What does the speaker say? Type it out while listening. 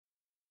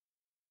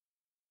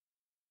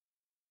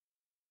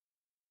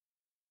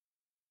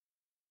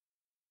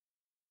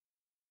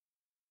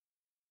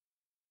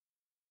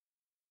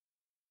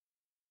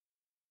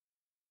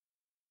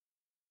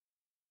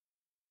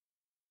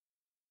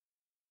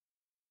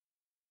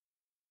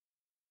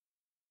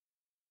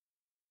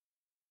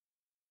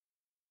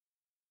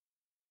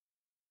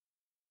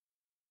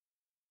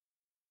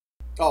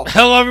Oh.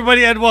 Hello,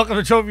 everybody, and welcome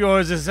to Trophy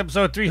Wars. This is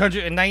episode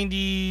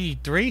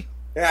 393.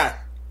 Yeah.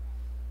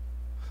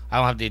 I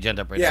don't have the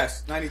agenda up right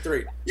Yes,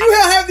 93. You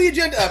have the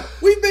agenda up.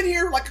 We've been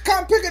here like a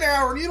cotton picking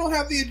hour, and you don't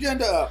have the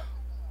agenda up.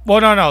 now.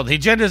 Well, no. The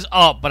agenda's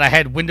up, but I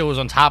had windows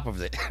on top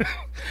of it.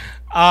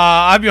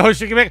 I'm your host,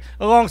 Ricky Mick.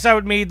 Alongside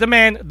with me, the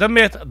man, the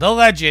myth, the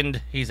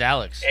legend. He's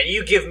Alex. And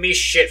you give me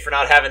shit for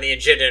not having the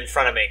agenda in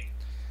front of me.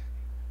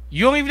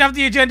 You don't even have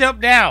the agenda up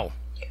now.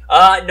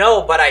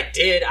 No, but I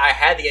did. I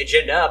had the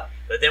agenda up,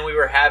 but then we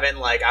were having,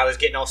 I was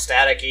getting all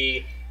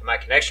staticky, and my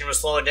connection was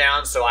slowing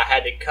down, so I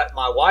had to cut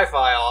my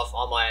Wi-Fi off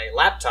on my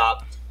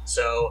laptop,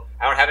 so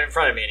I don't have it in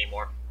front of me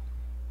anymore.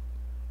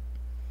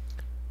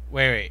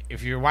 Wait.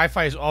 If your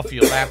Wi-Fi is off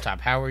your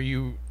laptop, how are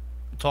you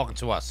talking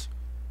to us?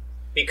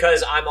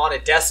 Because I'm on a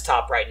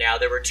desktop right now.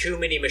 There were too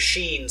many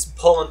machines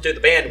pulling through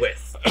the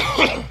bandwidth.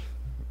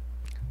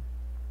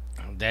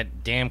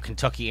 That damn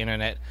Kentucky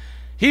internet.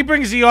 He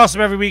brings the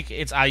awesome every week.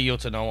 It's I yield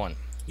to no one.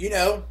 You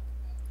know,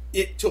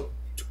 it took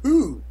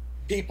 2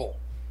 people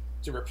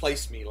to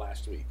replace me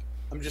last week.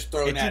 I'm just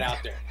throwing that out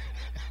there.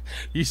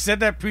 You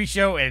said that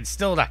pre-show, and it's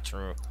still not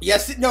true.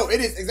 Yes, it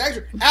is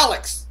exactly.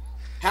 Alex,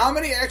 how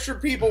many extra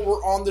people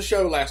were on the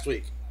show last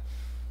week?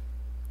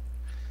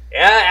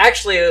 Yeah,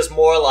 actually, it was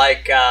more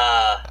like,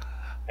 I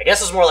guess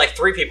it was more like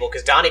 3 people,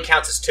 because Donnie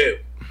counts as 2.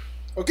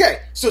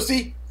 Okay, so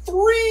see,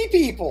 3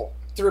 people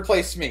to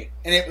replace me,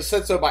 and it was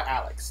said so by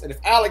Alex. And if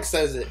Alex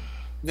says it,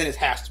 then it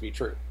has to be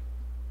true.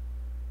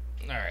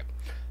 All right.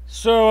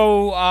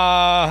 So,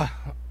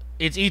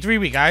 it's E3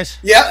 week, guys.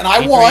 Yeah, and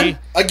I E3. won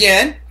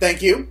again.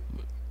 Thank you.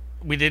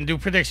 We didn't do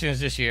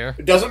predictions this year.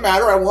 It doesn't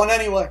matter. I won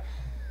anyway.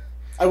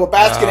 I will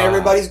bask in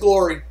everybody's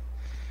glory.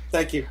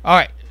 Thank you. All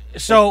right.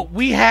 So,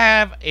 we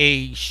have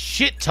a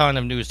shit ton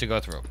of news to go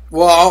through.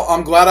 Well,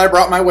 I'm glad I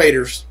brought my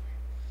waiters.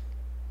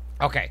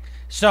 Okay.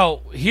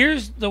 So,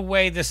 here's the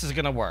way this is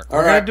going to work. We're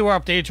All going right. to do our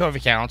updated trophy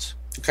counts.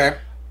 Okay.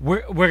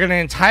 We're going to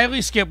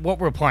entirely skip what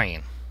we're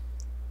playing.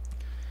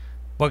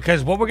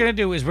 Because what we're going to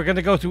do is we're going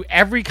to go through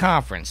every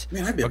conference.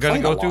 Man, I've been We're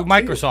going to playing go a through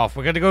lot, Microsoft.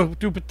 We're going to go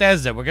through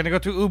Bethesda. We're going to go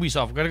through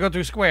Ubisoft. We're going to go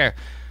through Square.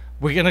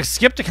 We're going to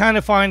skip the Kind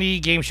of Funny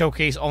Game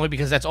Showcase only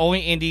because that's only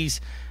indies.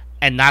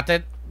 And not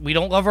that we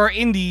don't love our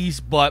indies,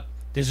 but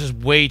there's just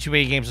way too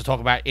many games to talk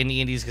about in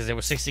the indies because there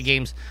were 60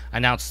 games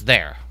announced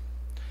there.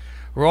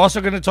 We're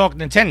also going to talk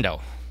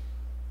Nintendo.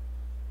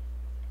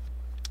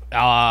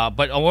 But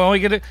we're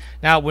only going to...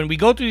 Now, when we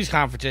go through these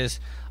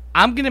conferences,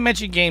 I'm going to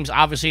mention games,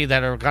 obviously,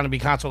 that are going to be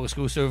console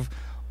exclusive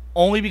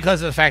only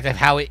because of the fact of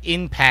how it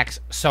impacts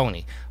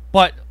Sony.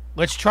 But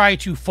let's try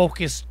to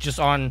focus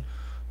just on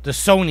the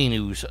Sony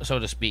news, so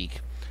to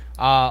speak.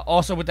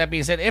 Also, with that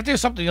being said, if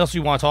there's something else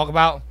you want to talk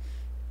about,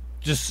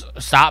 just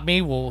stop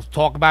me. We'll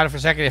talk about it for a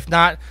second. If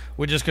not,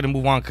 we're just going to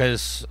move on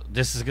because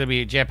this is going to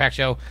be a jam-packed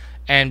show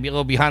and be a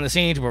little behind the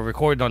scenes. We're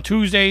recording on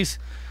Tuesdays.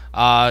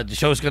 The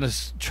show's going to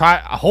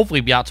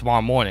hopefully be out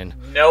tomorrow morning.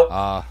 Nope.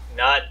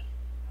 Not.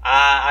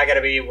 I got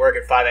to be at work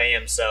at 5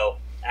 a.m., so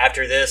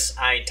after this,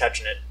 I ain't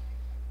touching it.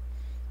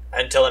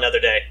 Until another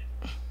day.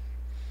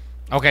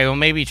 Okay, well,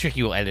 maybe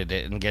Tricky will edit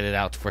it and get it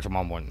out for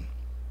tomorrow morning.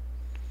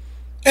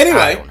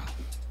 Anyway.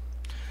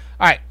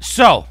 Alright,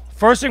 so,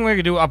 first thing we're going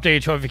to do,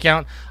 updated trophy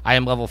count. I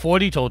am level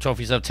 40, total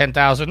trophies of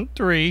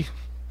 10,003,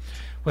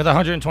 with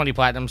 120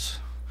 platinums.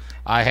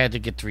 I had to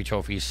get 3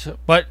 trophies.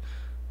 But,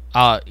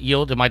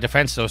 yield in my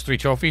defense, those 3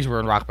 trophies were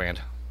in Rock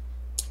Band.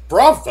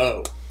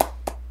 Bravo.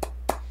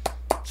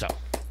 So.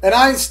 And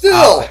I'm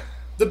still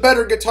the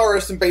better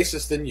guitarist and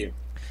bassist than you.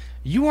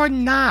 You are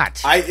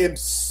not. I am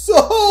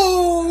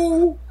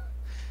so...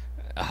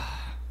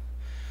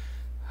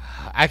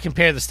 I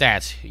compare the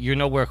stats. You're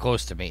nowhere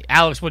close to me.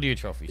 Alex, what are your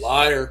trophies?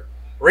 Liar.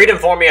 Read them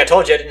for me. I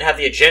told you I didn't have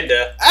the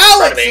agenda.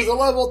 Alex is a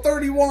level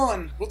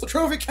 31 with a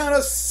trophy count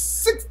of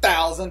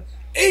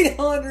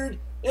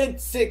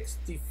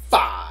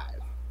 6,865.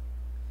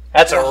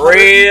 That's a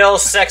real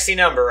sexy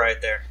number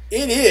right there.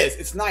 It is.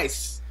 It's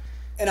nice.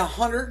 And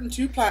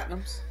 102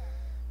 platinums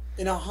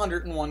in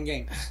 101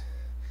 games.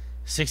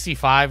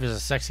 65 is a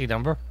sexy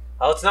number.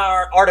 Oh, it's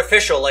not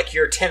artificial like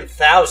your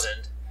 10,000.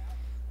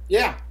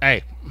 Yeah.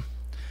 Hey.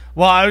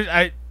 Well,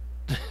 I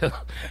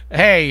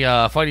hey,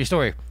 funny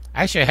story.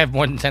 Actually, I have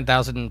more than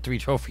 10,003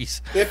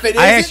 trophies. If it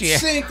isn't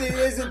synced, it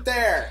isn't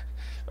there.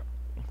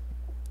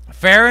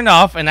 Fair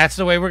enough, and that's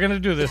the way we're going to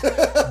do this.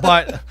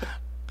 But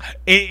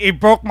it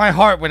broke my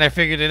heart when I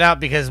figured it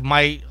out because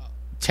my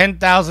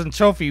 10,000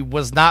 trophy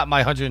was not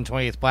my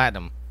 120th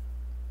platinum.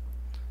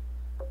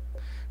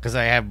 Because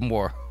I have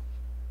more.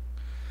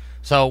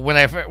 So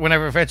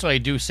whenever eventually I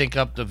do sync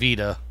up the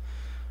Vita,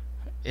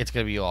 it's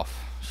going to be off.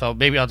 So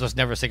maybe I'll just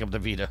never sync up the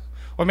Vita.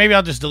 Or maybe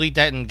I'll just delete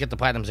that and get the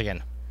platinums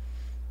again.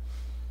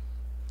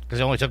 Because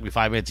it only took me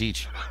 5 minutes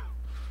each.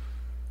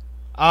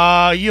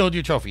 Yield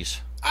your trophies.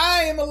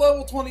 I am a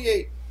level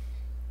 28.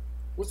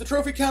 With a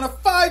trophy count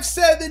of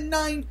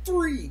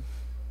 5793.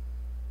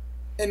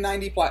 And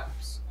 90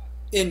 platinums.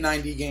 In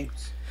 90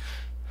 games.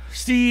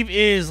 Steve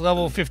is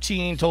level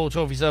 15, total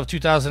trophies of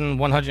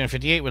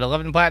 2,158 with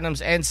 11 platinums.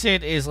 And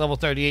Sid is level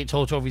 38,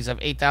 total trophies of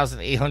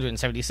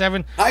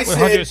 8,877 Hi, with Sid.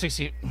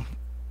 160.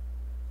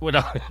 with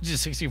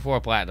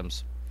 164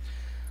 platinums.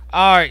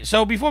 All right,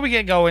 so before we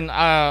get going,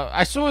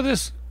 I saw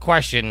this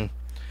question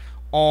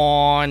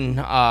on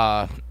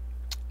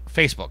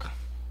Facebook.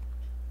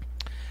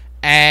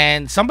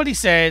 And somebody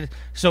said,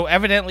 so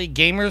evidently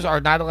gamers are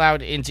not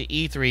allowed into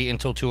E3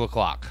 until 2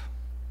 o'clock.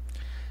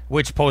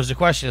 Which posed the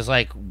question, is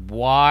like,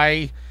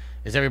 why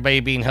is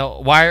everybody being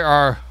held? Why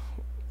are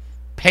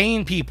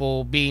paying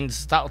people being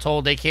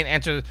told they can't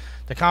enter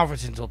the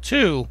conference until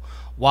 2,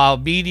 while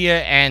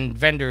media and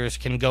vendors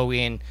can go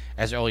in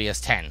as early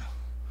as 10?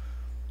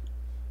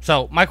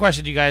 So, my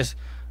question to you guys,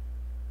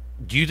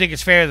 do you think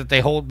it's fair that they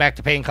hold back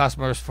the paying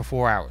customers for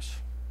 4 hours?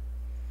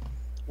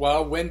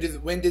 Well, when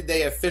did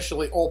they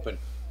officially open?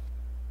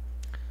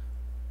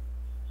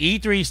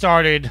 E3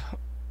 started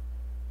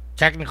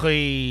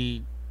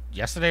technically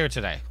yesterday or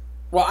today.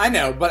 Well, I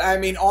know, but I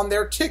mean on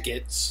their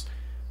tickets,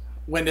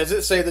 when does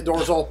it say the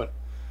doors open?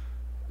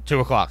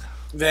 2 o'clock.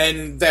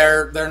 Then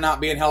they're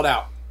not being held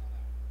out.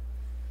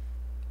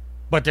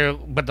 But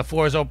the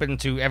floor is open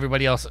to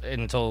everybody else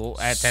until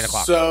at 10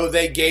 o'clock. So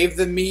they gave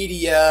the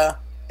media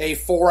a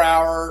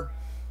 4-hour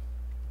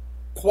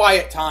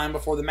quiet time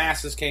before the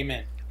masses came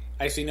in.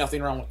 I see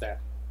nothing wrong with that.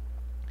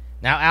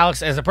 Now,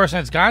 Alex, as a person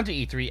that's gone to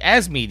E3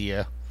 as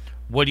media,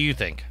 what do you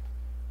think?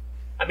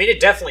 I mean, it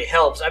definitely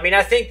helps. I mean,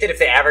 I think that if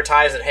they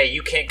advertise that, hey,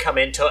 you can't come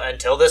in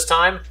until this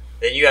time,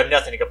 then you have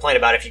nothing to complain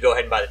about if you go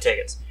ahead and buy the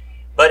tickets.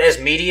 But as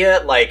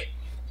media, like,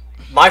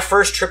 my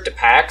first trip to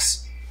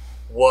PAX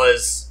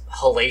was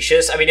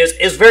hellacious. I mean,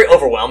 it was very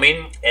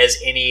overwhelming, as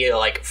any,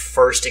 like,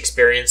 first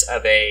experience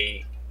of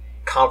a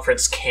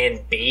conference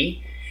can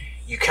be.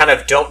 You kind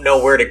of don't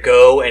know where to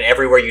go, and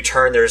everywhere you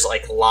turn, there's,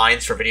 like,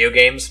 lines for video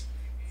games.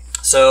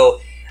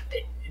 So,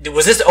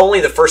 was this only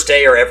the first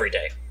day or every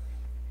day?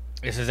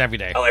 This is every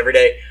day. Oh, every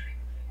day.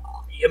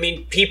 I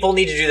mean, people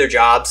need to do their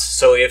jobs,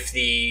 so if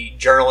the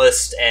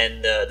journalists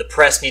and the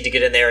press need to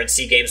get in there and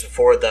see games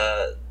before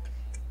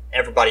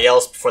everybody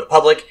else, before the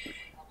public,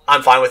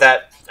 I'm fine with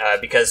that,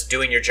 because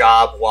doing your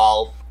job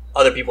while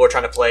other people are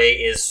trying to play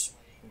is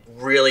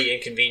really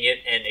inconvenient,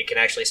 and it can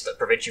actually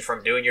prevent you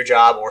from doing your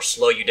job or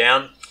slow you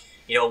down.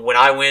 You know, when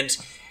I went,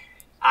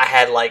 I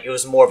had, like, it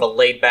was more of a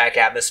laid-back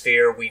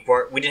atmosphere. We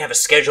didn't have a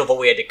schedule of what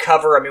we had to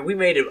cover. I mean, we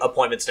made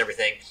appointments and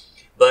everything,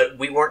 but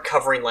we weren't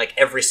covering, like,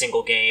 every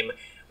single game.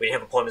 We didn't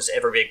have appointments to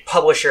every big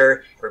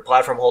publisher, every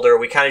platform holder.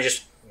 We kind of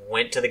just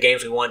went to the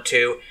games we wanted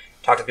to,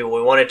 talked to people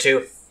we wanted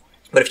to.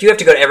 But if you have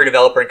to go to every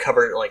developer and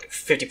cover, like,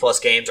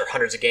 50-plus games or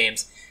hundreds of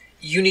games,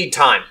 you need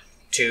time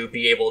to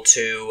be able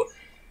to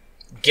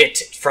get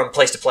from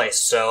place to place.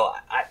 So,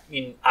 I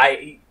mean,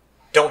 I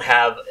don't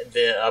have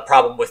the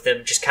problem with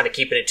them just kind of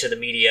keeping it to the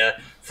media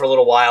for a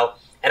little while.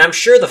 And I'm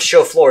sure the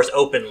show floor is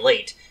open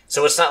late.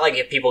 So it's not like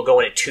if people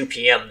go in at 2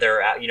 p.m.,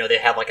 they're out, they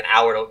have like an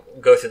hour to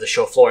go through the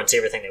show floor and see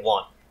everything they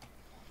want.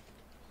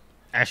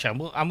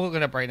 Actually, I'm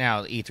looking up right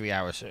now the E3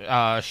 hours,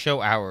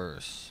 show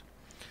hours.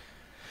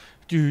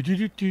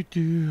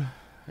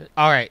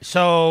 All right,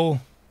 so,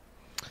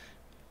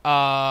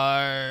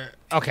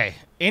 okay,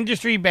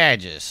 industry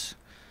badges.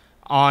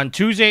 On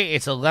Tuesday,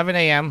 it's 11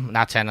 a.m.,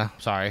 not 10,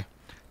 sorry,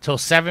 till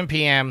 7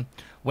 p.m.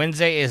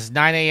 Wednesday is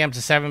 9 a.m.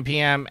 to 7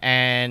 p.m.,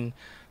 and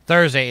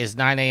Thursday is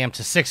 9 a.m.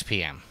 to 6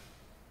 p.m.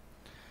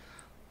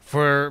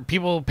 For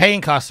people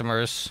paying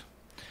customers,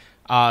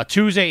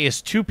 Tuesday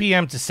is 2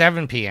 p.m. to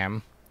 7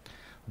 p.m.,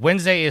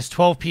 Wednesday is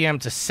 12 p.m.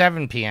 to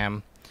 7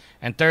 p.m.,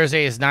 and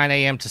Thursday is 9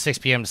 a.m. to 6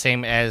 p.m., the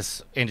same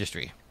as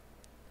industry.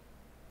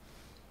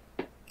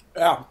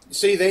 Yeah,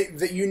 see,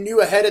 you knew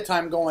ahead of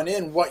time going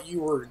in what you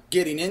were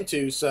getting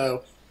into,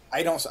 so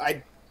I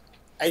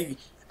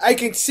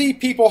can see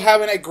people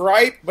having a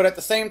gripe, but at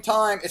the same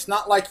time, it's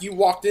not like you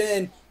walked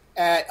in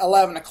at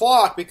 11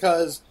 o'clock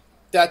because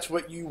that's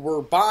what you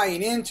were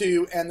buying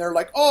into, and they're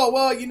like, oh,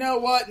 well, you know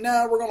what?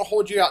 No, we're going to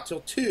hold you out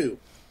till 2.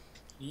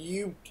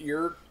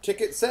 Your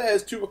ticket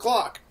says 2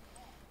 o'clock.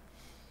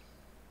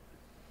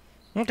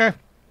 Okay.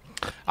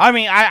 I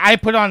mean, I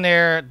put on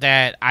there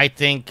that I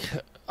think,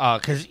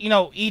 because,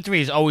 E3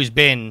 has always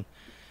been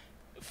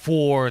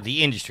for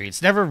the industry.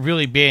 It's never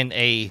really been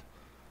a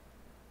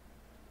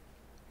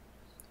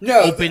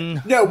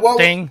open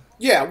thing.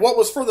 Yeah, what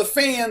was for the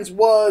fans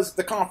was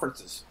the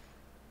conferences.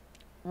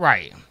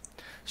 Right.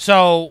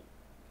 So,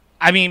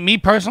 I mean, me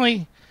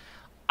personally,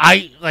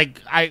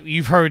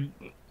 you've heard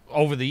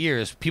over the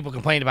years, people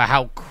complain about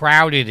how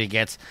crowded it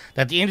gets,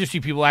 that the industry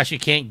people actually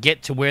can't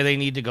get to where they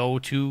need to go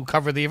to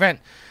cover the event.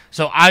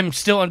 So I'm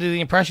still under the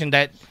impression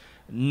that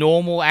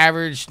normal,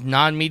 average,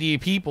 non-media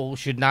people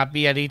should not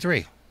be at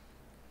E3.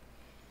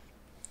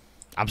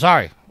 I'm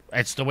sorry.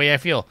 It's the way I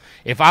feel.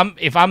 If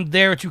I'm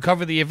there to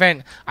cover the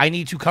event, I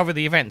need to cover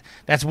the event.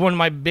 That's one of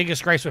my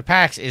biggest gripes with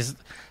PAX is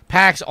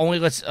PAX only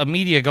lets a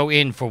media go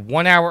in for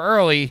 1 hour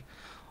early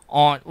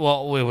it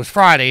was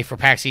Friday for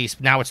PAX East.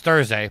 Now it's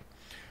Thursday.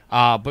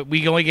 But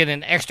we only get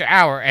an extra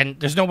hour, and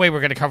there's no way we're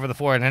going to cover the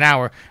floor in an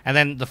hour, and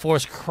then the floor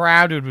is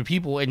crowded with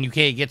people, and you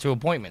can't get to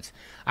appointments.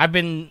 I've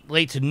been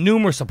late to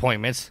numerous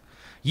appointments.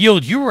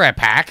 Yield, you were at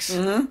PAX.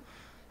 Mm-hmm.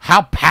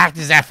 How packed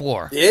is that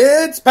floor?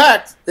 It's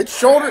packed. It's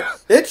shoulder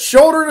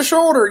to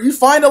shoulder. You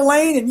find a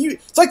lane and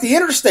it's like the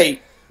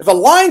interstate. If a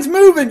line's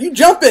moving, you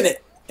jump in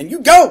it and you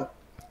go.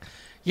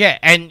 Yeah,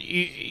 and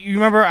you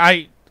remember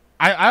I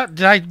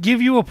did I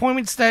give you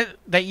appointments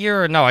that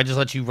year or no? I just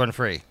let you run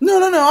free. No.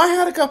 I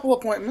had a couple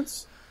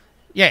appointments.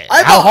 Yeah,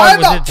 how hard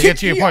was it to get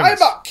to your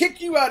appointments? I about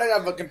kicked you out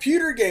of a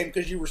computer game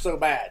because you were so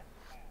bad.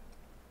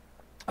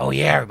 Oh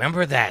yeah, I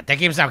remember that. That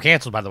game's now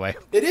canceled, by the way.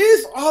 It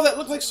is? Oh, that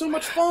looked like so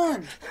much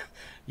fun.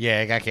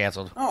 Yeah, it got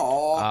canceled.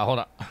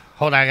 Oh.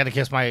 Hold on. I gotta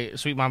kiss my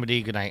sweet Mama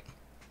D. Good night.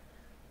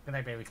 Good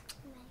night, baby.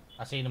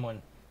 I'll see you in the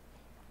morning.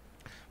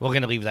 We're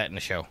gonna leave that in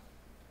the show,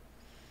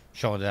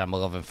 showing that I'm a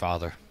loving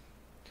father.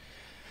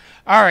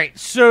 All right,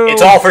 so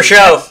it's all for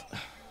show.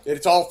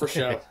 It's all for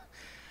show.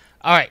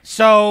 All right,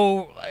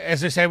 so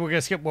as I said, we're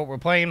gonna skip what we're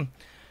playing.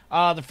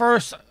 The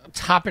first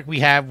topic we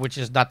have, which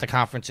is not the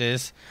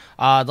conferences,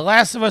 The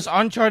Last of Us,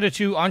 Uncharted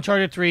 2,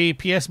 Uncharted 3,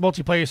 PS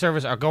multiplayer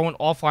servers are going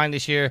offline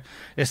this year.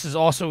 This is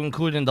also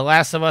including The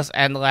Last of Us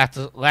and The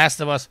Last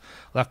of Us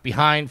Left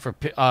Behind for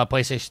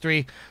PlayStation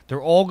 3.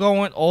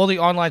 All the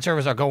online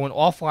servers are going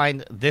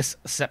offline this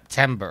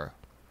September.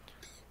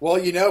 Well,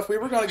 if we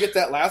were going to get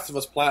that Last of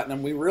Us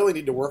Platinum, we really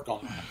need to work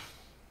on that.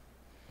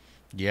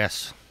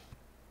 Yes.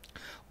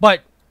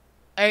 But,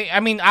 I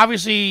mean,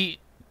 obviously,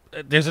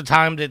 there's a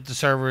time that the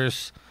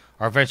servers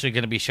are eventually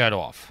going to be shut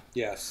off.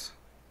 Yes.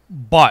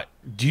 But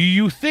do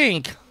you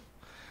think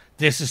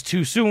this is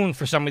too soon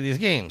for some of these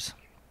games?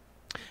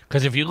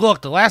 Because if you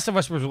look, The Last of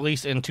Us was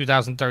released in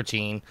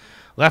 2013.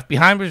 Left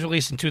Behind was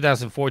released in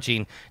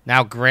 2014.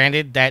 Now,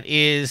 granted, that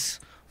is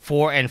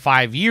 4 and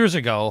 5 years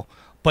ago,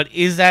 but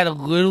is that a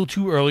little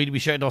too early to be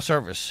shutting off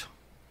servers?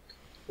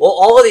 Well,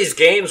 all of these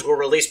games were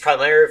released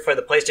primarily for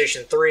the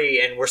PlayStation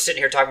 3, and we're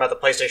sitting here talking about the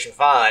PlayStation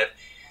 5.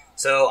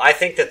 So I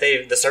think that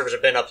the servers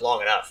have been up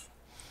long enough.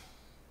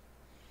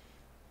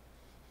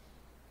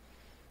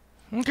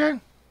 Okay.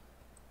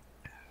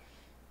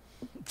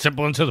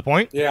 Simple and to the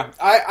point. Yeah,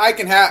 I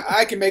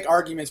can make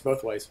arguments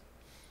both ways.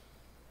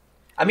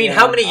 I mean,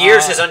 how many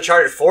years has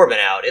Uncharted 4 been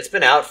out? It's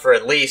been out for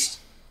at least,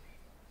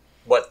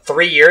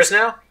 3 years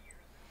now?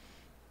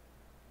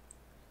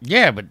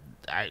 Yeah, but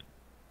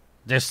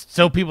there's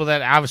still people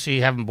that obviously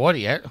haven't bought it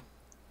yet.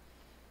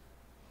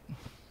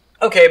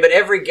 Okay, but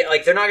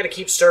they're not going to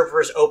keep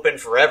servers open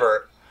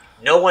forever.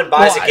 No one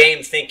buys a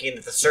game thinking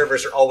that the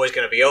servers are always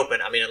going to be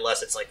open. I mean,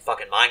 unless it's like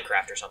fucking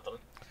Minecraft or something.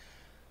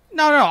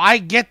 No, I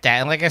get that.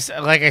 And like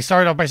I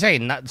started off by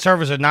saying,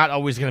 servers are not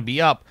always going to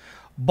be up.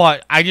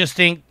 But I just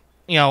think,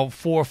 4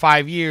 or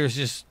 5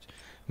 years,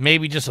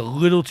 maybe just a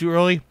little too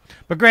early.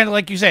 But granted,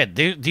 like you said,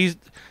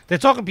 they're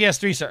talking the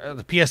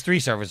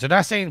PS3 servers. They're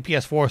not saying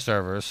PS4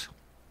 servers.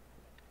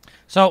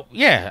 So,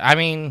 yeah, I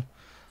mean,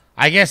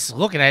 I guess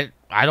looking at it,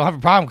 I don't have a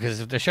problem, because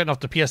if they're shutting off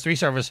the PS3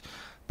 servers,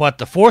 but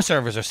the 4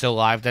 servers are still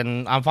live,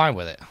 then I'm fine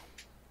with it.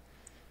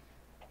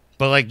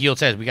 But like Yield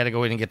says, we got to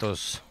go in and get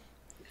those.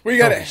 We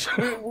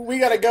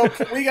gotta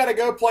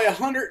go play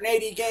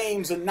 180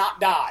 games and not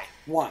die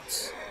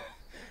once.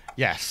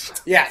 Yes.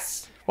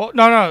 Yes. Well,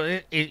 no,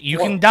 you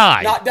can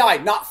die. Not die,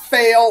 not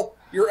fail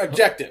your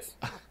objective.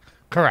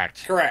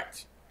 Correct.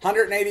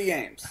 180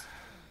 games.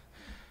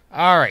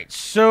 All right,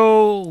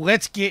 so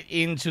let's get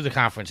into the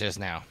conferences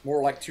now.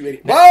 More like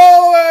 280.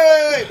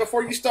 Whoa, wait,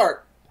 before you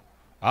start.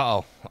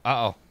 Uh-oh.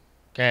 Go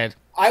ahead.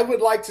 I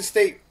would like to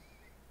state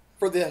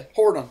for the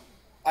whoredom,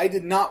 I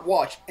did not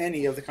watch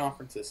any of the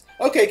conferences.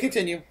 Okay,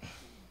 continue.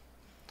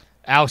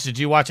 Alex, did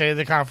you watch any of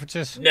the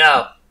conferences?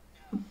 No.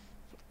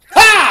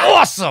 Ha!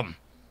 Awesome!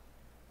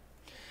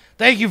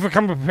 Thank you for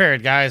coming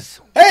prepared,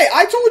 guys. Hey,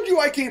 I told you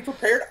I came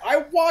prepared. I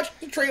watched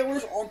the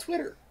trailers on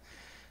Twitter.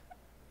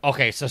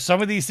 Okay, so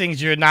some of these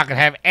things you're not going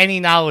to have any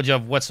knowledge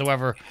of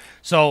whatsoever.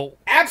 So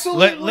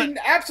absolutely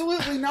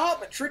not.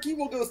 But Tricky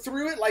will go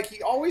through it like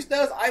he always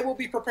does. I will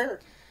be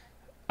prepared.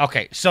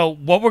 Okay, so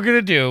what we're going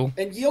to do...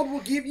 And Yield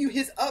will give you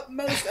his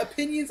utmost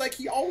opinions like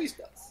he always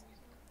does.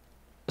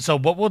 So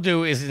what we'll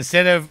do is,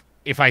 instead of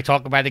if I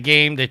talk about a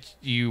game that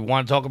you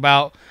want to talk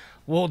about,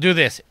 we'll do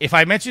this. If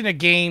I mention the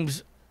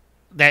games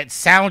that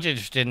sound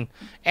interesting,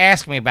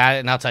 ask me about it,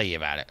 and I'll tell you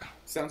about it.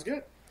 Sounds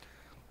good.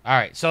 All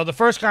right, so the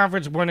first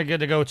conference we're going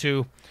to go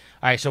to...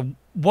 All right, so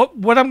what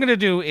I'm going to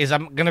do is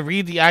I'm going to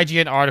read the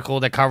IGN article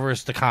that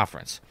covers the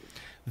conference.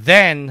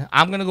 Then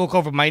I'm going to look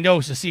over my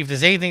notes to see if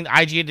there's anything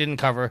IGN didn't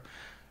cover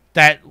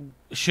that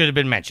should have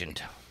been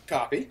mentioned.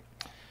 Copy.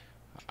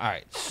 All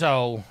right,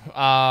 so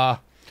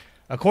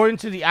according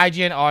to the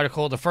IGN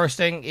article, the first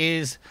thing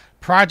is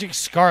Project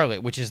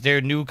Scarlet, which is their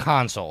new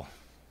console.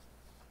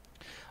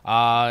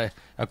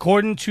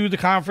 According to the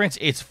conference,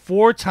 it's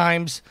 4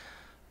 times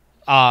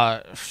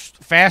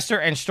faster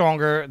and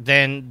stronger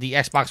than the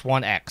Xbox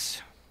One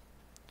X.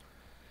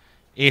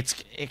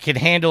 It can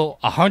handle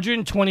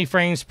 120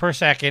 frames per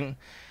second,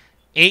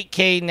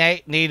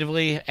 8K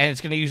natively, and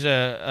it's going to use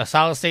a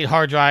solid-state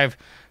hard drive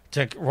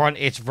to run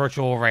its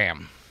virtual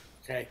RAM.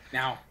 Okay,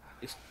 now,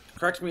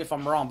 correct me if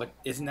I'm wrong, but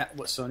isn't that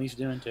what Sony's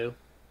doing too?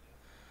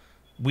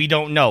 We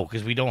don't know,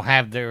 because we don't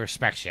have their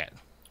specs yet.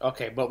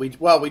 Okay, but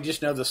we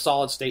just know the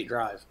solid state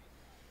drive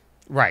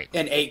Right.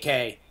 in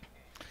 8K.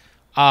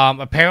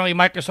 Apparently,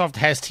 Microsoft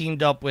has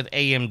teamed up with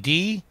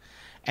AMD,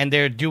 and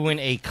they're doing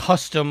a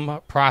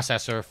custom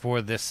processor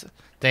for this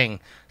thing.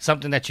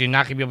 Something that you're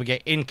not going to be able to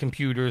get in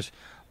computers,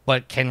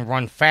 but can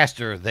run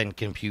faster than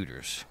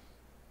computers.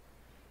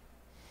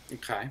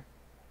 Okay.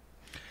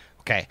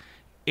 Okay.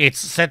 It's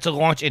set to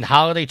launch in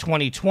holiday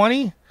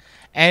 2020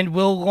 and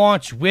will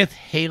launch with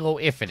Halo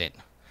Infinite.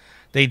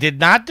 They did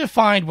not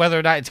define whether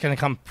or not it's going to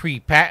come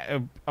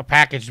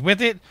packaged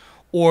with it,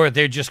 or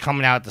they're just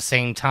coming out at the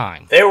same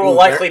time. There will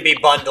likely be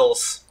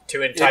bundles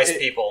to entice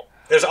people.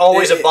 There's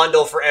always a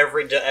bundle for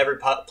every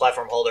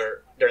platform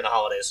holder during the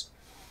holidays.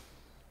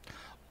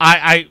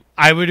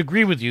 I would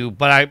agree with you,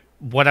 but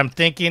what I'm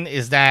thinking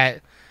is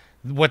that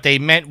what they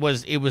meant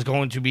was it was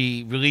going to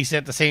be released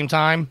at the same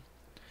time,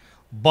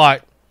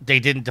 but they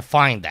didn't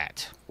define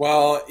that.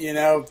 Well,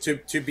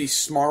 to be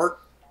smart,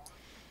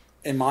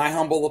 in my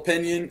humble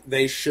opinion,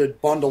 they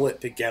should bundle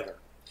it together.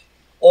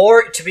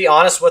 Or, to be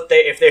honest,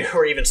 if they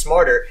were even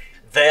smarter,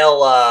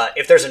 they'll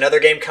if there's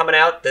another game coming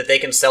out that they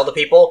can sell to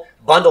people,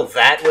 bundle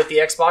that with the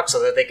Xbox so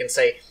that they can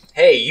say,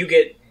 hey, you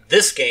get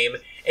this game,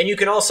 and you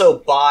can also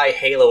buy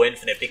Halo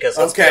Infinite, because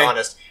let's be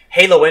honest,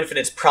 Halo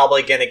Infinite's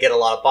probably going to get a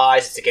lot of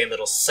buys. It's a game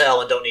that'll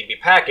sell and don't need to be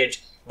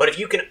packaged. But if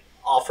you can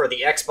offer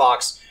the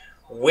Xbox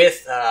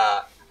with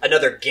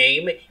another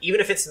game,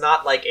 even if it's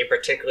not like a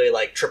particularly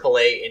like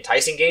AAA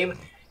enticing game,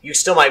 you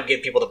still might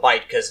get people to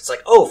bite because it's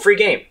like, oh, free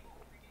game.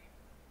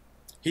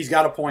 He's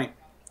got a point.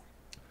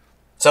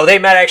 So they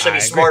might actually be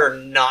smarter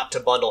not to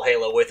bundle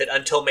Halo with it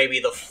until maybe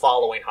the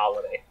following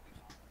holiday.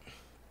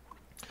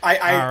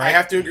 I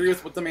have to agree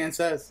with what the man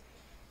says.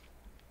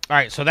 All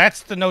right, so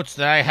that's the notes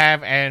that I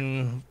have,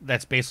 and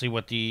that's basically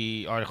what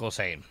the article is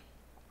saying.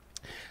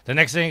 The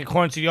next thing,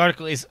 according to the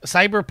article, is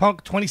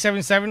Cyberpunk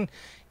 2077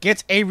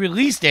 gets a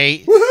release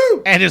date.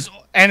 Woohoo!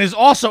 and is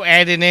also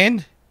adding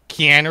in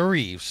Keanu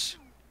Reeves.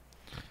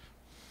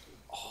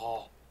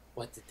 Oh,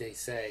 what did they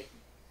say?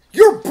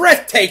 You're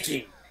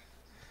breathtaking!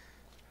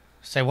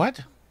 Say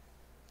what?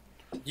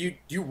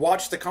 You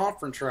watched the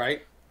conference,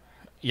 right?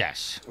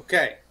 Yes.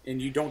 Okay,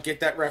 and you don't get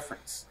that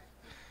reference.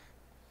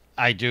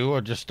 I do,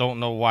 I just don't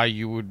know why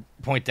you would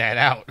point that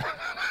out.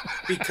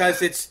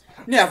 Because it's...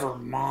 Never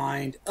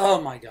mind.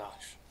 Oh my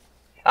gosh.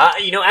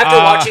 After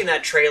watching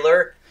that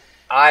trailer,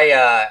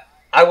 I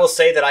will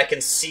say that I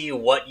can see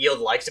what Yield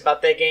likes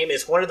about that game.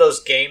 It's one of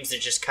those games that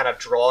just kind of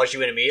draws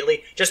you in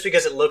immediately, just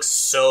because it looks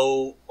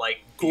so, like,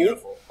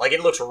 beautiful. Like,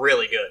 it looks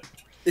really good.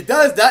 It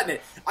does, doesn't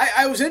it?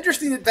 I was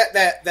interested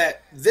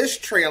that this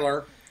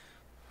trailer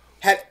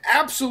had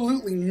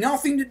absolutely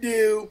nothing to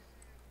do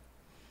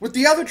with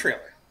the other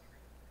trailer.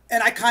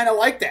 And I kind of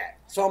like that.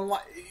 So I'm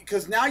like,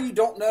 because now you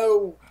don't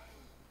know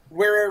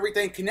where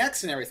everything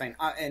connects and everything.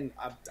 And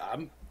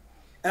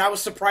I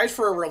was surprised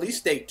for a release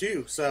date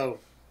too. So,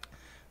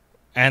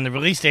 and the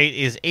release date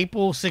is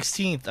April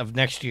 16th of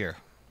next year.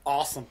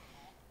 Awesome.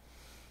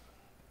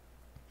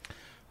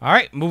 All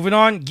right, moving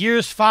on.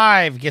 Gears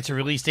 5 gets a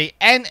release date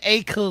and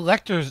a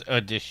collector's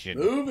edition.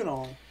 Moving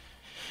on.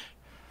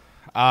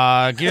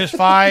 Gears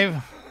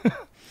 5.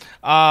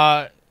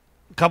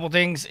 Couple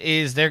things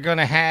is they're going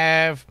to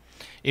have,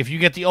 if you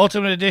get the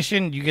Ultimate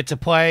Edition, you get to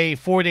play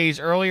 4 days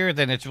earlier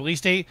than its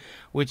release date,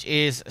 which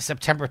is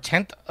September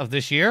 10th of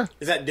this year.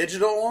 Is that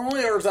digital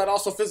only, or is that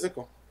also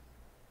physical?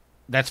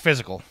 That's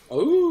physical.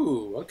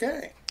 Ooh,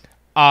 okay.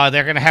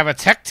 They're going to have a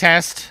tech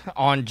test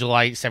on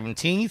July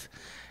 17th,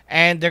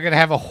 and they're going to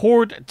have a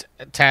horde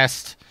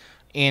test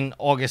in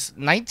August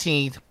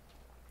 19th.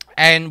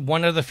 And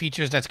one of the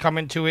features that's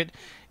coming to it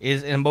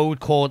is a mode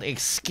called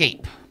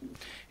Escape,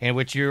 in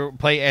which you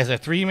play as a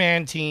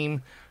 3-man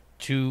team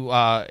to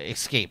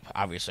escape,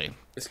 obviously.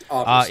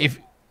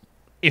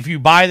 If you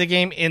buy the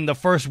game in the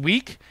first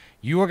week,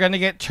 you are going to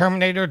get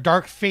Terminator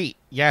Dark Fate.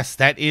 Yes,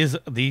 that is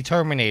the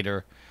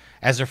Terminator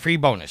as a free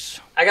bonus.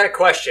 I got a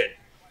question.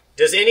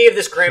 Does any of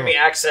this grant me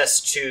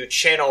access to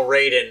channel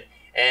Raiden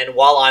and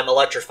while I'm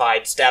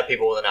electrified, stab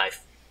people with a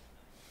knife?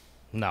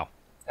 No.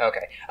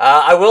 Okay.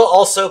 I will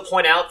also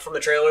point out from the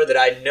trailer that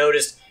I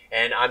noticed,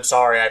 and I'm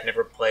sorry,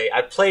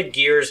 I've played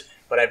Gears,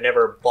 but I've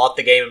never bought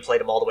the game and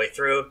played them all the way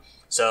through.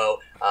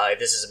 So if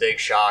this is a big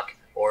shock,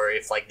 or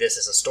if this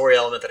is a story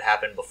element that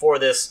happened before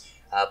this,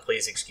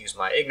 please excuse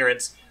my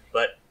ignorance.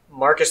 But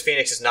Marcus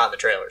Phoenix is not in the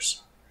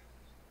trailers.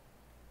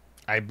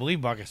 I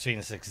believe Marcus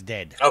Phoenix is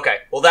dead. Okay,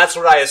 well that's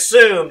what I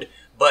assumed,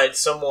 but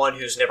someone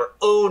who's never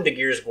owned a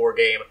Gears of War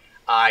game,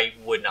 I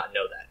would not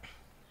know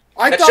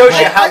that. Shows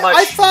you how much.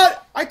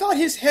 I thought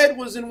his head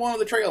was in one of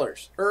the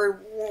trailers,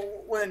 or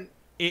when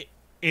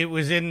it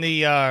was in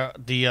the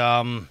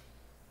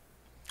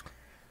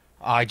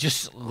I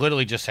just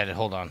literally just said it.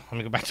 Hold on, let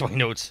me go back to my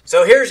notes.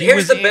 So here's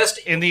the best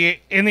in the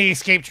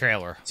Escape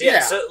trailer. So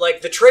so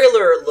the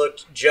trailer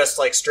looked just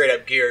like straight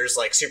up Gears,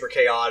 like super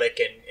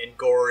chaotic and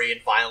gory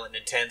and violent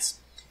and intense.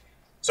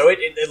 So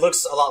it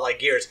looks a lot like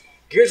Gears.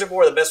 Gears of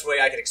War, the best way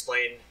I could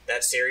explain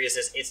that series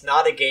is it's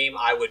not a game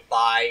I would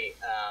buy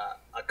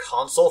a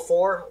console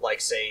for,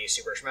 like say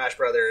Super Smash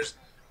Brothers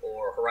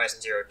or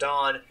Horizon Zero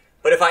Dawn.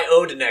 But if I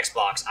owned an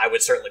Xbox, I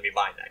would certainly be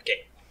buying that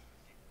game.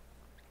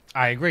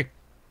 I agree.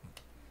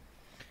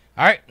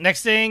 All right,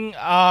 next thing,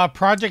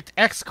 Project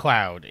X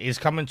Cloud is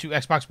coming to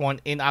Xbox One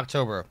in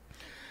October.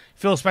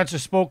 Phil Spencer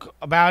spoke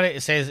about it.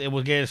 It says it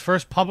will get its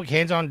first public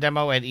hands-on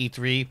demo at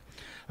E3.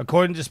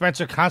 According to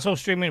Spencer, console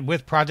streaming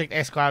with Project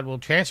X Cloud will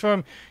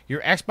transform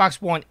your Xbox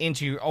One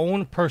into your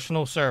own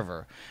personal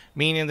server,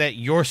 meaning that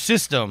your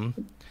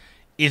system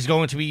is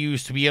going to be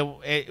used to be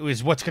able,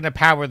 is what's going to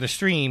power the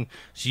stream,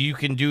 so you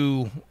can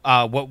do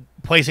what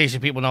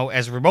PlayStation people know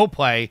as remote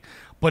play,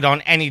 but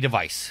on any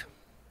device.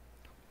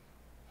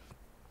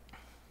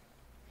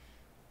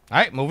 All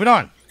right, moving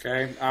on.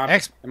 Okay. Am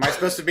I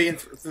supposed to be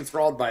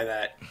enthralled by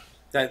that?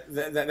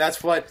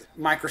 That's what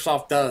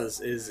Microsoft does.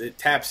 Is it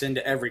taps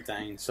into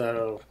everything.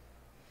 So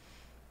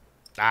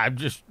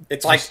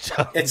it's like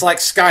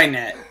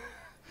Skynet.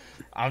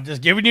 I'm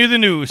just giving you the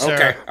news, sir.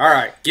 Okay. All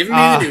right. Giving me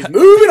the news.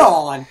 Moving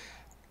on.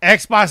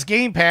 Xbox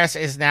Game Pass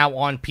is now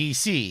on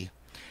PC.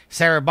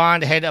 Sarah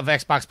Bond, head of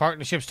Xbox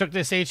Partnerships, took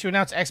this stage to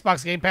announce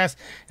Xbox Game Pass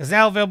is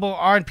now available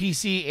on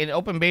PC in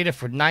open beta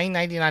for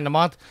 $9.99 a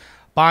month.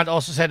 Bond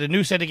also said a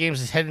new set of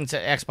games is heading to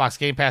Xbox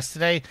Game Pass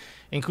today,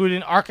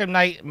 including Arkham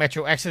Knight,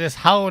 Metro Exodus,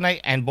 Hollow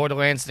Knight, and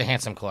Borderlands: The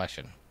Handsome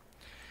Collection.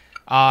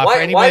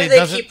 Why do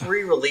they keep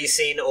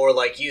re-releasing or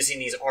like using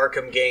these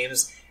Arkham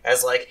games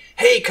as like,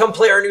 hey, come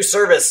play our new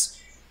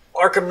service?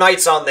 Arkham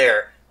Knight's on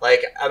there.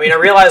 Like, I mean, I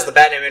realize the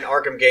Batman and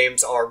Arkham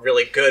games are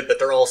really good, but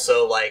they're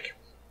also like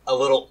a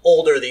little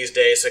older these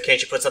days. So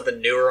can't you put something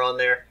newer on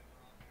there,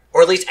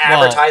 or at least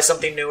advertise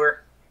something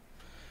newer?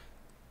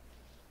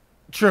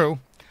 True.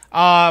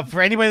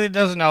 For anybody that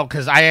doesn't know,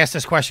 because I asked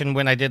this question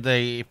when I did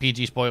the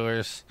PG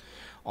spoilers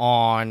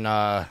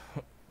on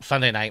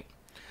Sunday night.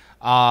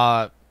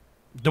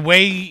 The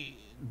way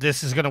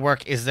this is going to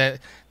work is that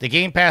the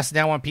Game Pass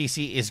now on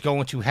PC is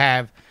going to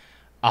have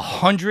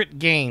 100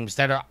 games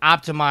that are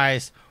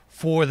optimized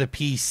for the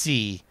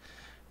PC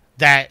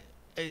that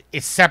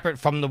is separate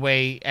from the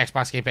way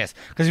Xbox Game Pass.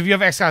 Because if you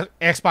have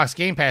Xbox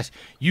Game Pass,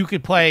 you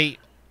could play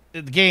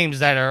the games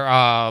that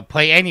are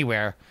play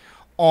anywhere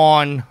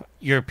on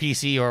your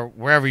PC or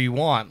wherever you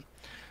want.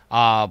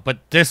 But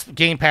this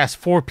Game Pass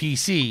for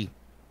PC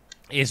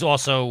is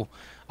also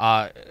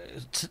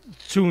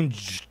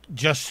tuned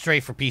just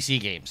straight for PC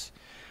games.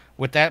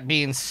 With that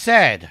being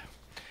said,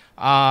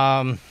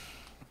 the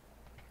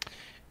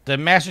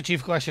Master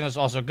Chief Collection is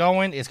also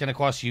going. It's going to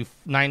cost you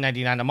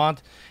 $9.99 a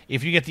month.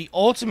 If you get the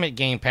Ultimate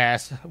Game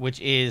Pass, which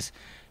is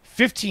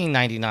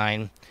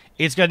 $15.99,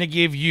 it's going to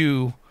give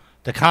you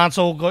the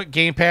console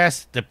Game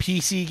Pass, the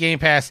PC Game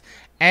Pass,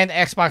 and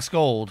Xbox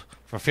Gold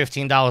for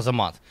 $15 a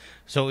month.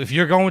 So if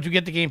you're going to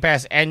get the Game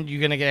Pass and you're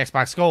going to get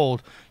Xbox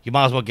Gold, you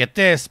might as well get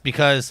this,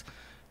 because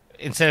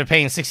instead of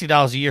paying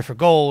 $60 a year for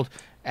Gold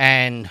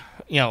and,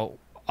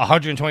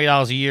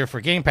 $120 a year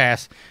for Game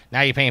Pass,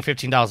 now you're paying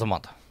 $15 a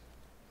month.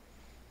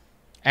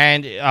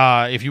 And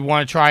if you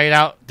want to try it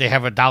out, they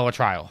have a $1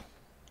 trial.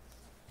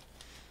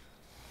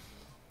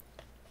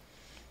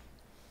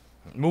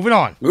 Moving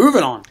on.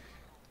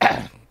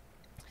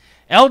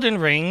 Elden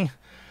Ring.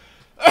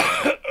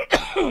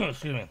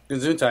 Excuse me.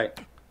 Gesundheit.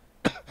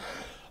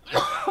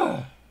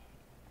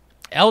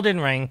 Elden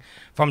Ring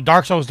from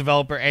Dark Souls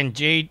developer and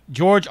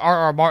George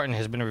R.R. Martin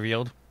has been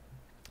revealed.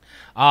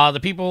 The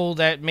people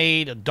that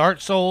made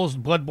Dark Souls,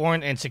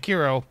 Bloodborne, and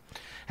Sekiro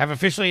have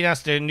officially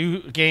announced their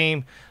new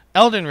game,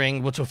 Elden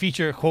Ring, which will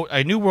feature, quote,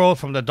 a new world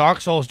from the Dark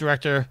Souls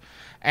director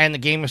and the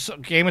Game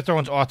of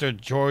Thrones author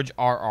George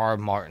R.R.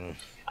 Martin.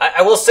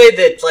 I will say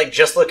that, like,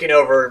 just looking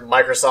over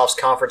Microsoft's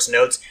conference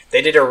notes,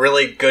 they did a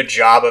really good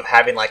job of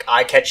having, like,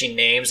 eye-catching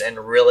names and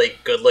really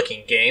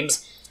good-looking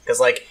games.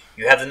 Because, like,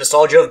 you have the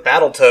nostalgia of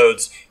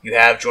Battletoads, you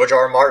have George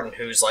R. R. Martin,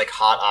 who's, like,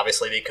 hot,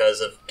 obviously, because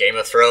of Game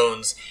of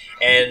Thrones,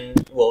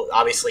 and, well,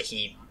 obviously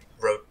he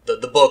wrote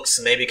the books,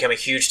 and they become a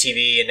huge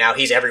TV, and now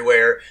he's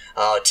everywhere,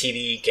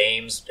 TV,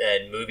 games,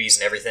 and movies,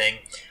 and everything.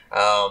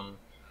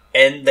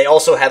 And they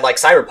also had, like,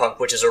 Cyberpunk,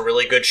 which is a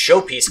really good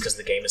showpiece, because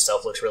the game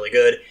itself looks really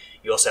good.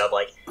 You also have,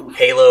 like,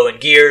 Halo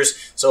and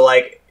Gears. So,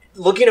 like,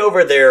 looking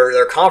over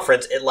their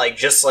conference, it, like,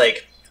 just,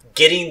 like,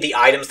 getting the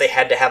items they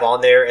had to have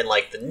on there and,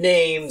 like, the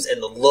names and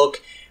the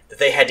look that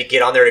they had to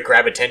get on there to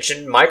grab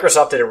attention,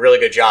 Microsoft did a really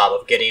good job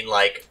of getting,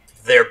 like,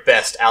 their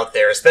best out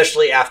there,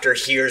 especially after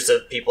years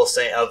of people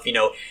saying,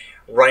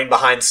 running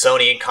behind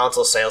Sony in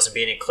console sales and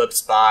being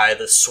eclipsed by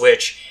the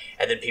Switch,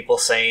 and then people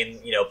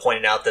saying,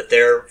 pointing out that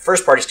their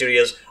first-party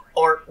studios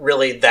aren't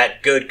really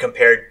that good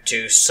compared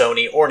to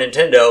Sony or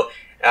Nintendo.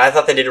 I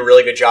thought they did a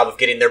really good job of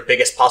getting their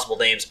biggest possible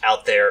names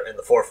out there in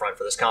the forefront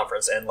for this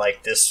conference. And,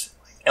 like, this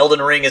Elden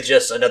Ring is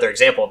just another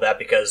example of that,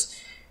 because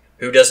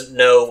who doesn't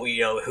know,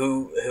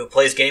 who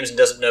plays games and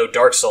doesn't know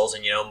Dark Souls?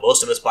 And,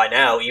 most of us by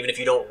now, even if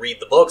you don't read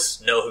the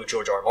books, know who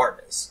George R. R.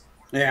 Martin is.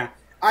 Yeah.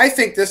 I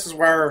think this is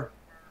where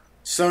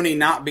Sony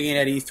not being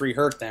at E3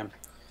 hurt them.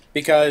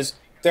 Because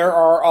there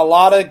are a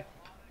lot of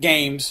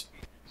games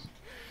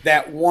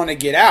that want to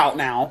get out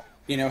now.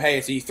 Hey,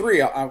 it's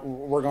E3,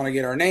 we're going to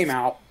get our name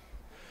out.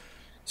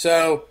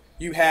 So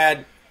you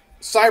had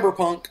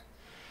Cyberpunk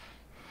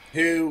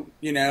who,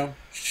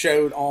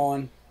 showed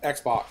on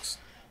Xbox.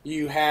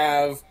 You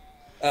have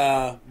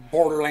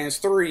Borderlands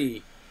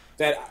 3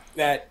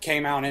 that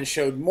came out and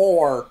showed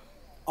more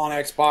on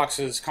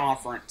Xbox's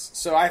conference.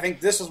 So I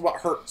think this is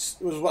what's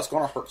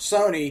going to hurt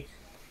Sony.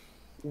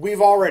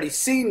 We've already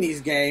seen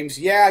these games.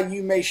 Yeah,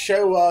 you may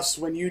show us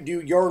when you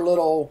do your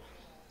little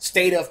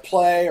state of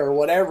play or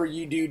whatever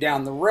you do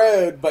down the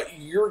road, but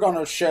you're going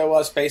to show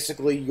us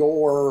basically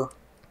more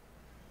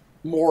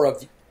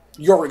of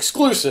your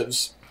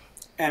exclusives.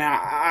 And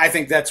I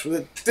think this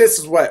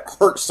is what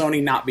hurts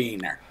Sony not being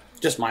there.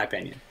 Just my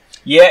opinion.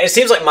 Yeah, it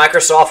seems like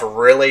Microsoft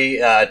really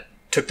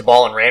took the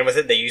ball and ran with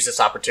it. They used this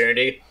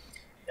opportunity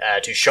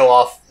to show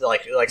off,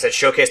 like I said,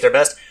 showcase their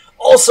best.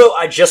 Also,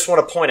 I just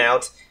want to point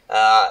out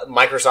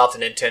Microsoft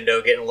and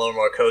Nintendo getting a little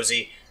more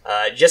cozy.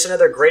 Just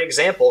another great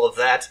example of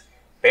that.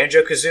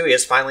 Banjo-Kazooie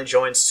has finally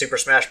joined Super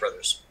Smash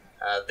Bros.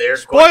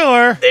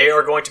 Spoiler! They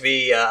are going to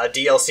be a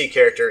DLC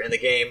character in the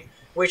game,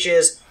 which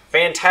is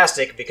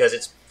fantastic because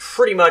it's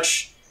pretty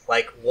much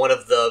like one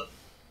of the,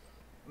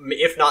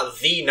 if not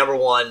the number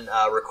one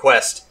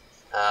request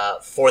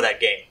for that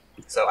game.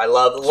 So I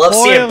love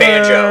seeing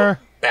Banjo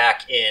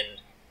back in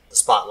the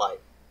spotlight.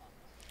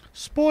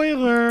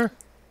 Spoiler!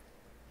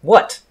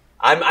 What?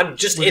 I'm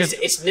just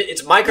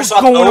it's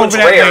Microsoft owns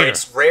Rare.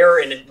 It's Rare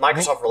and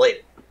Microsoft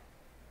related.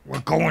 We're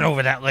going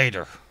over that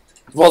later.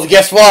 Well,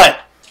 guess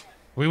what?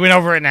 We went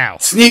over it now.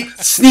 Sneak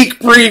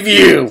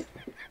preview.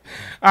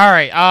 All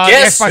right.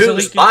 Guess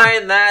who's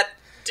buying that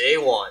day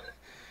one?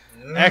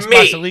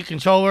 Xbox Elite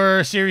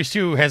Controller Series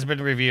 2 has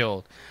been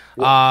revealed.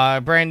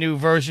 A brand new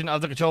version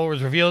of the controller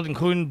was revealed,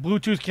 including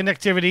Bluetooth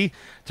connectivity,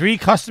 3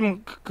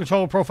 custom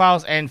controller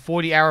profiles, and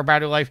 40-hour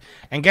battery life.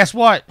 And guess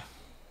what?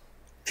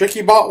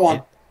 Tricky bought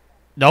one.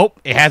 Nope.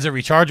 It has a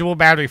rechargeable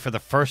battery for the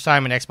first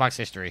time in Xbox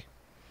history.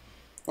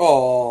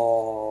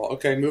 Oh,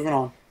 okay. Moving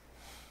on.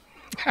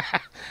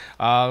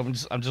 I'm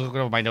just looking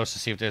over my notes to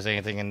see if there's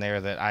anything in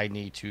there that I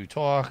need to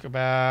talk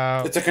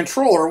about. It's a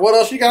controller. What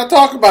else you got to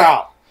talk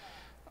about?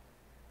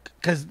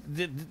 Because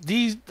the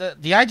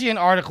IGN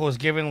article is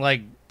given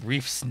like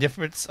brief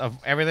snippets of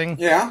everything.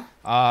 Yeah.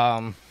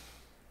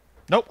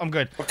 Nope, I'm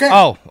good. Okay.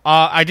 Oh,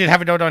 I did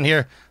have a note on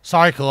here.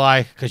 Sorry,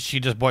 Kalai, because she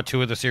just bought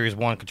 2 of the Series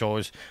 1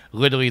 controllers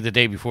literally the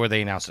day before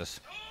they announced this.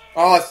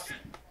 Oh,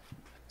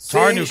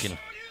 Tarunukin.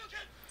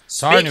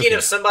 Speaking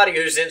of somebody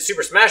who's in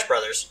Super Smash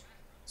Brothers.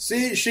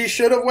 See, she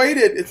should have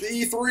waited. It's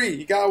E3.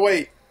 You gotta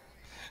wait.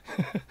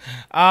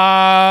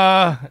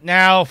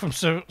 Now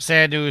some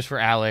sad news for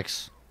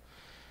Alex.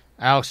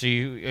 Alex, are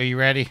you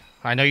ready?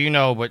 I know you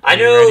know, but I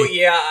know.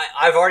 Yeah,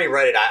 I've already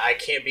read it. I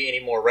can't be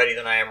any more ready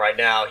than I am right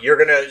now. You're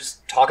gonna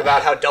talk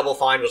about how Double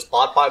Fine was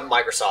bought by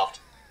Microsoft.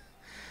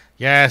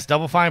 Yes,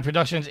 Double Fine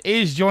Productions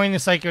is joining the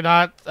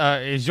Psychonaut.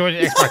 Is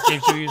joining the Xbox Game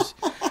Studios.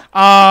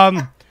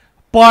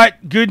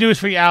 But good news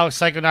for you, Alex.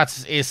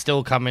 Psychonauts is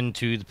still coming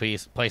to the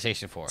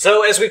PlayStation 4.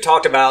 So, as we've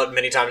talked about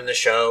many times in the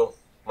show,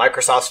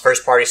 Microsoft's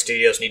first-party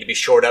studios need to be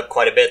shored up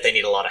quite a bit. They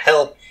need a lot of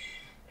help,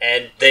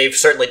 and they've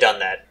certainly done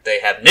that. They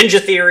have Ninja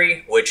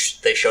Theory,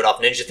 which they showed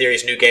off Ninja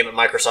Theory's new game at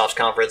Microsoft's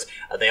conference.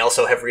 They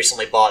also have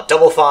recently bought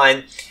Double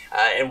Fine,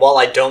 and while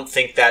I don't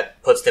think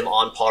that puts them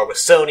on par with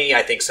Sony,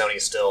 I think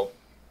Sony's still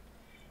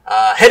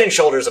head and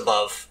shoulders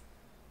above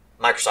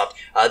Microsoft.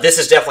 This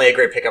is definitely a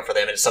great pickup for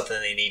them, and it's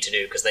something they need to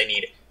do, because they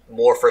need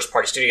more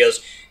first-party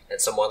studios,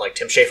 and someone like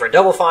Tim Schafer and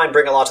Double Fine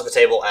bring a lot to the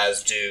table,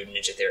 as do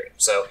Ninja Theory.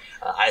 So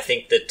I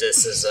think that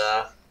this is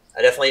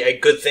definitely a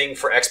good thing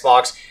for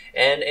Xbox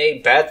and a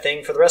bad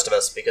thing for the rest of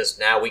us, because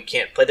now we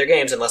can't play their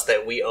games unless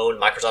that we own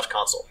Microsoft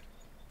console.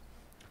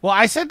 Well,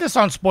 I said this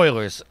on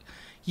spoilers.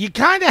 You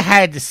kind of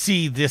had to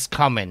see this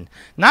coming.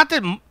 Not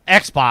that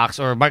Xbox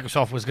or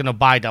Microsoft was going to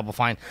buy Double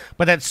Fine,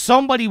 but that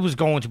somebody was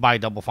going to buy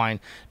Double Fine,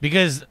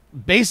 because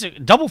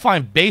Double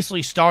Fine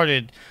basically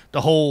started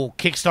the whole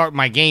Kickstart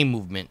My Game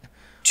movement.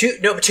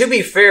 To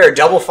be fair,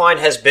 Double Fine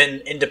has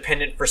been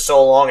independent for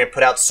so long and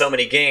put out so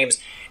many games,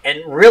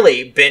 and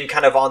really been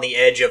kind of on the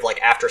edge of,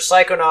 like, after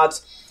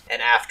Psychonauts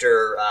and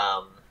after,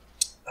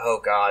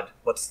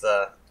 what's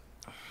the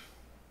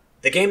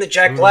game that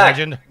Jack Black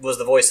was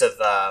the voice of?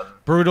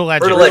 Brutal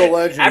Legend. Brutal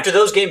Legend. After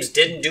those games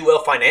didn't do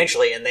well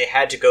financially and they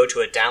had to go to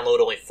a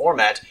download-only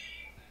format,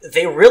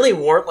 they really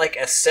weren't like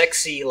a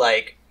sexy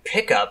like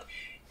pickup.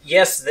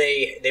 Yes,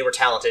 they were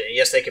talented, and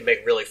yes, they could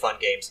make really fun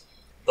games.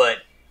 But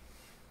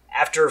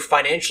after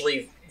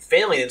financially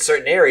failing in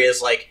certain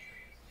areas, like,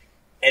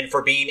 and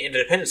for being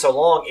independent so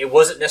long, it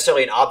wasn't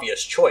necessarily an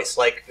obvious choice.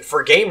 Like,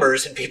 for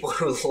gamers and people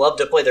who love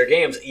to play their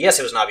games, yes,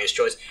 it was an obvious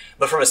choice.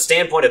 But from a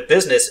standpoint of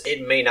business,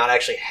 it may not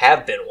actually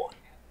have been one.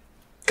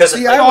 Because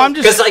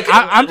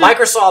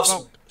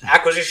Microsoft's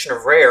acquisition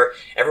of Rare,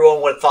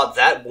 everyone would have thought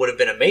that would have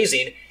been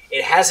amazing.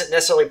 It hasn't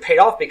necessarily paid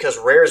off because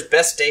Rare's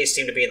best days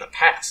seem to be in the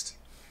past.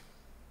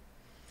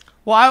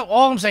 Well,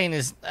 all I'm saying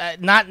is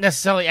not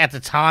necessarily at the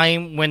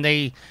time when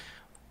they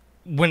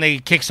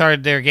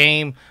kickstarted their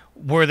game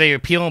were they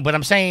appealing, but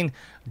I'm saying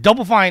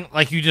Double Fine,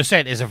 like you just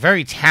said, is a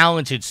very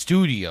talented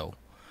studio.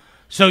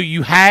 So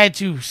you had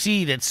to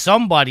see that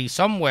somebody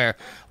somewhere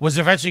was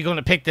eventually going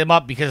to pick them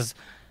up, because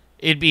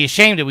it'd be a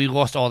shame that we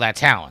lost all that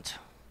talent.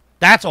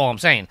 That's all I'm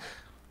saying.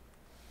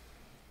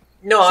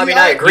 No, I mean,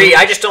 I agree.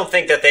 I just don't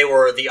think that they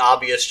were the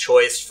obvious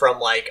choice from,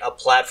 like, a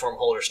platform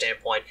holder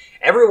standpoint.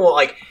 Everyone,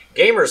 like,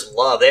 gamers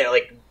love, they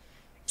like,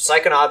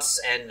 Psychonauts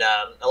and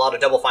a lot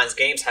of Double Fine's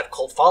games have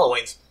cult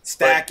followings.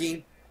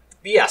 Stacking.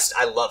 Yes,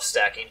 I love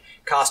stacking.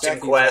 Costume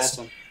Stacking's Quest.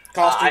 awesome.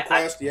 Costume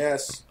Quest,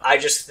 yes. I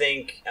just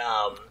think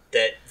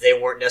that they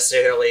weren't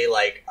necessarily,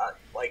 like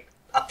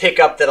a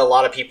pickup that a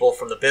lot of people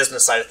from the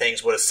business side of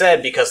things would have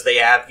said, because they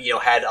have,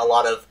 had a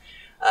lot of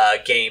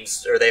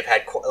games, or they've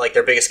had, like,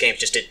 their biggest games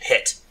just didn't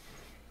hit.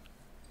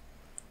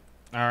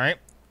 All right.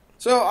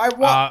 So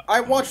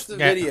I watched the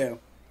video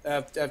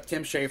of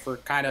Tim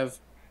Schafer kind of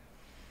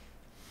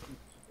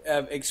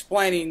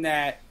explaining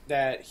that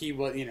he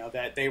was,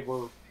 that they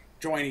were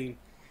joining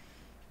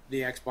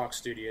the Xbox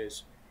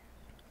studios,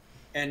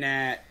 and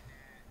that,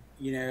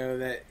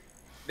 that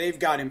they've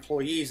got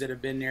employees that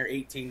have been there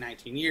 18,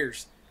 19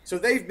 years. So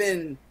they've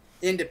been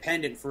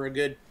independent for a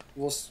good,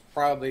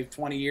 probably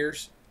 20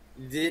 years.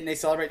 Didn't they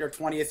celebrate their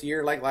 20th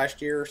year like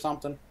last year or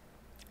something?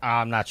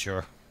 I'm not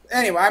sure.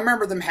 Anyway, I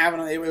remember them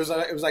having it was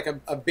like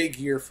a big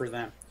year for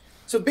them.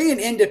 So being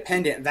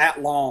independent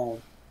that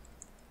long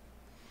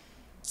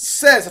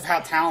says of how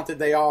talented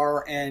they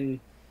are, and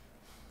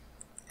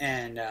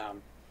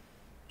the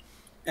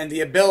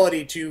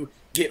ability to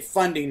get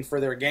funding for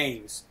their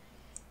games.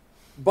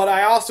 But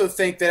I also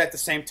think that at the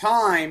same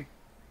time,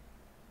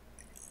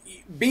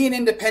 being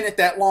independent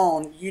that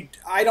long,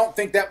 I don't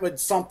think that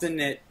was something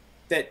that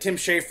Tim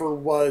Schafer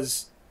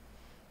was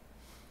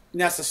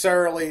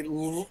necessarily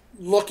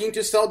looking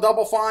to sell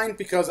Double Fine,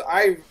 because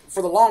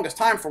for the longest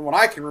time, from what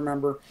I can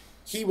remember,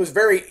 he was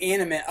very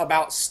animate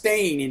about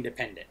staying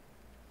independent.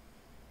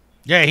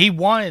 Yeah, he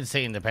wanted to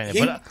stay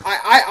independent.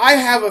 I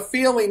have a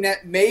feeling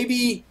that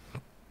maybe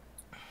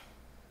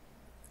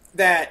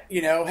that,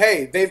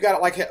 hey, they've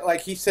got,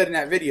 like he said in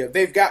that video,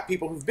 they've got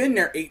people who've been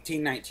there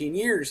 18, 19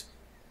 years.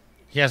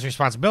 He has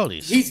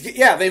responsibilities.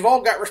 They've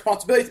all got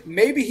responsibilities.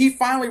 Maybe he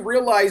finally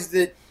realized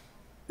that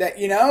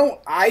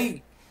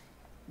the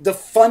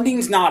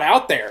funding's not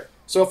out there.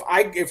 So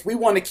if we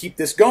want to keep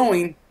this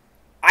going,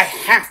 I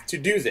have to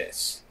do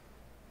this.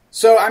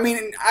 So, I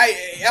mean,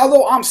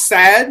 although I'm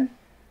sad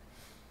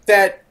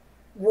that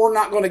we're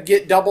not going to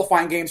get Double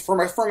Fine games from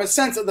a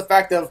sense of the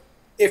fact of,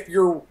 if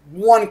you're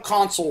one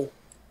console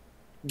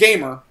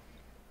gamer,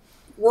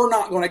 we're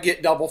not going to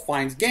get Double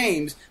Fine's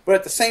games. But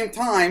at the same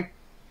time,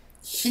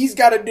 he's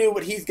got to do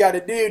what he's got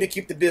to do to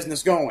keep the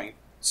business going.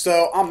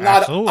 So I'm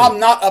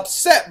not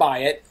upset by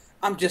it.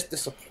 I'm just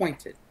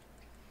disappointed.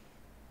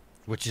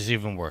 Which is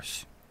even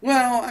worse.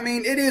 Well, I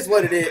mean, it is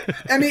what it is.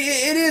 I mean,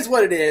 it is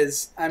what it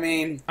is. I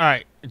mean... All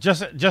right,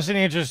 just in the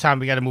interest of time,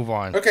 we got to move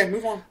on. Okay,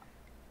 move on.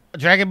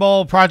 Dragon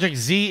Ball Project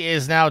Z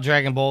is now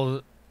Dragon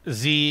Ball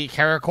Z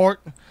Kakarot.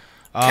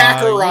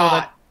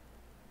 Kakarot.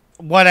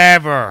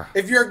 Whatever.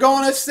 If you're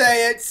going to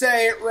say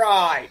it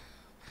right.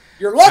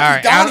 You're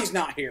lucky Donnie's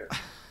not here.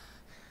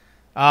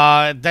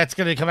 That's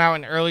going to come out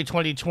in early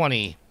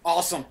 2020.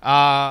 Awesome.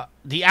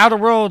 The Outer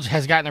Worlds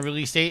has gotten a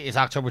release date. It's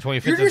October 25th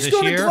of this year. You're just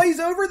going to glaze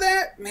over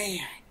that? Man.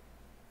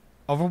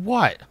 Over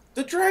what?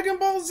 The Dragon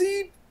Ball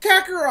Z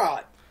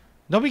Kakarot.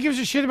 Nobody gives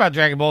a shit about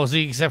Dragon Ball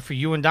Z except for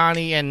you and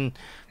Donnie and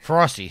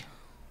Frosty.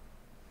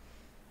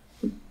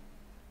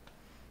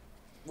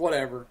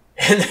 Whatever.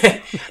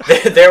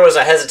 There was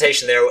a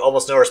hesitation there,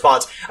 almost no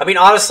response. I mean,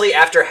 honestly,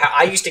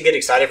 I used to get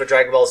excited for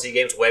Dragon Ball Z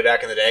games way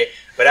back in the day,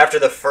 but after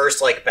the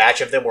first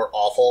batch of them were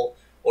awful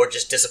or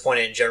just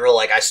disappointing in general,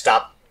 I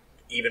stopped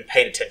even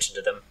paying attention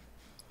to them.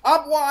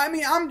 Well, I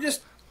mean, I'm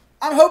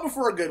hoping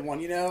for a good one,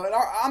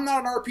 I'm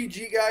not an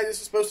RPG guy. This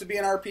is supposed to be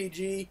an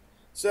RPG,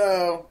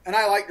 and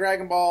I like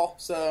Dragon Ball,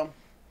 so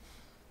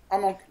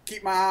I'm going to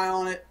keep my eye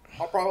on it.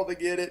 I'll probably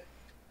get it.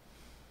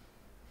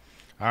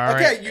 All right.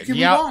 Okay, you can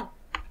move on.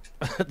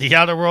 The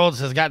Outer Worlds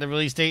has got the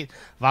release date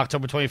of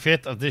October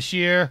 25th of this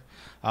year.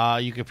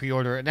 You can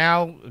pre-order it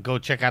now. Go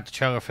check out the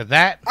trailer for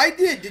that. I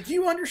did. Did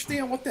you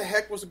understand what the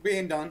heck was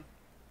being done?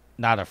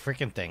 Not a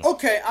freaking thing.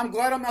 Okay, I'm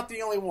glad I'm not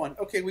the only one.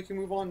 Okay, we can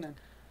move on then.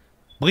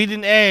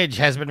 Bleeding Edge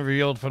has been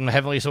revealed from the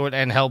Heavenly Sword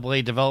and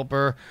Hellblade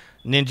developer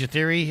Ninja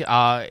Theory.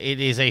 It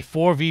is a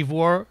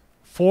 4v4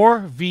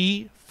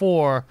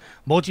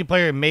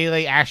 multiplayer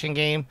melee action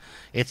game.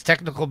 Its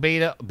technical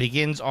beta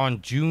begins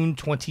on June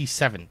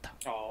 27th.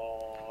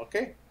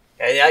 Okay.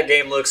 And that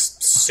game looks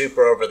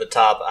super over the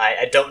top.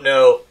 I don't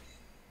know.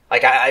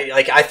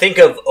 I think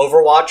of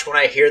Overwatch when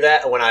I hear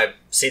that, when I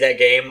see that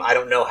game. I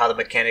don't know how the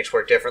mechanics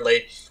work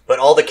differently, but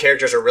all the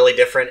characters are really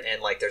different,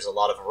 and there's a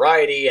lot of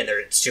variety, and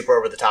they're super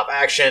over the top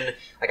action.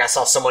 I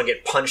saw someone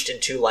get punched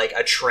into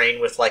a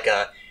train with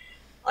a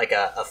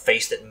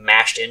face that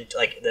mashed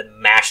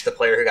the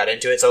player who got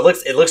into it. So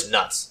it looks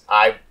nuts.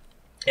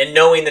 And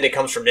knowing that it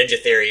comes from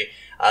Ninja Theory,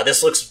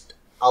 this looks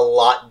a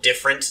lot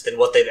different than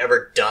what they've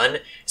ever done,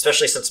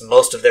 especially since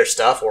most of their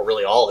stuff, or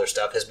really all their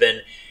stuff, has been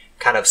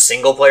kind of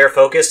single player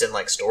focused and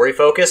story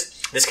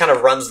focused. This kind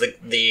of runs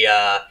the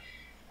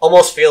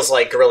almost feels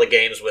like Guerrilla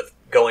Games with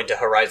going to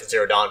Horizon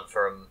Zero Dawn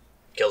from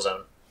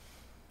Killzone.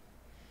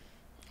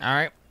 All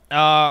right.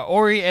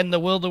 Ori and the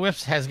Will of the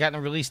Wisps has gotten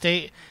a release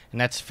date, and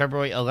that's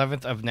February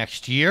 11th of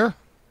next year.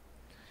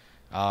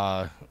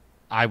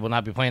 I will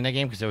not be playing that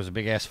game because there was a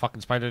big-ass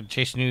fucking spider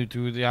chasing you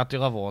through the out the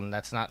level, and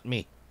that's not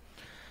me.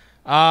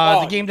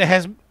 The game that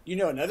has... You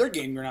know another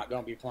game you're not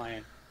going to be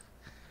playing.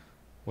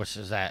 Which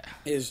is that?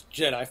 Is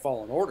Jedi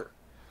Fallen Order.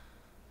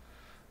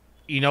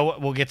 You know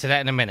what? We'll get to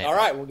that in a minute. All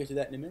right, we'll get to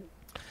that in a minute.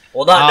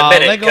 Well, not in a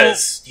minute,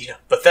 because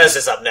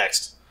Bethesda's up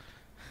next.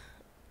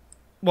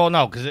 Well,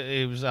 no, because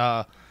it was...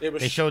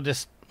 They showed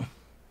this...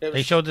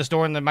 They showed this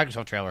during the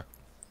Microsoft trailer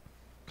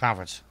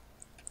conference.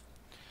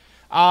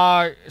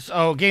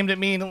 So, game that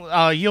me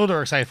and Yield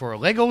are excited for.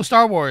 Lego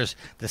Star Wars,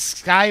 the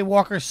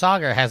Skywalker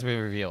Saga has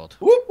been revealed.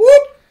 Whoop,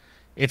 whoop.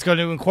 It's going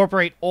to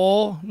incorporate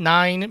all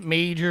 9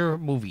 major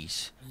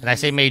movies. And I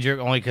say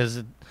major only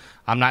because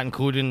I'm not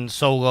including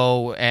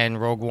Solo and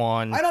Rogue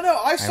One. I don't know.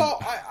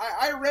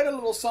 I read a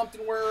little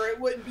something where it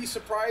wouldn't be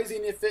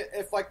surprising if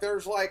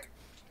there's like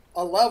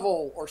a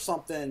level or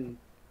something.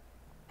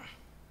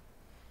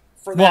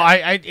 For that.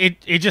 Well,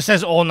 it just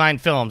says all 9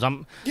 films.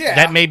 Yeah.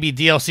 That may be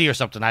DLC or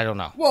something. I don't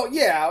know. Well,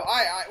 yeah.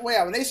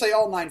 When they say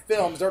all 9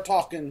 films, they're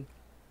talking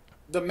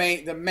the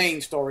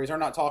main stories. They're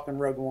not talking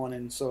Rogue One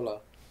and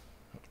Solo.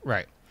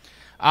 Right.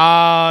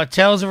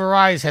 Tales of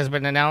Arise has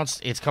been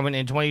announced. It's coming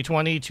in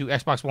 2020 to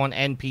Xbox One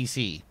and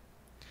PC.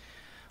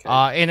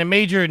 Okay. In a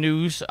major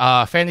news,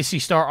 Phantasy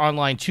Star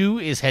Online 2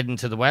 is heading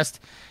to the West.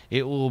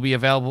 It will be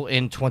available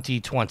in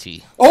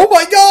 2020. Oh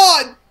my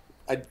God!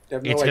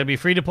 It's going to be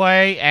free to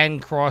play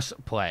and cross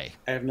play.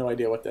 I have no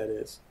idea what that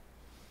is.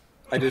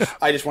 I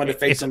just wanted to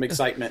face some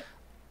excitement.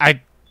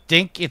 I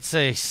think it's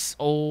a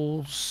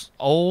old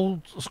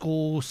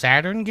school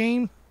Saturn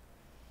game.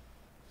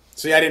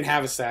 See, I didn't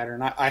have a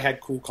Saturn. I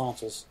had cool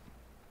consoles.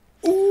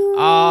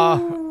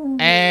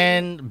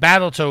 And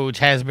Battletoads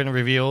has been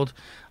revealed,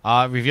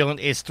 revealing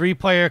its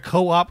 3-player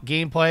co-op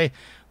gameplay,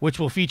 which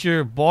will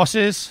feature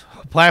bosses,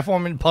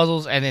 platforming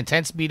puzzles, and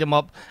intense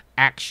beat-em-up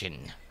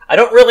action. I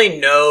don't really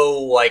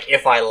know,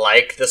 if I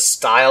like the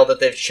style that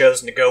they've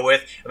chosen to go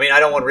with. I mean, I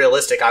don't want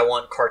realistic. I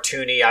want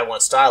cartoony. I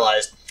want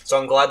stylized. So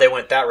I'm glad they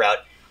went that route.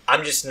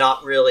 I'm just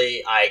not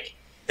really,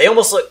 they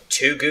almost look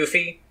too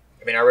goofy.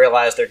 I mean, I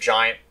realize they're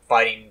giant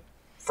fighting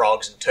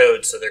frogs and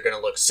toads, so they're going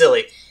to look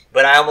silly.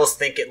 But I almost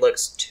think it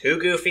looks too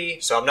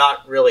goofy, so I'm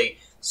not really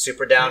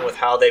super down with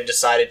how they've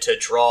decided to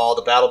draw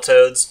the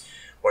Battletoads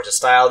or to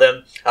style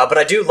them. But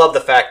I do love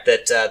the fact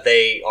that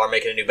they are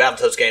making a new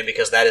Battletoads game,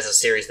 because that is a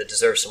series that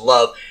deserves some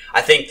love.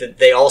 I think that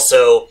they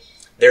also...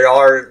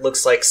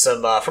 looks like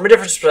some, from a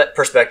different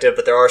perspective,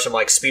 but there are some,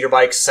 speeder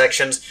bike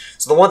sections.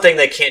 So the one thing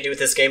they can't do with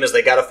this game is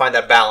they gotta find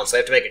that balance. They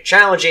have to make it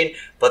challenging,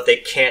 but they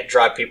can't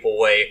drive people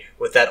away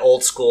with that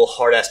old school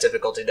hard-ass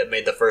difficulty that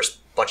made the first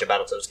bunch of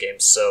Battletoads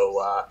games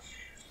so,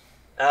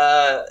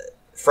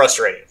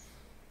 frustrating.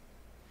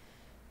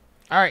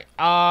 Alright,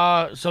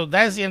 so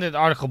that's the end of the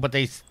article, but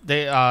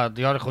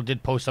the article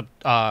did post up,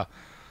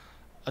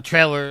 a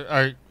trailer,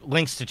 or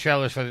links to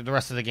trailers for the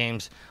rest of the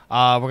games.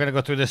 We're going to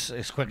go through this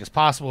as quick as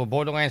possible.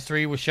 Borderlands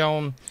 3 was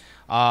shown.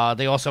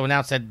 They also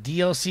announced that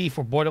DLC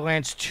for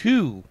Borderlands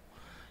 2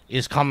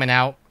 is coming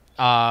out,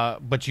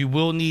 but you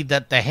will need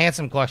the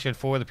Handsome Collection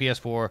for the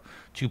PS4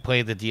 to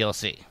play the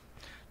DLC.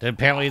 Then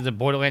apparently the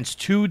Borderlands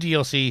 2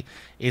 DLC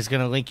is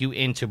going to link you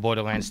into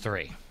Borderlands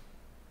 3.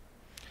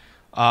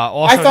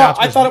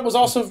 I thought it was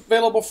also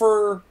available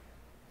for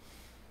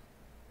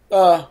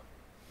the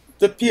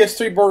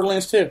PS3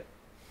 Borderlands 2.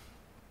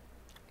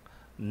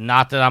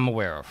 Not that I'm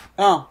aware of.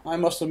 Oh, I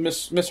must have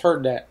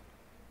misheard that.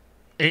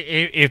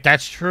 If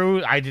that's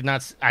true, I did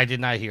not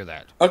hear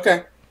that.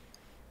 Okay.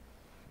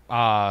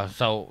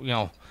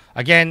 So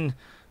again,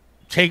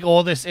 take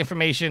all this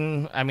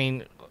information. I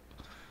mean,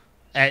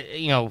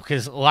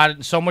 because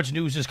so much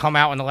news has come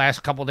out in the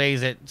last couple of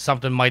days that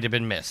something might have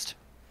been missed.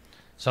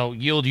 So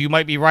Yield, you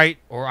might be right,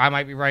 or I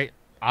might be right.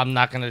 I'm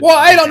not gonna. Well,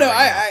 I don't know.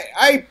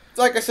 I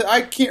like I said,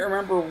 I can't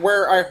remember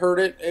where I heard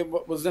it.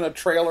 It was in a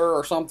trailer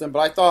or something, but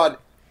I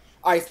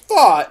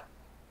thought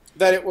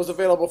that it was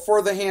available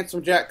for the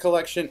Handsome Jack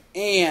collection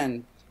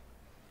and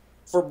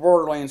for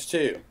Borderlands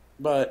 2.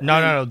 But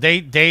no.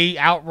 They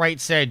outright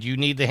said you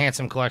need the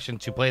Handsome collection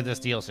to play this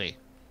DLC.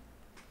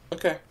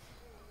 Okay.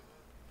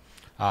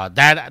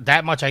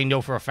 That much I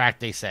know for a fact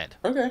they said.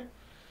 Okay.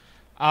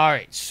 All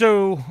right.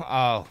 So,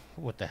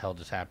 what the hell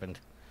just happened?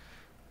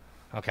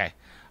 Okay.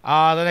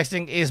 The next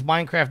thing is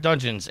Minecraft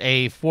Dungeons,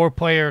 a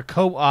 4-player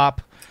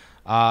co-op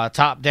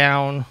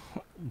top-down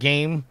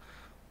game.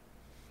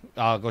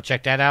 Go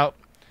check that out.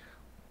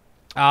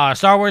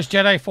 Star Wars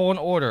Jedi Fallen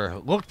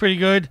Order looked pretty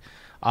good.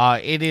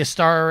 It is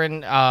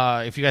starring,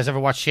 if you guys ever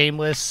watched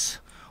Shameless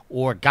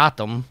or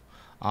Gotham,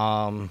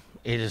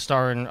 it is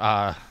starring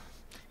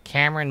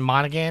Cameron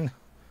Monaghan.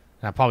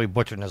 And I'm probably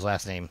butchering his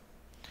last name.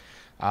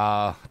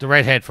 The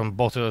redhead from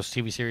both of those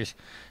TV series.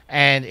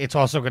 And it's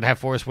also going to have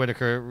Forrest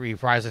Whitaker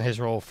reprising his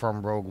role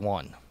from Rogue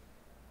One.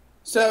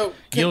 So,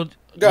 Yield,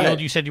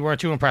 you said you weren't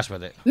too impressed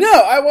with it. No,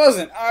 I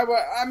wasn't.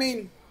 I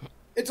mean,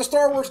 it's a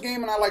Star Wars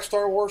game, and I like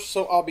Star Wars,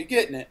 so I'll be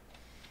getting it.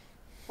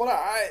 But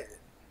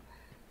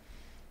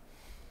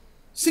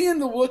seeing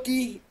the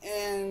Wookiee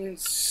and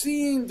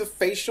seeing the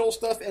facial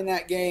stuff in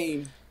that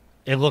game,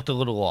 it looked a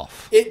little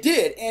off. It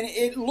did, and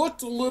it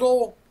looked a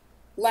little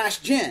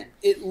last gen.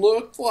 It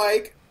looked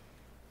like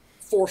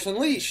Force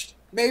Unleashed,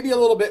 maybe a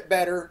little bit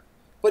better,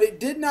 but it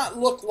did not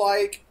look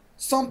like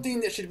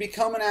something that should be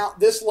coming out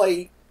this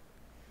late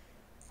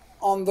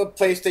on the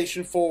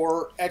PlayStation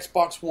 4,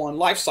 Xbox One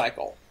life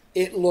cycle.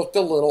 It looked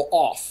a little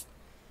off.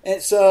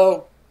 And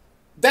so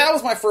that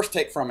was my first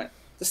take from it.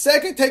 The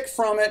second take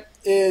from it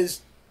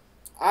is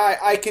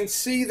I can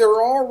see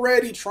they're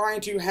already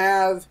trying to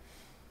have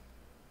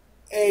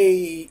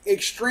a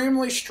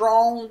extremely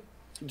strong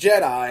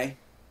Jedi,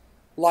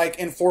 like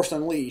in Force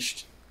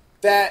Unleashed,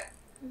 that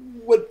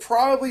would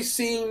probably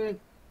seem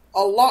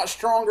a lot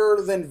stronger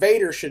than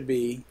Vader should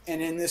be.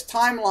 And in this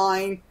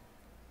timeline,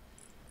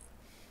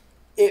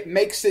 it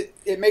makes it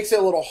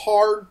a little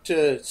hard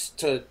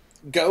to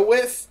go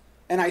with.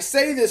 And I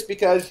say this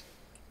because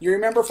you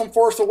remember from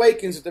Force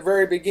Awakens at the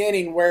very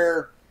beginning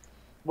where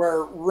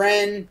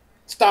Ren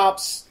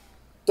stops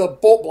the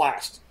bolt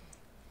blast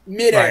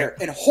midair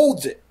and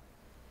holds it.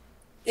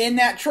 In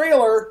that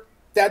trailer,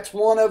 that's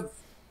one of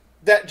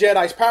that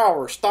Jedi's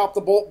powers. Stop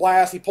the bolt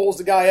blast. He pulls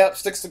the guy up,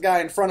 sticks the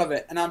guy in front of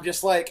it, and I'm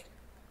just like,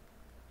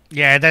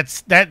 yeah,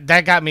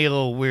 that got me a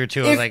little weird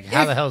too. I was like,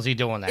 how the hell is he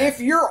doing that? If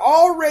you're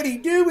already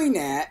doing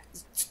that,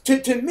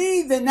 to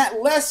me, then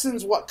that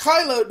lessens what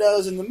Kylo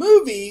does in the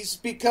movies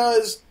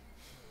because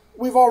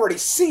we've already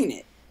seen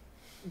it.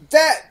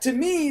 That, to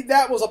me,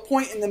 that was a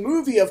point in the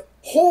movie of,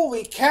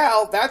 holy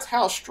cow, that's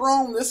how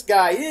strong this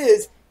guy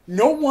is.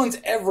 No one's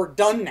ever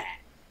done that.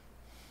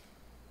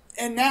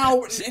 And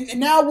now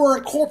we're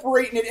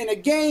incorporating it in a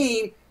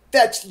game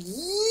that's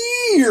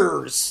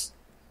years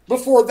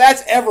before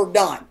that's ever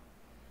done.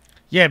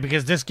 Yeah,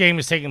 because this game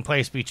is taking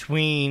place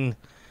between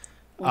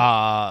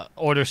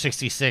Order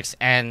 66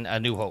 and A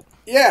New Hope.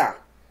 Yeah.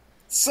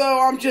 So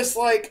I'm just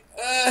like,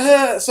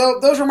 so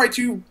those are my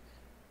two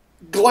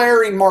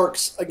glaring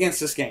marks against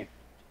this game.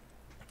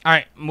 All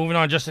right, moving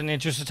on just in the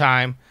interest of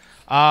time.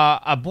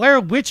 A Blair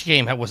Witch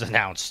game was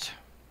announced.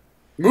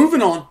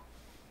 Moving on.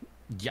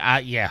 Yeah.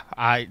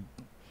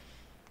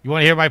 You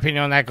want to hear my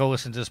opinion on that? Go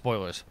listen to the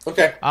spoilers.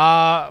 Okay.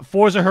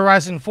 Forza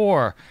Horizon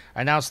 4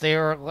 announced they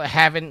are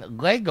having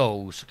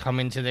Legos come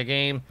into the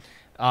game.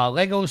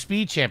 Lego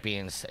Speed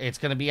Champions. It's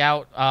going to be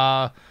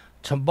out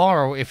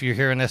tomorrow if you're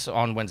hearing this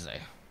on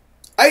Wednesday.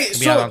 It'll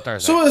be out on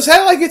Thursday. So is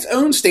that like its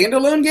own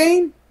standalone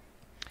game?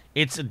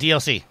 It's a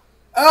DLC.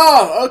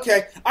 Oh,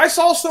 okay. I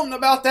saw something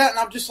about that, and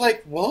I'm just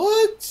like,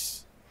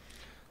 what?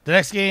 The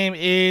next game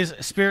is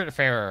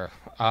Spiritfarer.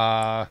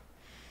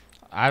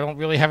 I don't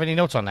really have any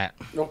notes on that.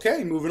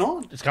 Okay, moving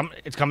on. It's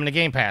coming to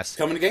Game Pass.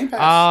 Coming to Game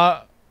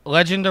Pass.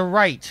 Legend of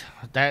Right.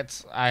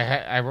 That's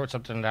I wrote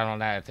something down on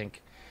that, I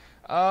think.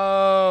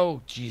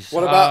 Oh, jeez.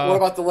 What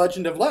about the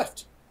Legend of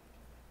Left?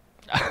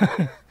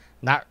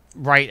 Not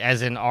right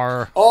as in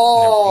our.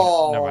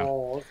 Oh, never mind.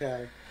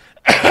 Okay.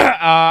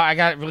 I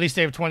got release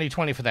date of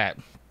 2020 for that.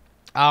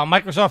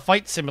 Microsoft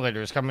Flight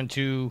Simulator is coming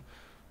to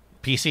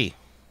PC.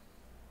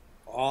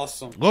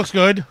 Awesome. Looks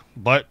good,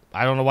 but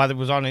I don't know why it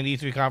was on an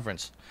E3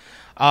 conference.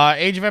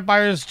 Age of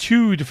Empires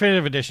 2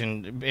 Definitive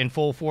Edition in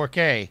full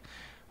 4K.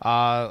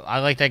 I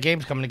like that game.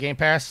 It's coming to Game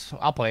Pass.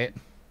 I'll play it.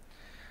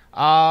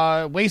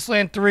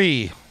 Wasteland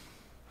 3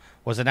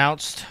 was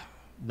announced.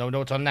 No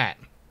notes on that.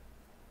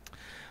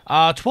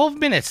 12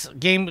 minutes.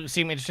 Game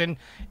seemed interesting.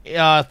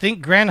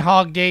 Think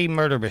Groundhog Day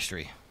murder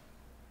mystery.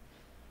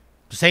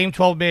 The same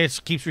 12 minutes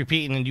keeps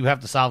repeating, and you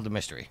have to solve the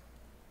mystery.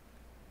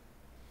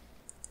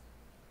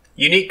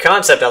 Unique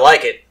concept. I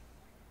like it.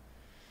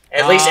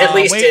 At least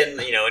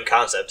in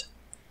concept.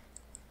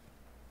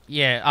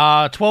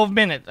 Yeah. 12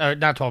 minutes.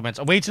 Not 12 minutes.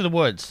 Away to the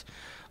Woods.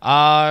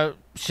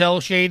 Shell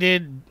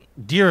shaded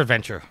deer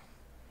adventure.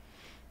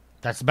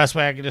 That's the best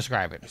way I can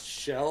describe it.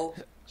 Cell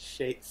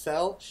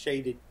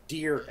shaded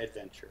deer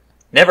adventure.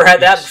 Never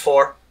had that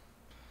before.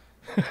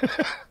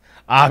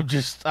 I'm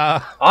just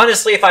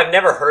honestly, if I've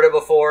never heard it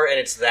before and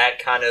it's that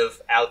kind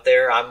of out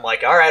there, I'm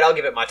like, all right, I'll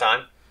give it my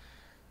time.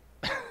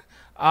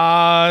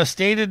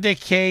 State of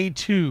Decay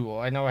 2.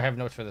 I know I have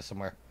notes for this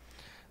somewhere.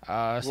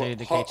 State of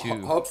Decay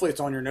 2. Hopefully it's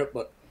on your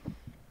notebook.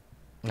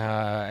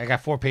 I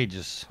got 4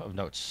 pages of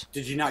notes.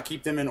 Did you not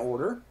keep them in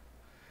order?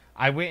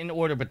 I went in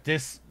order, but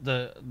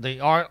the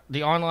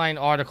online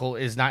article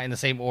is not in the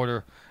same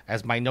order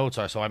as my notes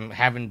are, so I'm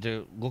having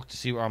to look to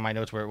see on my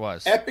notes where it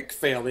was. Epic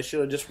fail. They should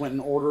have just went in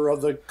order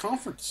of the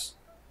conference.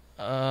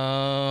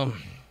 I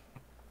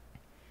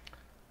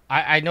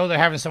know they're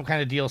having some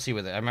kind of DLC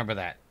with it. I remember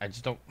that. I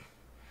just don't.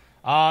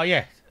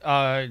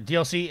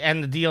 DLC,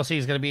 and the DLC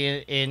is going to be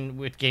in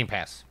with Game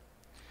Pass.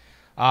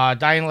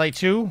 Dying Light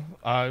 2,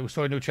 we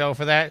saw a new trailer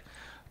for that.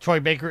 Troy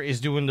Baker is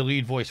doing the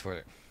lead voice for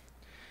it.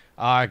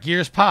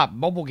 Gears Pop,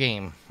 mobile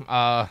game.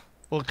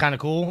 Look kind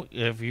of cool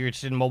if you're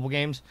interested in mobile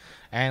games.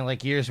 And like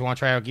Gears, you want to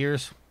try out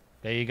Gears?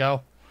 There you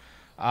go.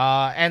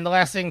 And the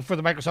last thing for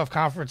the Microsoft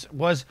conference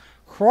was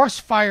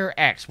Crossfire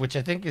X, which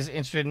I think is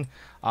interesting.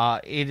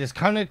 It is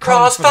kind of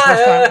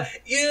Crossfire,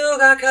 you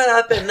got caught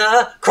up in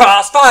the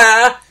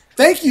crossfire.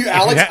 Thank you,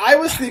 Alex. I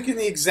was thinking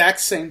the exact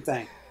same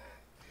thing.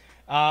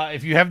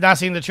 If you have not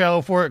seen the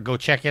trailer for it, go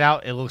check it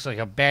out. It looks like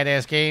a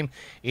badass game.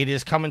 It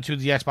is coming to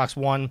the Xbox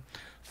One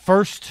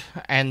first,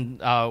 and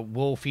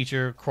will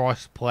feature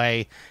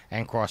cross-play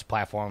and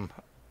cross-platform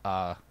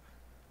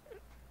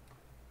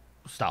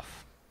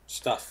stuff.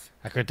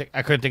 I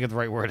couldn't think of the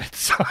right word at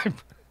the time.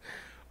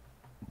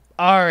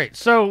 All right,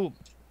 so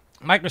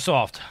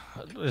Microsoft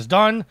is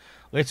done.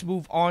 Let's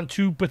move on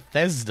to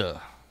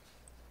Bethesda.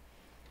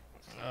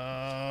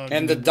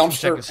 And the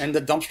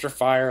dumpster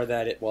fire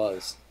that it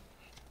was.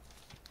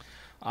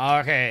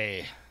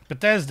 Okay,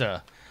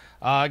 Bethesda.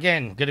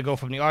 Again, going to go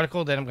from the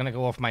article, then I'm going to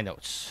go off my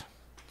notes.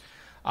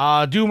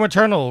 Doom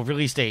Eternal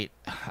release date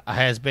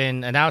has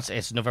been announced.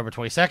 It's November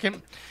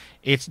 22nd.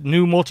 Its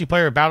new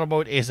multiplayer battle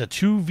mode is a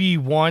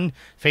 2v1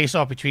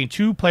 face-off between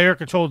 2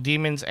 player-controlled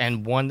demons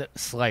and 1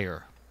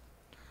 slayer.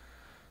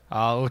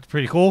 Looks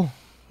pretty cool.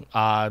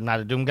 I'm not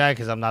a Doom guy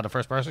because I'm not a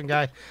first-person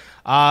guy.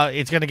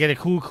 It's going to get a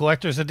cool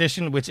collector's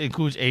edition, which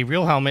includes a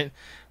real helmet,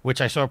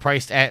 which I saw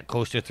priced at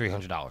close to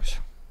 $300.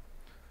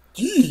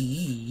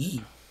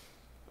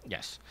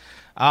 Yes.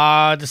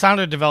 The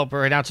Sounder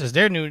developer announces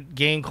their new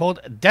game called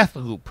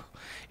Deathloop.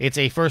 It's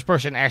a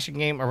first-person action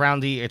game around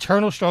the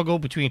eternal struggle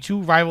between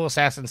 2 rival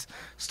assassins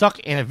stuck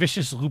in a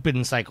vicious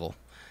Lupin cycle.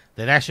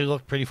 That actually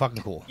looked pretty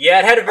fucking cool. Yeah,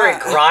 it had a very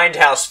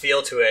grindhouse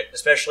feel to it,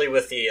 especially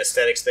with the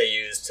aesthetics they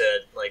used to,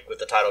 like, with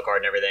the title card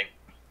and everything.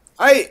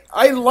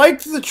 I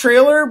liked the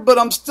trailer, but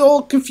I'm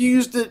still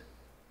confused at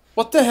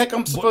what the heck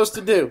I'm supposed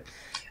to do.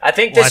 I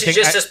think this is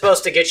just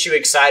supposed to get you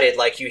excited.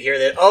 Like, you hear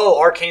that,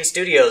 Arcane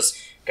Studios,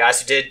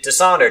 guys who did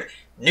Dishonored.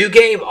 New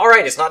game,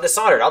 alright, it's not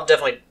Dishonored. I'll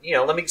definitely,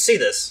 let me see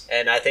this.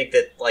 And I think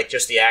that, like,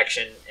 just the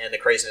action and the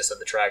craziness of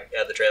the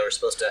trailer is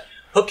supposed to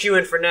hook you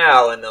in for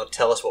now, and they'll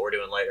tell us what we're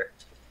doing later.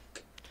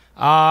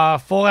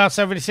 Fallout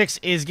 76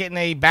 is getting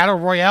a Battle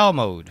Royale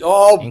mode.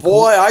 Oh,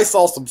 boy, I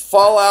saw some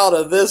fallout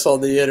of this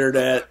on the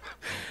internet.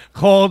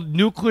 Called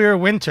Nuclear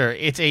Winter.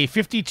 It's a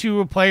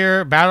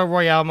 52-player Battle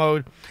Royale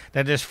mode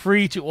that is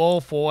free to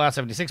all Fallout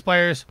 76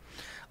 players.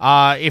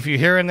 If you're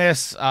hearing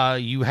this,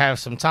 you have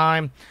some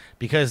time,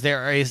 because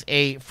there is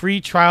a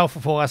free trial for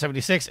Fallout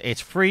 76.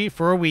 It's free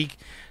for a week,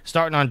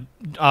 starting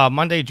on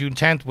Monday, June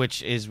 10th,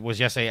 which was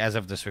yesterday as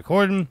of this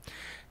recording.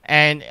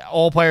 And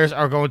all players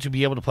are going to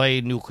be able to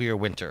play Nuclear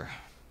Winter.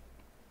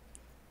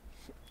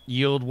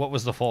 Yield, what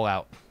was the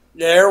fallout?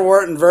 There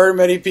weren't very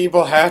many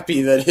people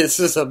happy that this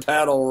is a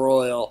battle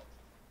royal.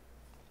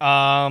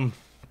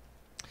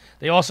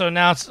 They also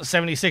announced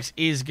 76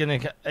 is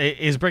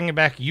bringing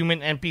back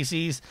human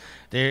NPCs.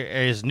 There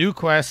is new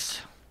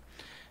quests,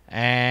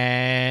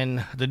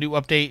 and the new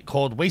update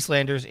called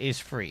Wastelanders is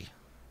free.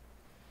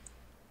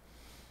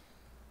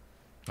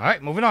 All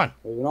right, moving on.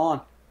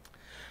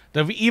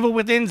 The Evil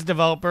Within's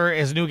developer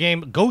is a new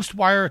game,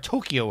 Ghostwire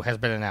Tokyo, has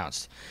been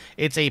announced.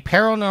 It's a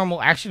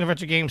paranormal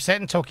action-adventure game set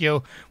in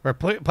Tokyo where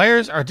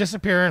players are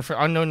disappearing for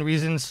unknown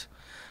reasons.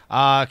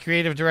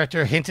 Creative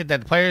director hinted that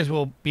the players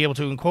will be able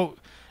to, quote,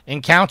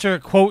 encounter,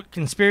 quote,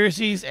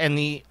 conspiracies and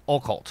the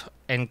occult,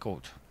 end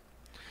quote.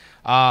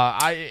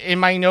 In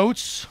my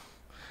notes,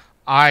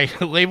 I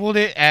labeled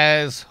it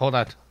as, hold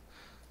on,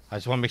 I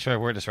just want to make sure I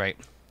word this right,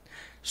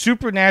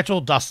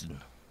 Supernatural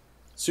Dustin.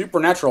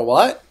 Supernatural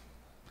what?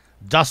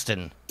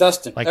 Dustin.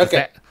 Like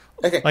okay.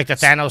 Like the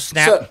Thanos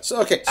snap.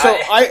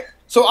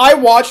 So I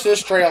watched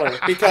this trailer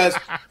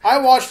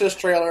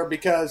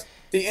because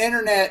the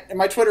internet and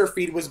my Twitter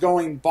feed was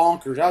going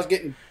bonkers. I was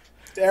getting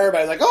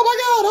everybody like,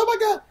 oh my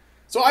god.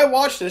 So I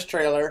watched this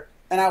trailer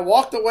and I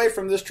walked away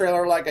from this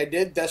trailer like I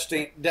did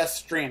Death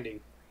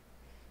Stranding.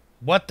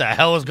 What the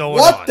hell is going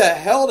on? What the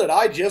hell did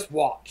I just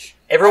watch?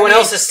 Everyone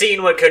else has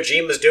seen what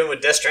Kojima's doing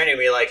with Death Stranding and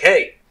be like,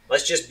 hey,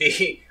 let's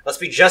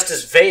be just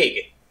as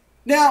vague.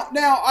 Now,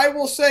 I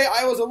will say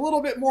I was a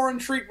little bit more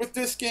intrigued with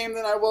this game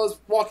than I was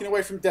walking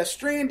away from Death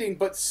Stranding,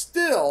 but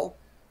still,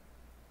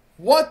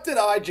 what did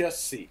I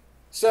just see?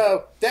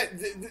 So,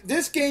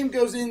 this game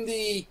goes in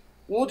the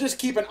we'll just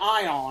keep an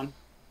eye on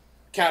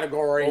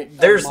category. Well,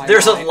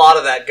 there's a lot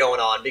of that going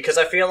on, because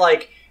I feel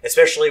like,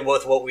 especially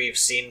with what we've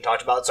seen and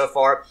talked about so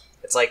far,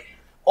 it's like,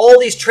 all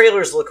these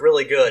trailers look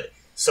really good,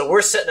 so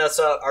we're setting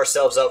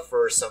ourselves up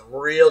for some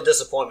real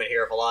disappointment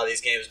here if a lot of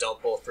these games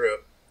don't pull through.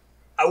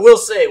 I will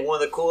say,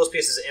 one of the coolest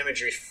pieces of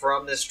imagery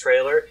from this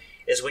trailer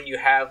is when you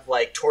have,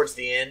 like, towards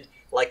the end,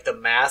 like, the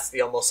mask,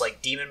 the almost,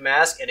 like, demon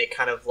mask, and it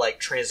kind of, like,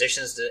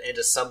 transitions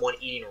into someone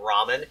eating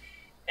ramen,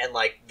 and,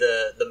 like,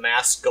 the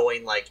mask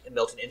going, like,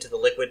 melting into the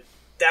liquid.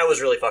 That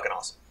was really fucking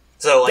awesome.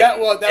 So, like,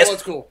 that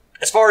was cool.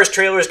 As far as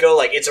trailers go,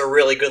 like, it's a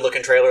really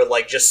good-looking trailer,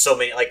 like, just so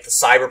many, like, the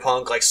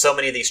Cyberpunk, like, so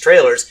many of these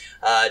trailers,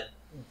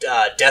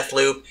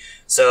 Deathloop,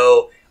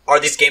 so... Are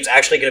these games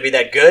actually going to be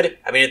that good?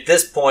 I mean, at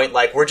this point,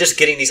 like, we're just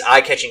getting these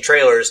eye-catching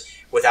trailers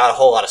without a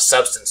whole lot of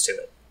substance to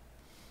it.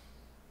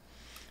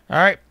 All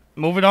right,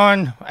 moving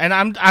on. And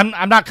I'm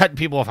not cutting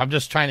people off. I'm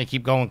just trying to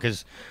keep going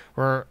because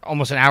we're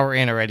almost an hour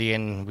in already,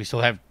 and we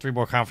still have 3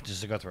 more conferences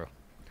to go through.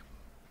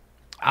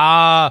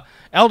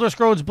 Elder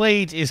Scrolls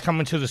Blades is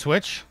coming to the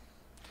Switch.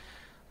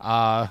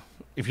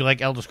 If if you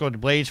like Elder Scrolls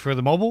Blades for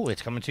the mobile,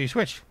 it's coming to your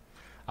Switch.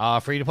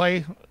 Free to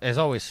play, as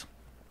always.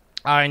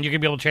 And you're going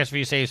to be able to transfer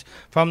your saves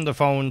from the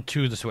phone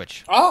to the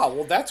Switch.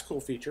 Well, that's a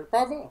cool feature.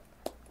 Bravo.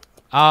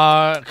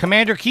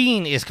 Commander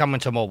Keen is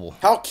coming to mobile.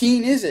 How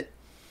keen is it?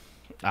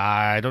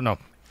 I don't know.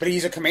 But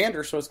he's a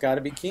commander, so it's got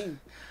to be keen.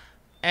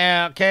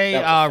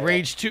 Okay,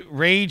 Rage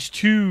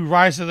 2,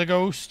 Rise of the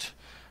Ghost.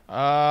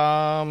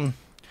 Go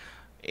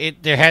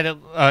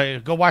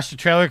watch the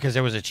trailer because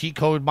there was a cheat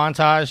code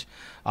montage.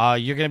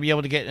 You're going to be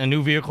able to get a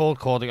new vehicle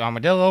called the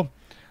Armadillo.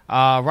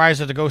 Rise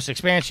of the Ghost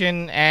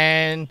expansion,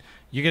 and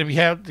you're going to be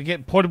able to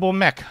get portable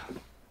mech.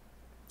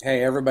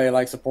 Hey, everybody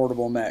likes a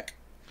portable mech.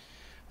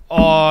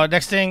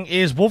 Next thing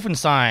is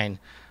Wolfenstein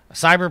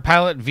Cyber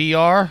Pilot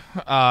VR.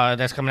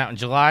 That's coming out in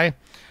July.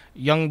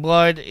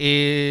 Youngblood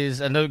is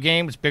another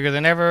game. It's bigger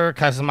than ever.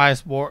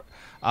 Customized for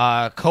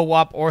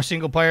co-op or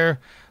single player.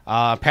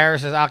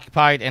 Paris is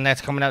occupied, and that's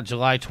coming out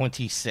July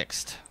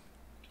 26th.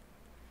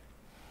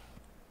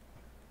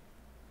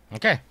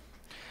 Okay.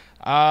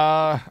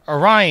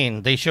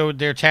 Orion, they showed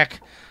their tech.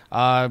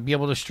 Be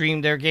able to stream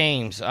their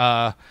games.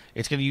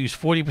 It's going to use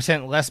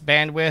 40% less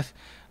bandwidth.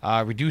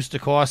 Reduce the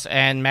cost,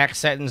 and max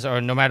settings are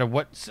no matter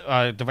what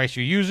device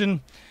you're using.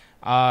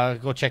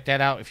 Go check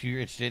that out if you're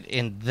interested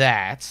in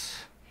that.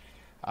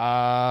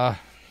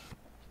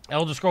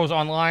 Elder Scrolls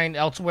Online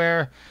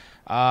elsewhere.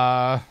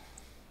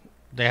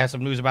 They have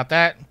some news about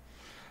that.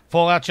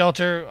 Fallout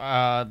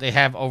Shelter, they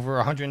have over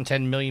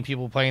 110 million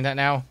people playing that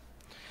now.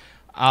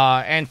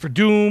 And for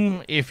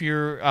Doom, if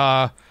you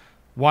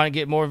want to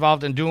get more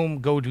involved in Doom,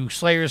 go to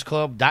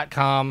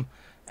slayersclub.com,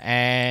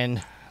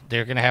 and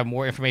they're going to have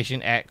more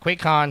information at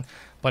QuakeCon,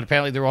 but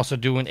apparently they're also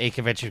doing a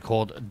convention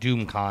called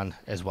DoomCon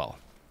as well.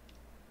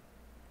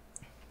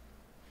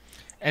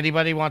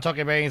 Anybody want to talk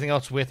about anything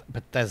else with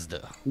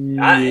Bethesda?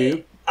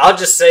 I'll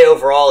just say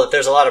overall that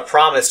there's a lot of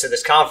promise to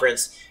this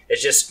conference.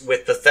 It's just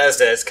with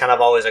Bethesda, it's kind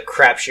of always a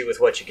crapshoot with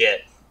what you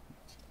get.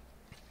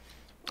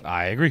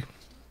 I agree.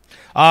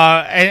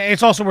 And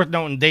it's also worth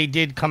noting they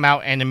did come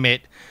out and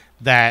admit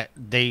that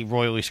they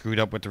royally screwed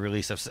up with the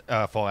release of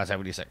Fallout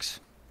 76.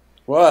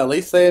 Well, at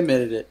least they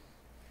admitted it.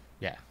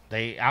 Yeah,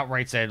 they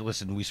outright said,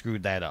 listen, we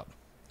screwed that up.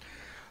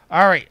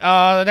 All right,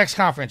 the next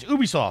conference,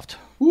 Ubisoft.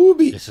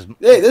 This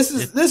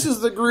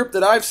is the group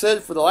that I've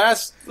said for the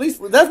last, at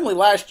least definitely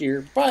last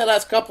year, probably the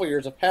last couple of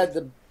years, have had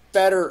the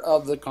better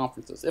of the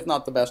conferences, if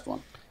not the best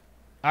one.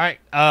 All right,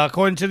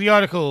 according to the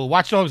article,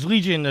 Watch Dogs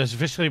Legion has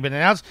officially been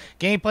announced,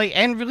 gameplay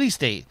and release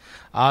date.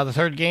 The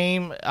third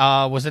game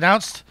was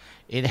announced.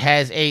 It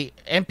has a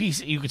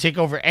NPC. You can take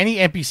over any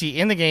NPC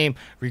in the game,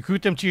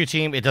 recruit them to your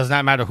team. It does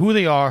not matter who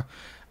they are.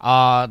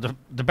 The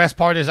best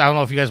part is, I don't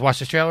know if you guys watched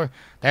the trailer,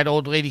 that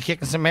old lady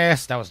kicking some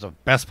ass, that was the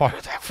best part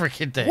of that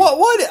freaking thing.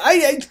 What?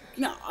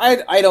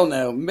 I don't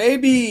know.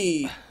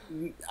 Maybe,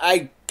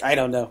 I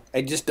don't know.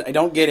 I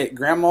don't get it.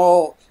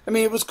 Grandma, I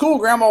mean, it was cool.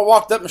 Grandma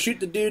walked up and shoot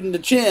the dude in the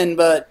chin,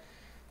 but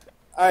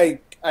I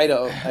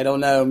don't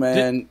know,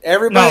 man.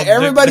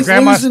 Everybody's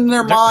losing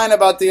their mind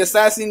about the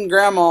assassin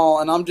grandma,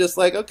 and I'm just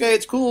like, okay,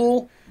 it's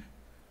cool.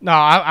 No,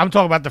 I'm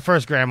talking about the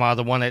first grandma,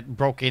 the one that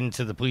broke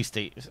into the police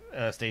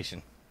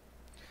station.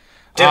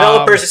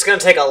 Developers, it's going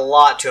to take a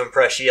lot to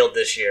impress Yield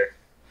this year.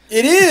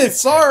 It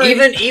is. Sorry.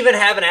 Even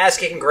having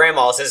ass-kicking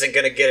grandmas isn't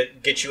going to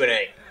get you an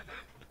A.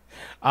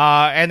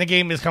 And the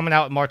game is coming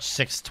out March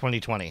 6th,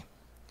 2020.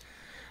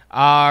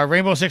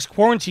 Rainbow Six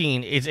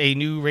Quarantine is a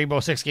new Rainbow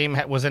Six game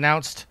that was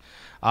announced.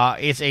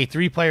 It's a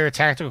 3-player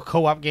tactical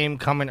co-op game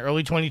coming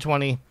early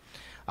 2020.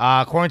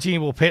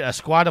 Quarantine will pit a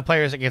squad of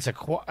players against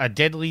a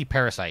deadly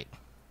parasite.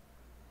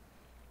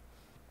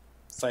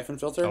 Siphon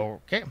filter.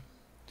 Okay.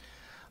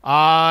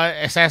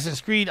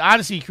 Assassin's Creed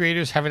Odyssey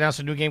creators have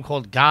announced a new game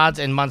called Gods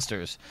and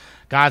Monsters.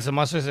 Gods and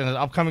Monsters is an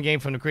upcoming game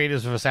from the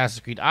creators of Assassin's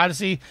Creed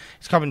Odyssey.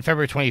 It's coming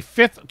February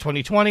 25th,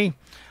 2020.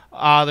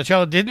 The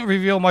trailer didn't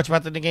reveal much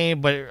about the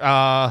game, but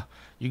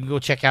you can go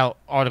check out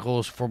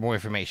articles for more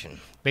information.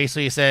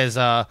 Basically, it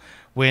says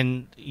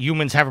when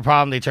humans have a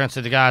problem, they turn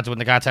to the gods. When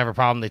the gods have a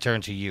problem, they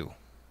turn to you.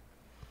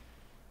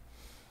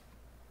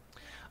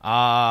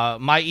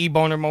 My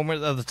e-boner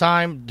moment of the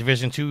time,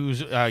 Division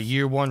 2's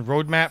Year 1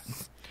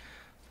 roadmap.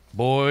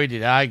 Boy,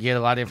 did I get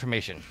a lot of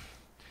information.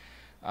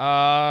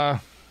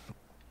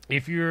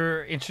 If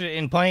you're interested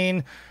in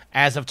playing,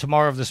 as of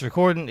tomorrow of this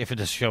recording, if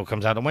this show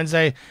comes out on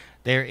Wednesday,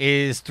 there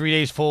is 3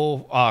 days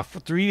full,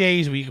 3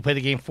 days where you can play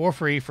the game for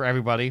free for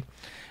everybody.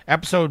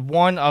 Episode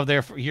 1 of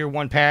their Year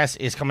 1 pass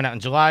is coming out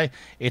in July.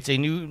 It's a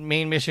new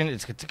main mission.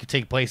 It's going to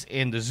take place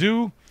in the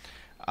zoo.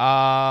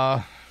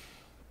 You're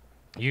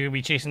going to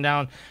be chasing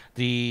down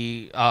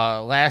the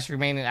last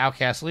remaining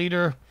outcast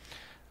leader.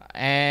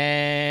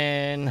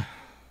 And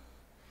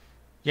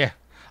yeah,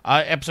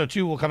 episode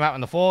 2 will come out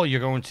in the fall.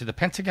 You're going to the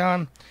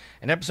Pentagon.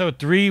 And episode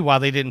 3, while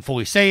they didn't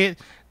fully say it,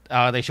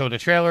 they showed a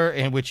trailer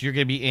in which you're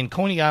going to be in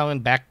Coney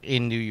Island back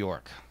in New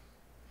York,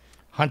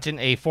 hunting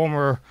a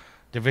former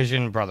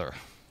Division brother.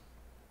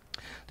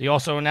 They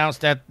also announced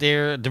that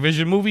their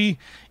Division movie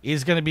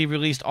is going to be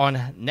released on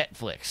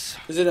Netflix.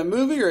 Is it a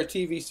movie or a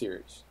TV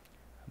series?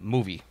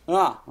 movie.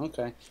 Ah,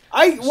 okay.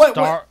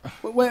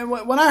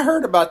 When I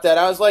heard about that,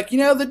 I was like,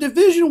 The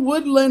Division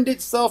would lend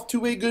itself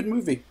to a good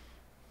movie.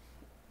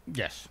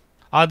 Yes.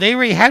 They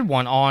already had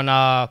one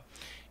on.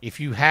 If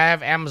you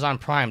have Amazon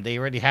Prime, they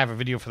already have a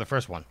video for the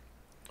first one.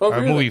 Oh, or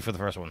a really? movie for the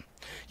first one.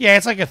 Yeah,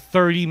 it's like a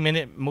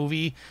 30-minute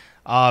movie,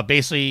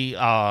 basically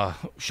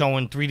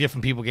showing 3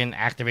 different people getting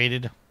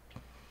activated.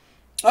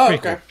 Oh,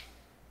 Pretty okay.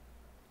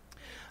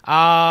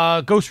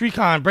 Cool. Ghost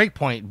Recon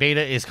Breakpoint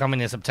beta is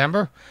coming in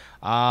September.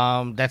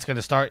 That's going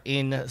to start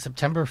in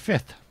September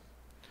 5th.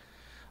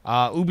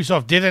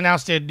 Ubisoft did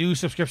announce their new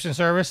subscription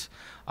service.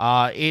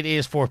 It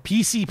is for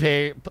PC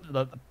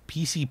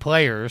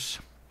players.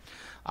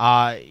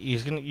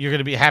 You're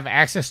going to have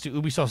access to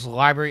Ubisoft's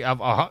library of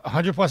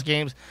 100 plus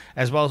games,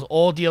 as well as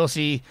all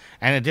DLC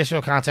and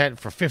additional content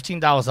for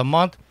 $15 a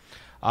month.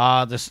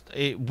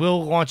 It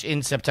will launch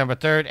in September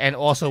 3rd, and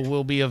also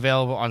will be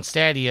available on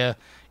Stadia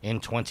in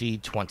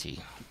 2020,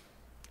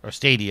 or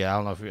Stadia. I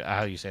don't know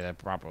how you say that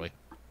properly.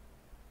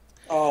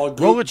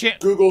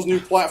 Google's new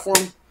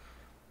platform.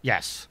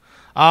 Yes.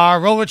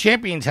 Roller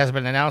Champions has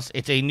been announced.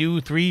 It's a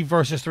new 3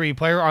 versus 3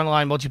 player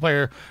online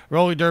multiplayer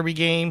roller derby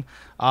game.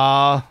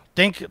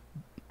 Think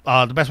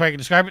the best way I can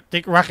describe it,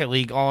 think Rocket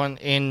League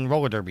in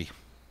roller derby.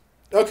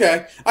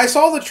 Okay, I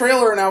saw the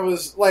trailer and I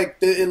was like,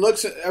 it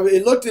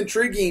looked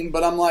intriguing,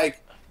 but I'm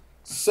like,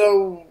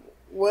 so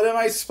what am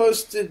I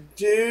supposed to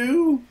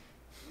do?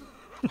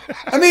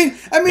 I mean,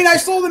 I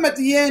saw them at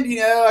the end,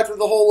 after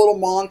the whole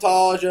little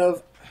montage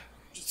of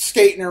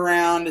skating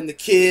around and the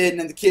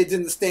kid's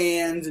in the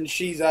stands and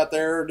she's out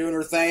there doing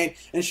her thing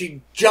and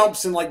she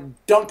jumps and like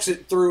dunks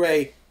it through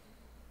a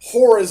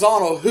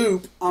horizontal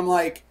hoop. I'm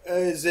like,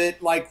 is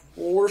it like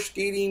roller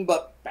skating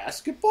but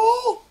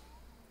basketball?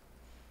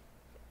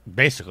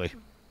 Basically.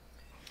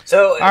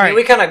 So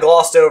we kind of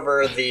glossed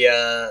over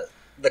the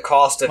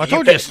cost of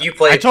you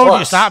play. I told Plus.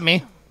 you, stop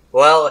me.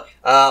 Well,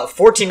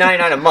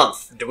 $14.99 a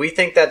month. Do we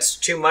think that's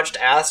too much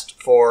to ask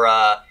for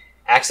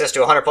access to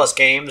 100 plus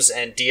games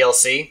and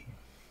DLC?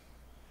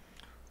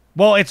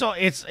 Well, it's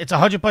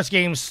 100 plus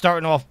games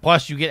starting off.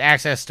 Plus, you get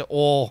access to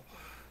all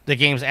the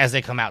games as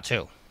they come out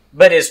too.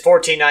 But is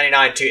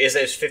 $14.99 is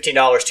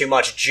 $15 too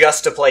much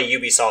just to play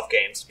Ubisoft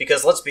games?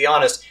 Because let's be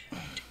honest,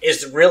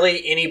 is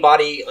really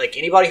anybody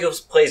who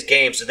plays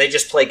games, do they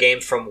just play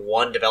games from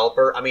one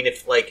developer? I mean,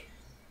 if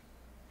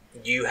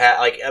you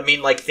have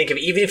think of,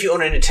 even if you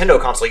own a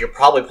Nintendo console, you're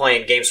probably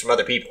playing games from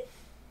other people.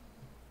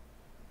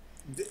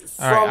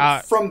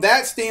 From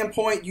that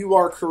standpoint, you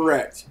are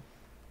correct.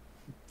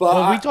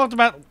 But we talked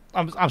about.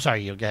 I'm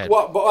sorry, you go ahead.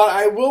 Well, but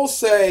I will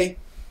say,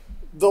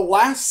 the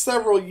last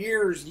several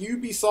years,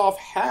 Ubisoft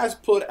has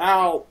put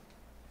out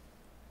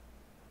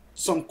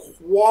some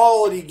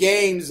quality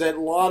games that a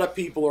lot of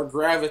people are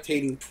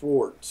gravitating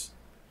towards.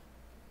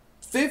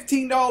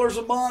 $15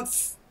 a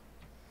month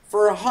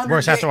for 100.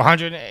 Works out to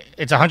 100.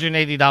 It's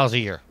 $180 a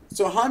year.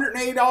 So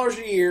 $180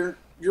 a year.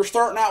 You're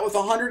starting out with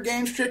 100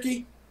 games,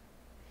 Tricky?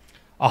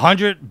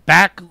 100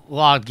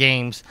 backlog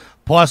games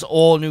plus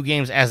all new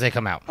games as they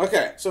come out.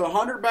 Okay, so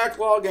 100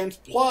 backlog games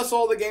plus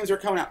all the games that are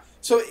coming out.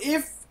 So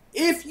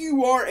if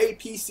you are a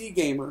PC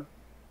gamer,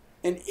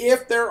 and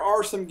if there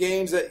are some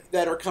games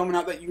that are coming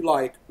out that you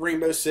like,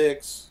 Rainbow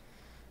Six,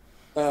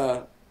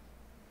 Ghost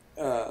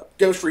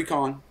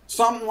Recon,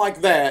 something like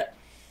that,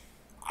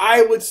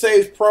 I would say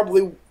is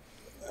probably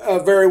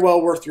very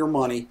well worth your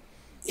money.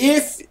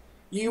 If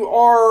you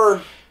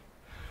are,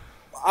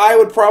 I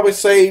would probably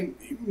say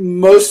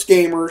most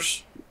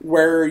gamers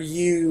where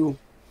you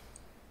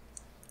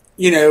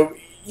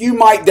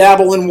might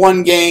dabble in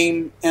one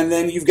game and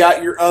then you've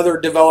got your other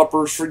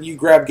developers for you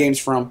grab games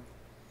from.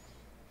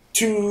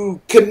 To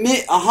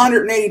commit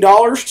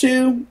 $180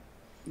 to,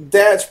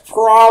 that's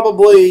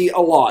probably a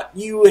lot.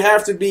 You would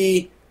have to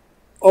be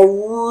a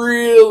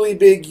really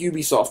big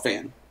Ubisoft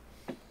fan.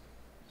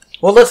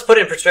 Well, let's put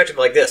it in perspective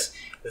like this.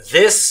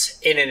 This,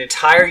 in an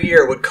entire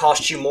year, would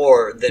cost you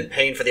more than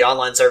paying for the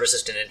online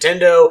services to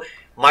Nintendo,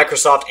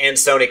 Microsoft, and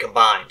Sony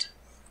combined.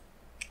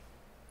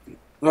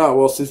 Oh,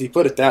 well, since you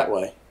put it that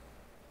way.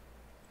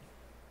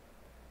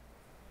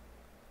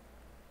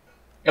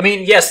 I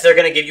mean, yes, they're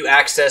going to give you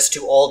access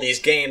to all these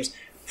games.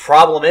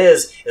 Problem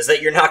is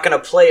that you're not going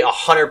to play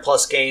 100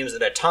 plus games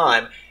at a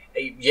time.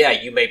 Yeah,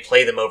 you may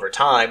play them over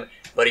time,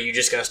 but are you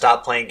just going to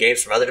stop playing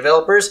games from other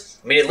developers?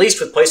 I mean, at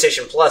least with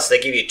PlayStation Plus, they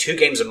give you 2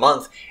 games a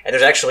month, and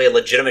there's actually a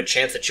legitimate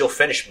chance that you'll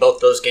finish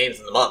both those games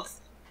in the month.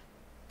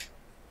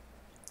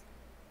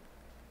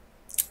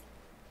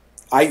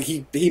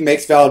 He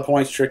makes valid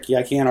points, Tricky.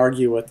 I can't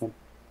argue with him.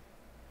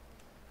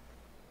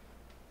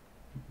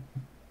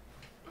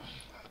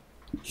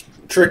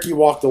 Tricky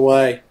walked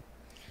away.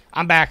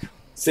 I'm back.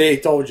 See,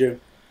 told you.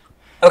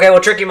 Okay, well,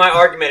 Tricky, my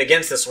argument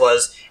against this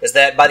is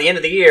that by the end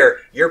of the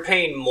year, you're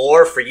paying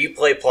more for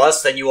Uplay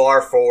Plus than you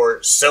are for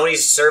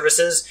Sony's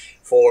services,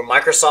 for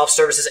Microsoft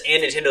services,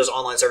 and Nintendo's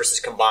online services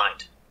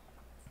combined.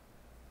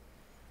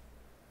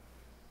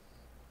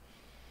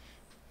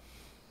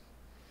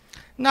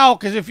 No,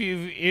 because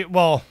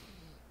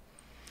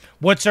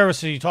What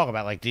service are you talking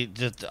about? Like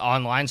the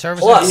online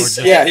services? Plus,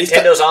 Yeah,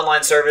 Nintendo's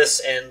online service,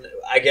 and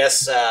I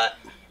guess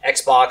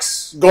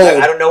Xbox Gold.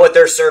 I don't know what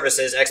their service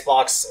is.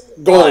 Xbox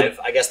Gold. Live.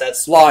 I guess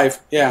that's Live.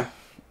 Yeah.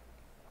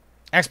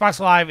 Xbox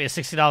Live is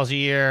 $60 a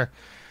year.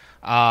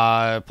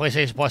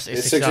 PlayStation Plus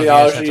is It's $60 $60 a year. So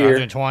a that's year.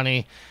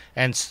 $120.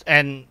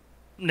 And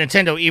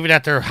Nintendo, even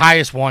at their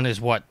highest one,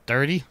 is what,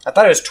 30? I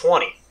thought it was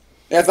 20.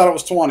 Yeah, I thought it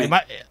was 20.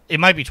 It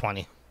might be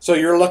 20. So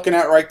you're looking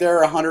at right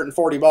there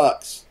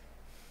 $140.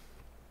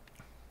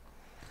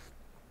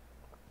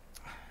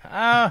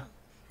 I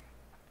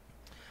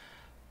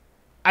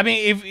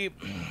mean, if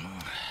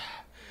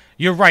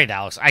you're right,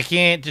 Alex. I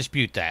can't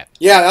dispute that.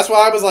 Yeah, that's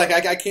why I was like,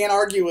 I can't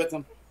argue with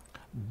them.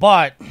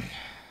 But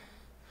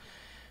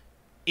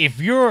if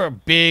you're a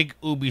big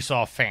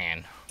Ubisoft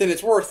fan, Then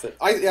it's worth it.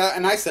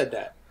 I said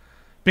that.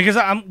 because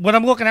what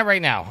I'm looking at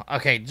right now.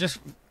 Okay, just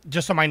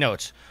on my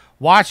notes: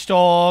 Watch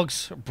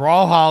Dogs,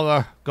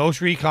 Brawlhalla,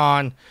 Ghost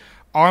Recon,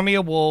 Army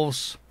of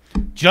Wolves,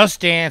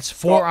 Just Dance,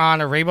 For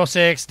Honor, Rainbow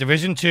Six,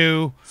 Division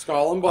 2.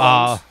 Skull and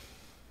Bones.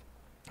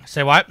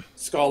 Say what?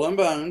 Skull and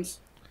Bones.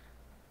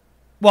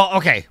 Well,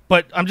 okay,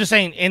 but I'm just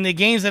saying, in the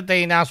games that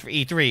they announced for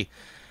E3,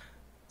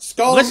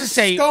 let's just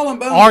say, Skull and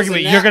Bones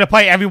argument, you're going to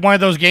play every one of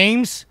those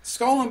games?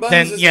 Skull and Bones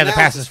Then, is yeah, the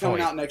pass announced is it's coming for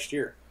you. out next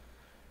year.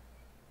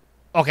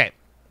 Okay,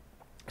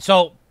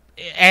 so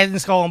adding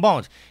Skull and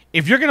Bones.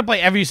 If you're going to play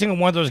every single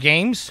one of those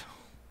games,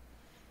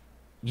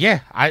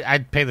 yeah,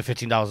 I'd pay the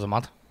 $15 a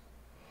month.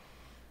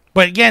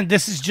 But again,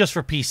 this is just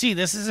for PC.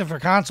 This isn't for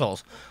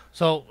consoles.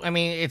 So, I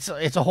mean, it's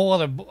a whole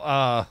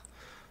other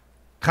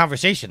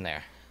conversation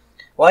there.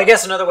 Well, I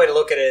guess another way to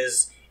look at it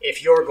is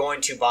if you're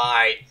going to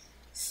buy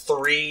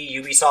 3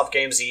 Ubisoft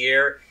games a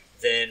year,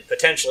 then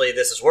potentially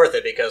this is worth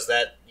it because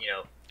that,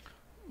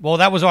 Well,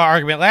 that was our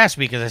argument last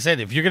week, as I said,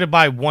 if you're going to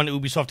buy one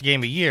Ubisoft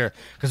game a year,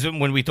 because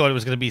when we thought it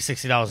was going to be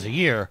 $60 a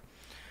year,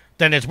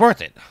 then it's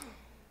worth it.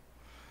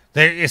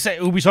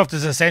 Ubisoft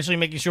is essentially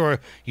making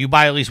sure you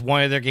buy at least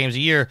one of their games a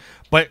year,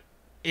 but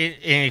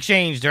in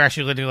exchange, they're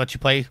actually going to let you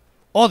play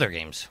all their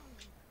games.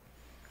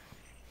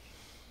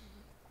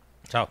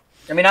 So,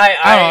 I mean,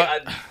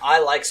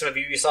 I like some of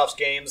Ubisoft's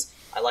games.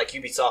 I like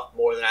Ubisoft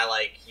more than I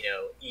like,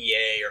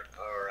 EA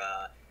or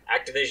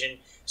Activision.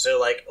 So,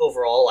 like,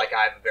 overall, like,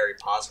 I have a very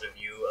positive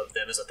view of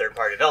them as a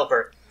third-party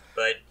developer.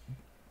 But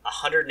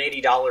 $180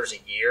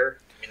 a year,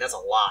 I mean, that's a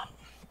lot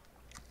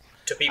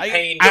to be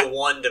paying to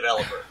one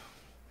developer.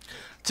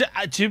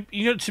 To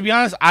be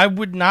honest, I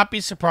would not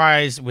be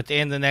surprised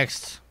within the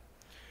next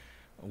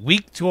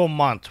week to a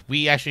month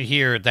we actually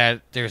hear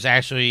that there's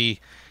actually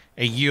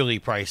a yearly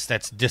price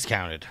that's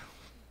discounted.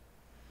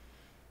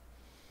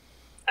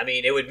 I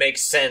mean, it would make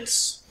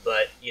sense,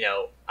 but,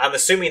 I'm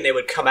assuming they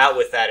would come out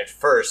with that at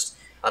first,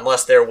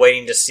 unless they're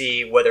waiting to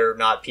see whether or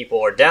not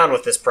people are down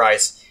with this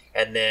price,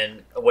 and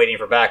then waiting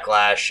for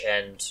backlash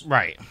and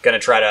going to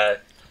try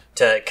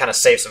to kind of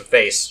save some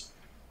face.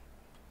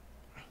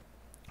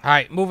 All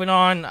right, moving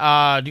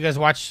on. Do you guys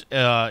watch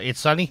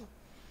It's Sunny?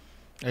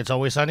 It's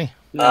Always Sunny?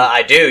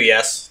 I do,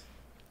 yes.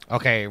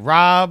 Okay,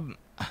 Rob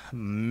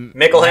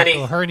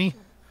McElhenney.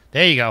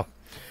 There you go.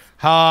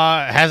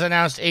 Has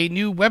announced a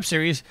new web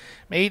series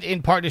made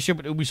in partnership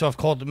with Ubisoft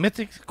called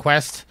Mythic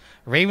Quest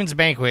Raven's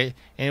Banquet,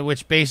 in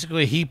which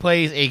basically he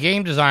plays a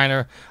game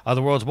designer of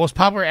the world's most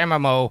popular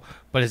MMO,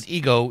 but his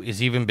ego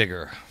is even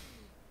bigger.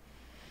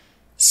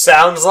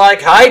 Sounds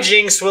like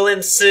hijinks will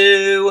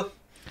ensue.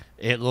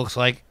 It looks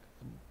like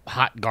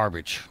hot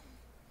garbage.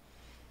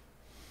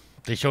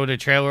 They showed a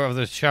trailer of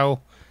the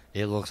show.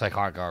 It looks like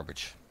hot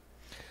garbage.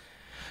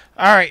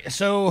 All right,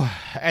 so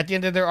at the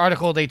end of their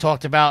article, they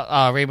talked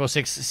about Rainbow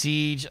Six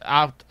Siege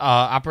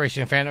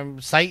Operation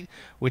Phantom Sight,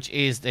 which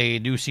is the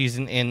new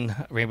season in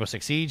Rainbow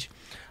Six Siege.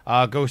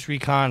 Ghost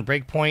Recon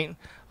Breakpoint.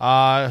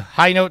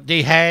 High note,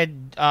 they had...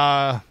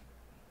 I'm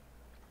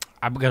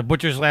going to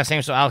butcher his last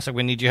name, so Alex, I'm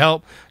going to need your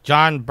help.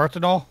 John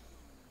Bernthal.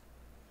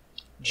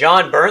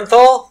 John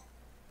Bernthal?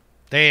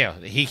 There,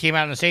 he came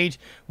out on the stage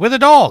with a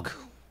dog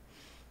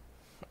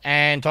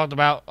and talked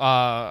about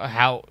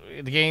how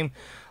the game,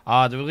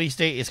 the release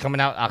date is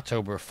coming out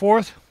October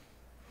 4th.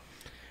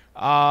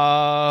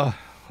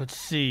 Let's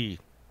see.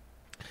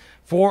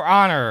 For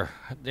Honor,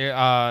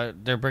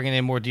 they're bringing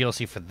in more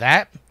DLC for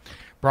that.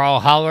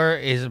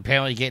 Brawlhalla is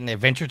apparently getting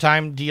Adventure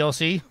Time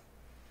DLC.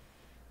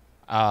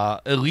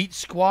 Elite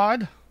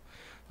Squad,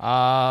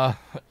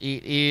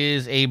 it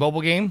is a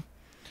mobile game.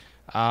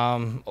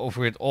 Over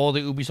with all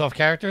the Ubisoft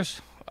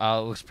characters.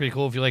 Looks pretty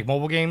cool if you like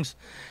mobile games.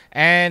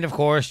 And, of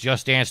course,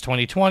 Just Dance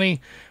 2020,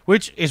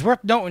 which is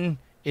worth noting,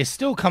 is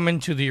still coming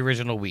to the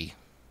original Wii.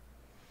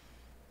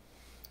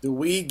 The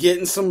Wii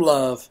getting some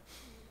love.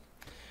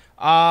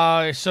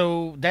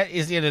 So that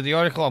is the end of the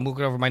article. I'm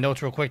looking over my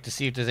notes real quick to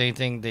see if there's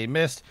anything they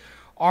missed.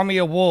 Army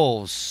of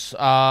Wolves.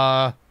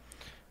 Go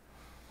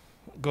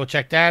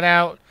check that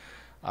out.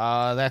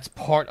 That's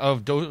part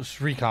of Ghost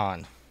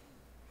Recon.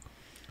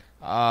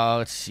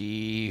 Let's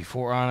see.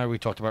 For Honor, we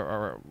talked about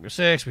Rainbow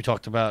Six. We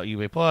talked about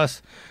UA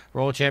Plus.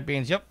 Roll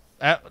Champions. Yep.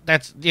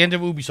 That's the end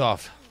of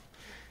Ubisoft.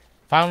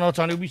 Final notes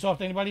on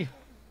Ubisoft, anybody?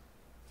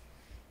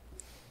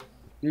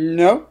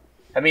 No.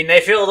 I mean,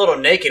 they feel a little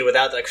naked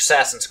without the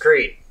Assassin's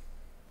Creed.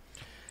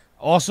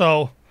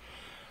 Also,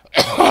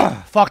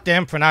 fuck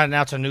them for not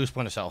announcing a new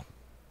Splinter Cell.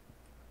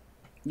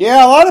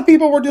 Yeah, a lot of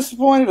people were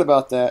disappointed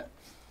about that.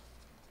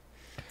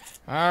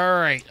 All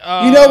right.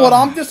 You know what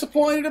I'm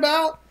disappointed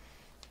about?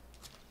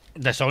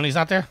 That Sony's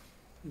not there?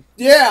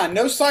 Yeah,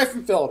 no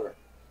siphon filter.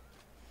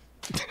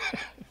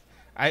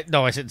 I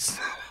said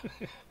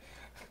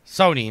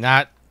Sony,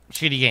 not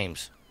shitty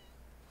games.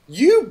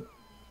 You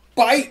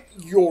bite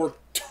your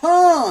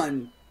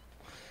tongue,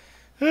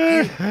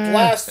 you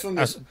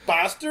blasphemous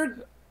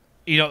bastard.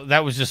 You know,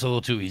 that was just a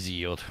little too easy,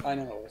 Yield. I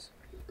know it was.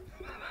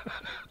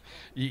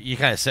 You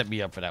kind of set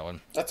me up for that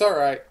one. That's all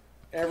right.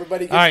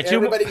 Everybody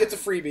gets a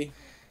freebie.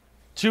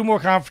 2 more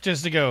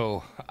conferences to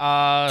go.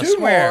 Two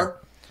Square. more.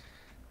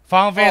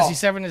 Final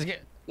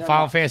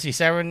Fantasy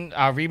VII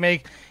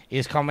remake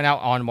is coming out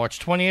on March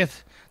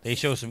 20th. They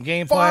show some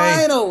gameplay.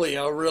 Finally,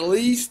 a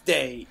release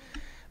date.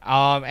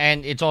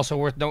 And it's also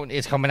worth noting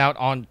it's coming out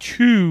on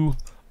 2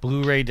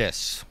 Blu-ray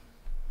discs.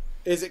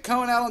 Is it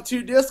coming out on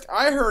 2 discs?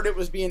 I heard it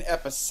was being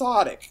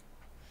episodic.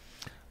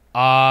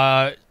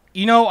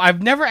 You know,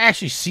 I've never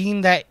actually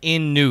seen that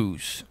in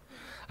news.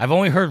 I've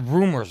only heard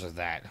rumors of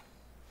that.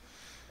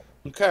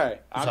 Okay.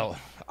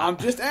 I'm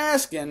just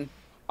asking.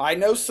 I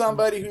know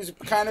somebody who's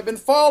kind of been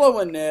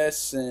following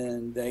this,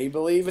 and they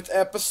believe it's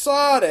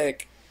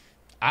episodic.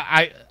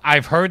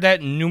 I've heard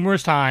that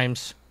numerous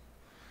times,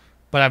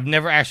 but I've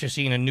never actually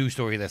seen a news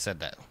story that said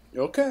that.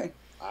 Okay.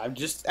 I'm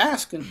just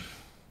asking.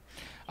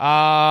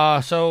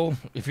 So,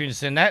 if you're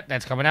interested in that,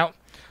 that's coming out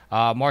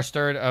March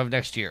 3rd of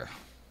next year.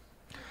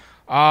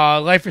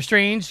 Life is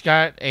Strange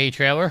got a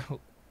trailer.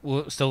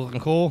 Still looking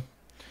cool.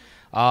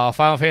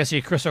 Final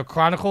Fantasy Crystal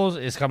Chronicles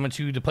is coming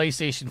to the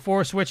PlayStation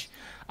 4, Switch,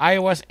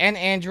 iOS, and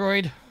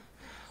Android.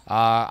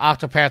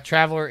 Octopath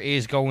Traveler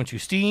is going to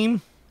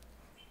Steam.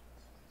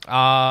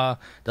 The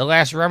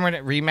Last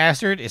Remnant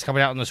Remastered is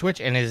coming out on the Switch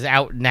and is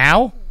out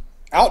now.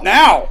 Out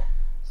now!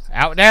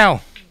 Out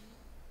now.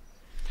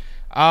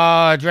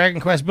 Dragon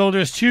Quest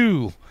Builders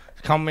 2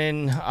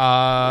 coming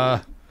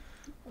July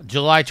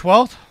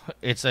 12th.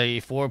 It's a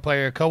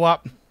 4-player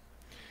co-op.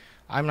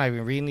 I'm not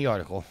even reading the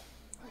article.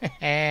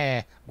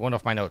 Going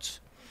off my notes.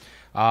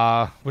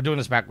 We're doing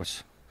this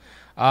backwards.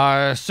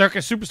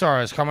 Circus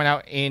Superstar is coming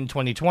out in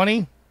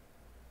 2020.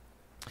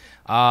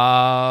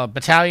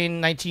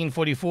 Battalion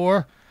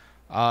 1944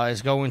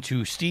 is going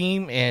to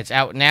Steam, and it's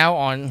out now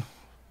on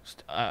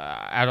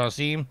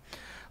Steam.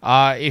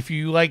 If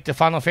you like the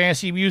Final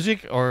Fantasy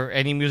music or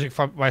any music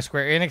by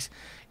Square Enix,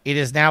 it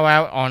is now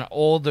out on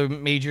all the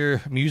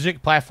major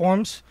music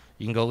platforms.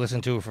 You can go listen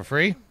to it for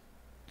free.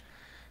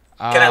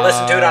 Can I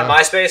listen to it on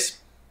MySpace?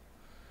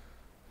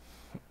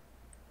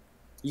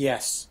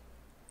 Yes.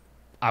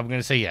 I'm going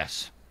to say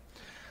yes.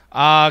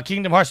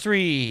 Kingdom Hearts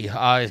 3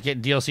 is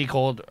getting DLC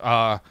called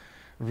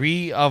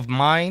Re of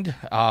Mind.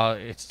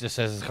 It just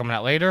says it's coming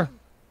out later.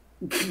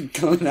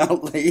 Coming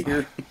out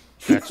later.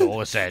 That's all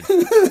it said.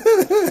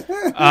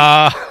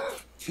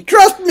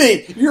 Trust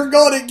me, you're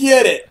going to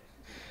get it.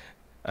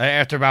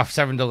 After about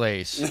 7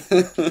 delays.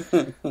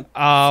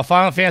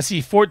 Final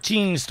Fantasy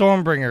 14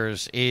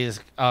 Stormbringers is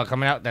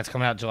coming out. That's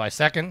coming out July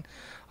 2nd.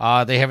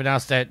 They have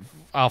announced that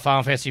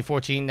Final Fantasy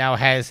 14 now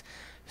has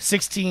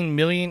 16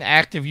 million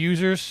active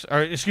users,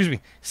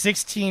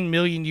 16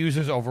 million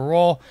users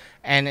overall,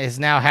 and is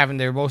now having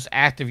their most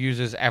active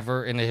users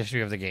ever in the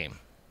history of the game.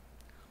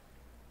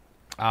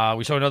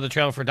 We saw another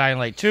trailer for Dying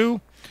Light 2,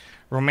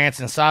 Romance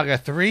and Saga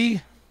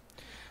 3,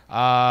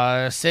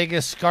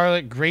 Sega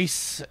Scarlet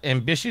Grace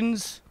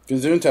Ambitions.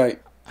 Gesundheit.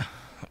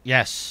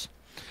 Yes.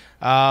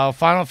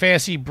 Final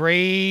Fantasy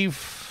Brave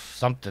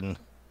something.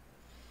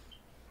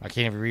 I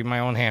can't even read my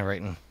own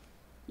handwriting.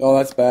 Oh,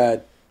 that's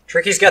bad.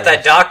 Tricky's got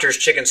that doctor's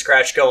chicken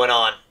scratch going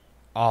on.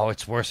 Oh,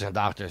 it's worse than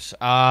doctors.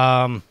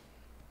 I'm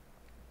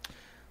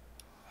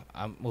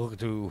looking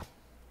through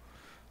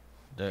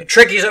the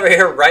Tricky's over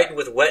here writing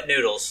with wet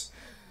noodles.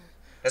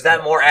 Is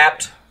that more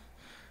apt?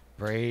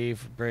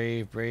 Brave.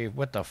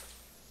 What the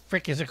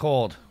frick is it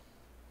called?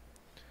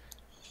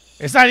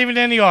 It's not even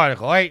in the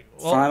article, right?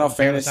 Well, Final it's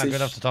Fantasy. not good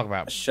enough to talk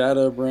about.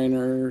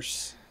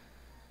 Shadowbringers.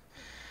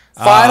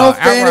 Final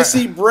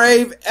Fantasy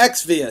Brave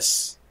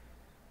Exvius.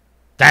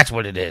 That's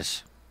what it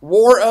is.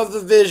 War of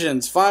the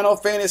Visions. Final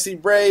Fantasy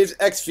Braves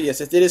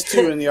Exvius. It is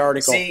 2 in the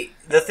article. See,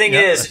 the thing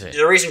is,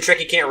 the reason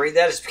Tricky can't read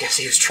that is because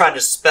he was trying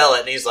to spell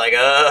it, and he's like,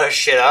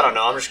 shit, I don't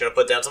know. I'm just going to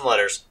put down some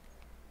letters.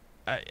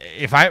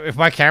 If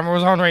my camera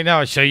was on right now,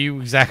 I'd show you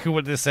exactly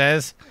what this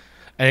says.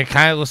 And it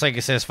kind of looks like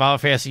it says Final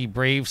Fantasy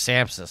Brave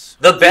Samsus.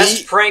 The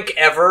best prank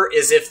ever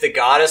is if the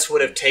goddess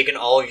would have taken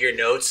all of your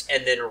notes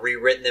and then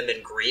rewritten them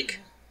in Greek.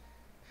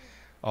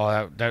 Oh,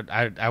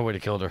 I would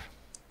have killed her.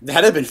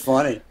 That'd have been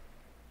funny.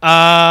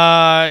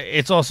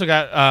 It's also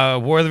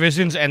got War of the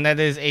Visions, and that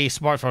is a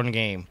smartphone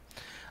game.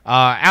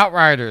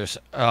 Outriders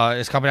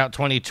is coming out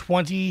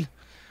 2020.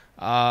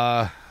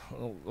 Let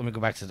me go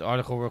back to the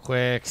article real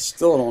quick.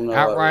 Still don't know.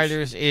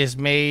 Outriders is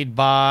made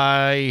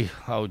by...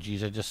 Oh,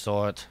 geez, I just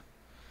saw it.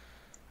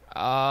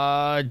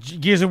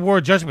 Gears of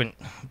War Judgment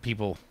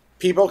people.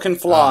 People can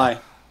fly.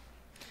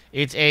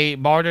 It's a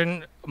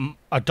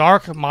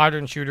dark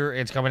modern shooter.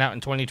 It's coming out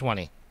in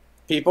 2020.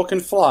 People can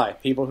fly.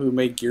 People who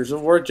made Gears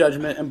of War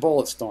Judgment and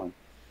Bulletstorm.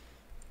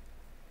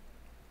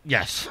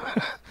 Yes.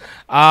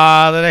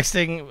 The next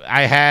thing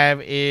I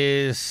have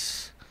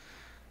is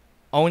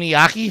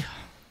Oniaki.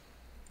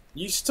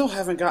 You still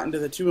haven't gotten to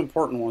the two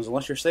important ones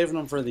unless you're saving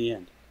them for the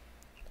end.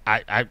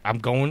 I'm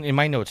going in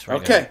my notes right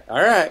now. Okay,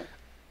 all right.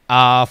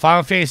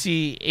 Final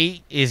Fantasy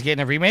VIII is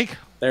getting a remake.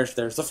 There's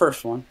the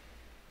first one.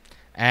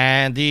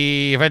 And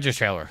the Avengers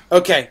trailer.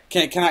 Okay,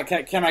 can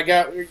I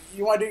go?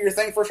 You want to do your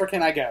thing first, or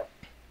can I go?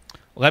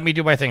 Let me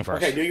do my thing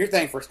first. Okay, do your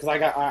thing first,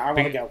 because I want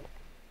to go.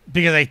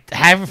 Because I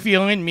have a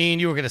feeling me and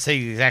you are going to say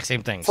the exact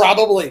same things.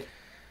 Probably.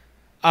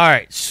 All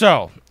right,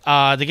 so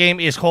the game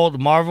is called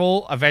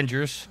Marvel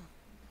Avengers.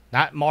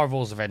 Not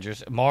Marvel's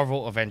Avengers,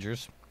 Marvel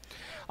Avengers.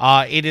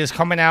 It is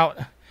coming out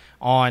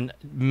on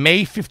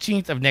May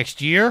 15th of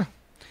next year.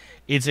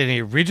 It's an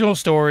original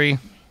story.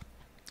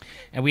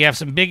 And we have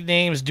some big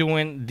names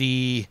doing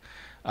the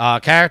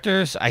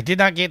characters. I did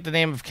not get the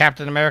name of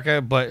Captain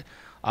America, but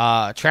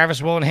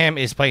Travis Willingham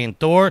is playing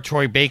Thor.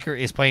 Troy Baker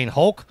is playing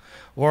Hulk.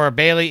 Laura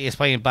Bailey is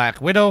playing Black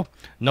Widow.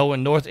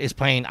 Nolan North is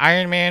playing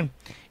Iron Man.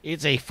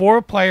 It's a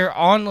 4-player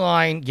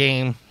online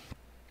game.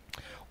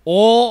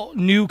 All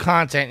new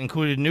content,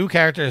 including new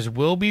characters,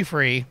 will be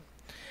free.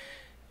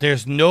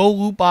 There's no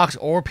loot box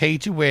or pay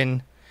to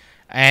win.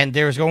 And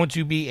there's going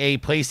to be a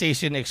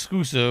PlayStation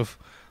exclusive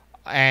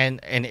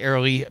and an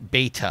early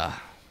beta.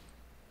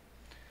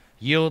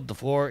 Yield, the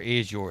floor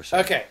is yours, sir.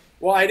 Okay.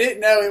 Well, I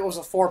didn't know it was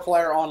a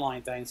 4-player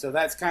online thing, so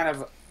that's kind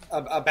of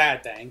a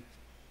bad thing.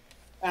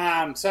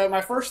 So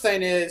my first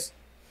thing is,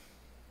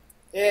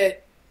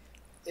 it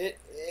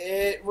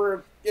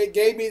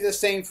gave me the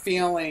same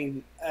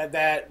feeling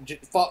that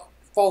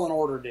Fallen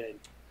Order did.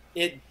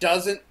 It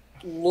doesn't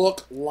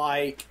look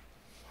like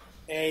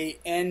the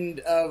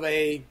end of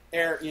a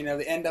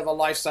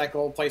life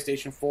cycle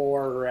PlayStation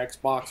 4 or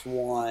Xbox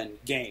One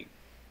game.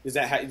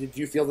 Did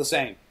you feel the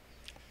same?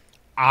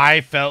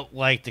 I felt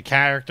like the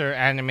character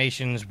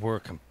animations were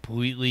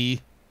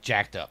completely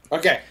jacked up.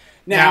 Okay.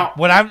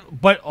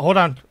 But hold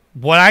on.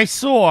 What I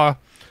saw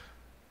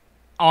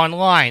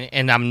online,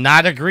 and I'm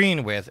not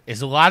agreeing with,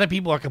 is a lot of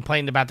people are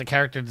complaining about the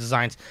character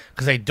designs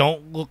because they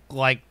don't look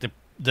like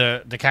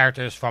the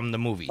characters from the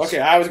movies. Okay,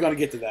 I was going to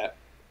get to that.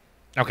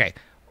 Okay.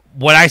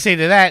 What I say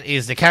to that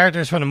is the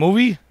characters from the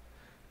movie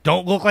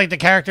don't look like the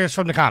characters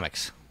from the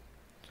comics.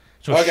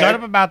 So shut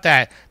up about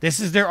that.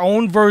 This is their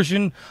own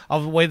version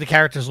of the way the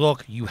characters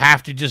look. You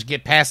have to just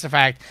get past the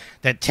fact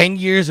that 10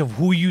 years of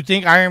who you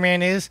think Iron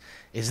Man is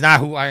not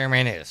who Iron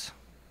Man is.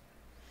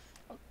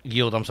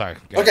 Yield, I'm sorry.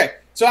 Okay,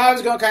 so I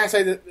was going to kind of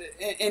say that,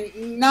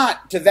 and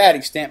not to that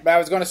extent, but I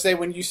was going to say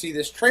when you see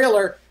this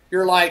trailer,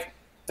 you're like,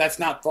 that's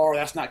not Thor,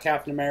 that's not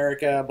Captain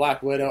America,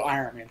 Black Widow,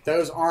 Iron Man.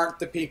 Those aren't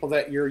the people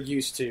that you're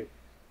used to.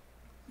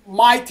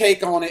 My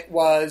take on it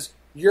was,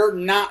 you're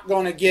not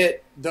going to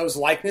get those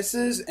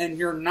likenesses and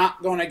you're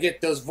not going to get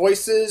those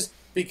voices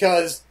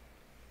because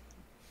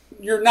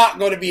you're not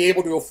going to be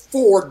able to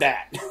afford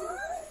that.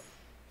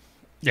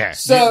 Yeah,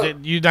 so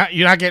you're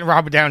not getting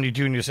Robert Downey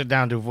Jr. sit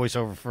down and do a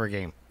voiceover for a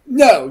game.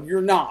 No,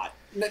 you're not.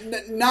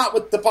 Not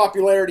with the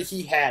popularity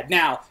he had.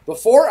 Now,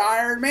 before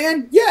Iron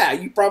Man, yeah,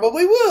 you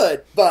probably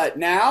would. But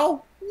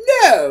now,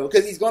 no,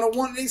 because he's going to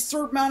want a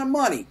certain amount of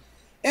money.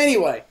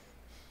 Anyway,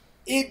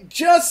 it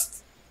just...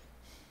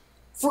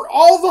 For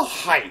all the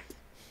hype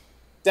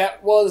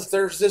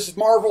there's this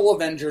Marvel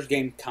Avengers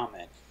game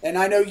coming, and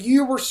I know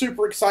you were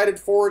super excited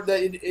for it.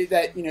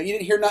 That you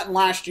didn't hear nothing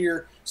last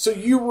year, so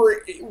you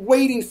were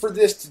waiting for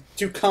this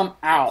to come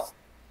out.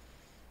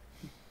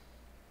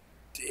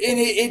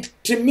 And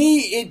to me,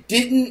 it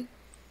didn't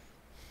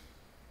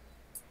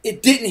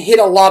hit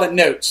a lot of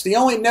notes. The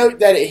only note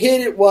that it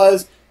hit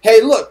was,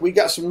 hey, look, we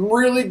got some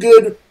really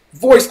good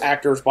voice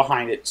actors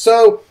behind it,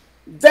 so.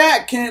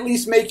 That can at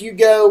least make you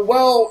go,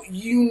 well,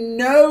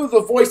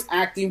 the voice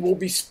acting will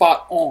be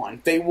spot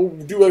on. They will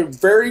do a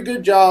very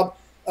good job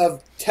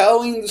of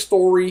telling the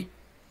story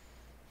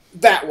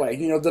that way.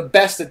 The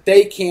best that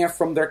they can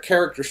from their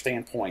character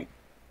standpoint.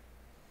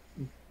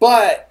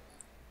 But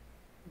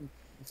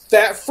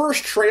that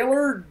first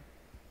trailer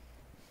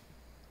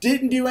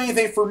didn't do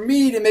anything for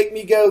me to make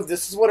me go,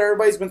 this is what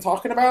everybody's been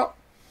talking about.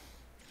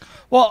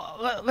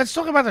 Well, let's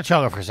talk about the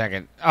trailer for a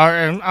second.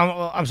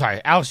 I'm sorry,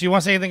 Alex. Do you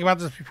want to say anything about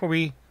this before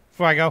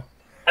I go?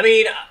 I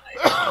mean,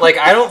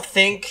 I don't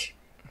think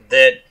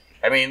that.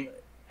 I mean,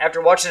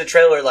 after watching the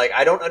trailer,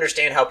 I don't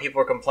understand how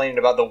people are complaining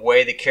about the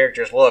way the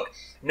characters look.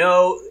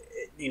 No,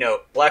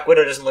 Black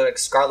Widow doesn't look like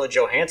Scarlett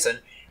Johansson,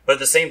 but at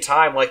the same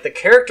time, the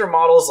character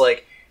models,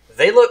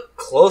 they look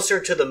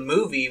closer to the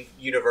movie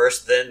universe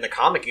than the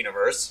comic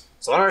universe.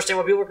 So I don't understand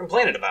what people are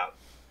complaining about.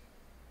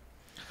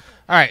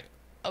 All right.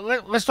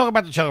 Let's talk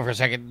about the trailer for a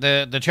second.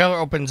 The trailer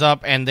opens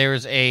up, and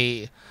there's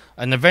an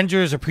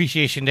Avengers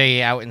Appreciation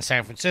Day out in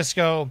San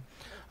Francisco,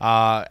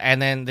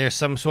 and then there's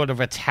some sort of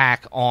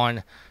attack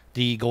on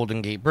the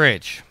Golden Gate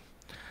Bridge.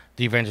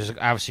 The Avengers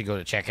obviously go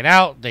to check it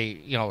out.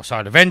 They,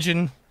 start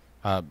avenging.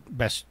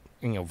 Best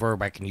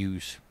verb I can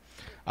use.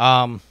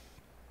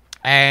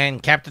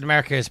 And Captain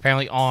America is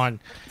apparently on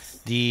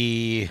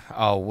the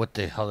what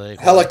the hell did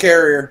they call it?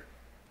 Helicarrier.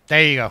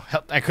 There you go.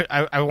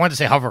 I wanted to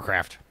say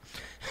hovercraft.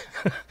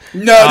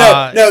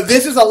 No.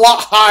 This is a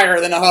lot higher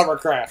than a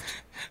hovercraft.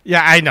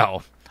 Yeah, I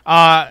know.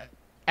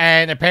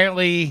 And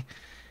apparently,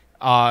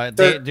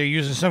 they're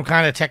using some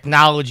kind of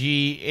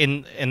technology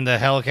in the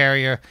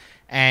helicarrier,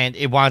 and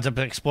it winds up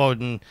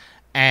exploding,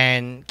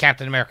 and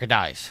Captain America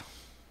dies.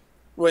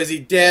 Was he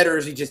dead or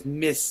is he just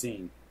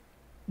missing?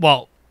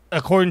 Well,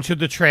 according to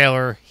the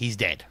trailer, he's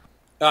dead.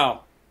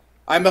 Oh.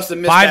 I must have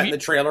missed that in the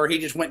trailer. He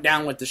just went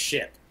down with the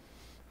ship.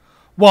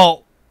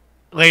 Well,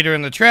 later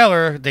in the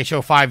trailer, they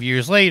show 5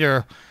 years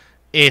later,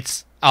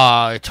 it's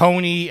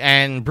Tony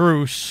and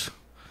Bruce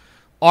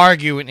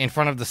arguing in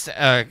front of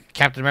the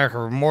Captain America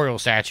memorial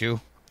statue,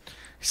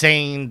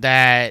 saying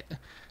that,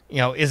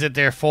 is it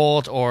their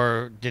fault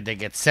or did they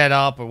get set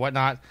up or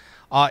whatnot?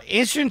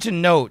 Interesting to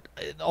note,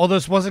 although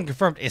this wasn't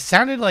confirmed, it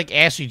sounded like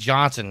Ashley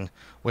Johnson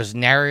was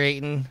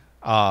narrating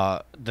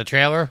the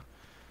trailer.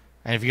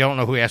 And if you don't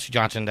know who Ashley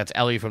Johnson, that's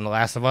Ellie from The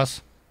Last of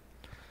Us.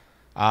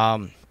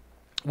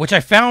 Which I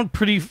found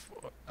pretty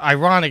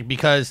ironic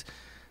because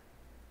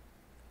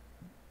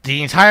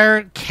the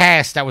entire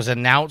cast that was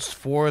announced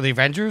for the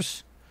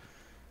Avengers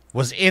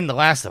was in The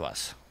Last of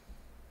Us.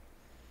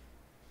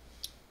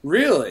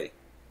 Really?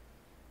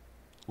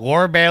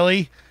 Laura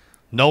Bailey,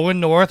 Nolan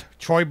North,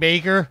 Troy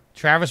Baker,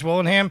 Travis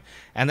Willingham,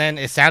 and then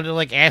it sounded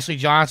like Ashley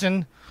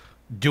Johnson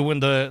doing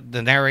the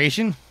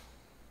narration.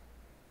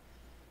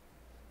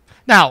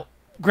 Now,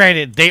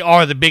 granted, they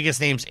are the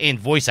biggest names in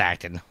voice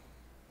acting.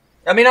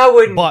 I mean, I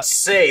wouldn't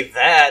say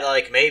that.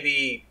 Like,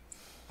 maybe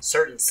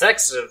certain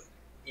sects of,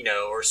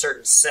 or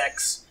certain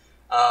sects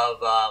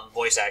of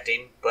voice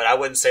acting, but I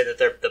wouldn't say that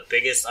they're the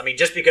biggest. I mean,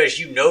 just because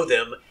you know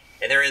them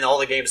and they're in all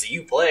the games that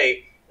you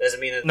play doesn't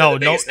mean that they're the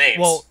biggest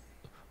names.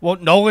 Well,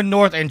 Nolan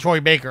North and Troy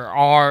Baker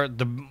are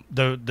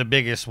the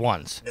biggest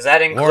ones. Does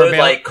that include,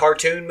 like,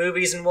 cartoon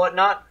movies and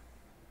whatnot?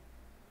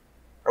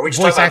 Or are we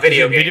just talking about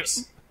video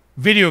games?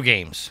 Video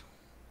games.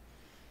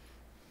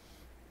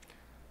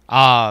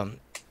 But,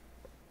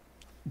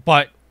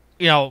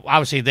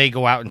 obviously they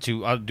go out and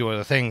do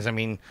other things. I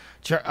mean,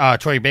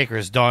 Troy Baker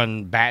has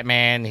done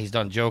Batman, he's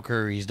done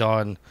Joker, he's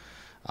done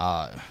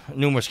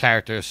numerous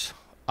characters.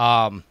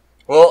 Apparently,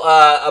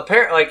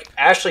 like,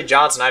 Ashley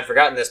Johnson, I'd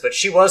forgotten this, but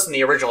she was in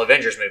the original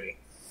Avengers movie.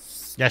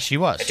 Yes, she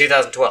was. In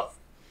 2012.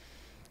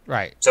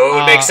 Right. So it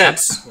would make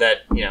sense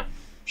that,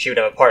 she would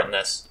have a part in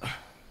this.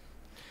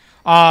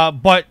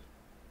 But,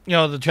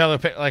 the trailer,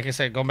 like I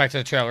said, going back to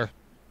the trailer,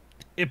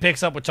 it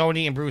picks up with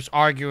Tony and Bruce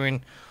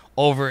arguing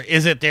over,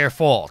 is it their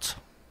fault?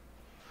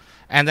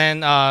 And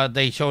then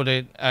they showed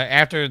it,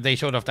 after they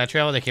showed off that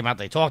trailer, they came out,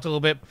 they talked a little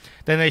bit.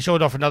 Then they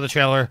showed off another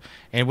trailer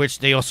in which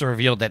they also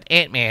revealed that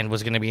Ant-Man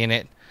was going to be in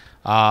it.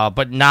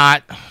 But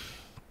not.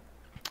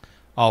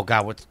 Oh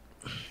God, what's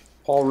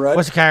Paul Rudd?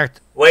 What's the character?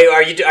 Wait,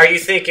 are you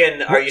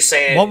thinking? Are you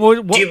saying?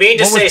 Do you mean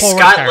to say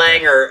Scott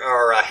Lang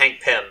or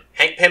Hank Pym?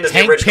 Hank Pym is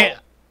the original.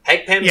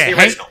 Hank Pym is the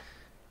original.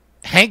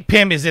 Hank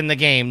Pym is in the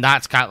game,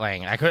 not Scott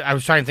Lang. I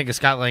was trying to think of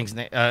Scott Lang's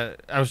name. I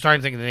was trying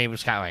to think of the name of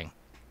Scott Lang.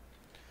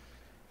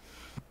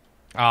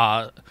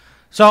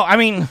 So I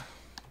mean,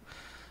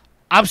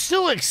 I'm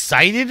still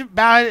excited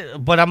about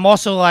it, but I'm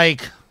also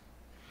like,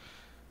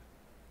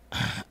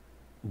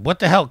 what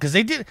the hell? Because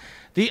they did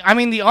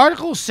the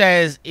article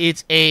says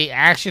it's a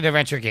action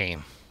adventure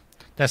game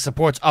that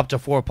supports up to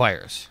 4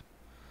 players.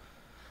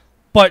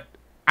 But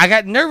I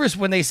got nervous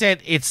when they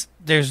said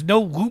there's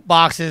no loot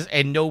boxes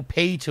and no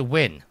pay to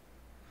win.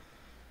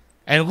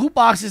 And loot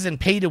boxes and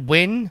pay to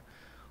win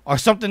are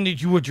something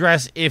that you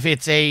address if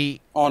it's a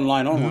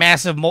online only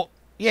massive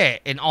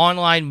an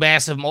online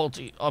massive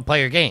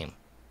multiplayer game.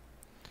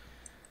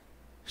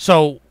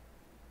 So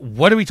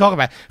what are we talking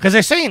about? Because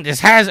they're saying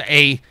this has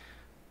a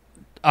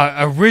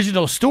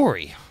original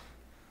story.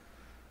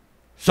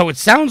 So it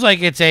sounds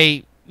like it's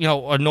a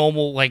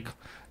normal, like,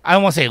 I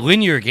don't want to say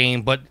linear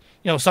game, but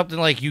something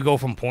like you go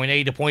from point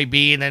A to point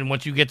B, and then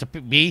once you get to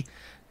B,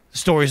 the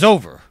story's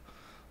over.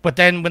 But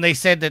then when they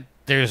said that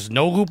there's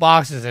no loot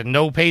boxes and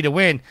no pay to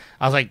win,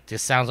 I was like,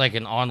 this sounds like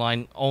an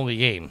online only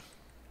game.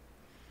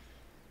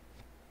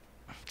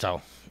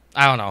 So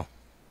I don't know.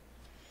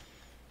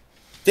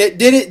 Did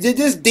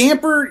this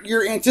damper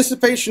your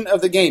anticipation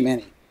of the game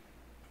any?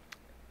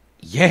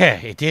 Yeah,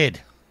 it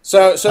did.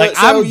 So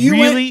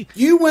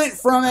you went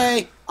from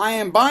I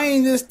am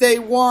buying this day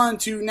one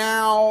to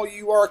now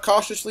you are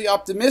cautiously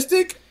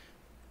optimistic?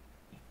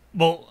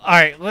 Well, all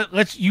right,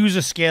 let's use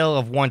a scale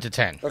of 1 to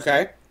 10.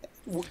 Okay.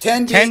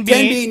 10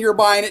 being you're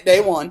buying it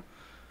day one.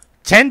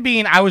 10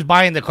 being I was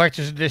buying the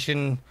collector's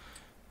edition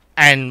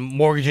and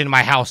mortgaging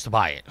my house to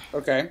buy it.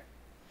 Okay.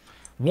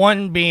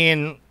 1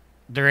 being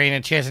there ain't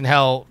a chance in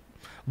hell.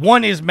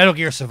 1 is Metal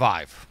Gear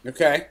Survive.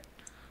 Okay.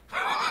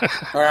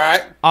 All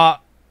right.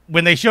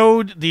 When they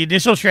showed the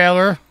initial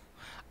trailer,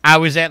 I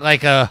was at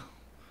like a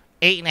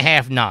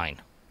 8.5,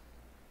 9.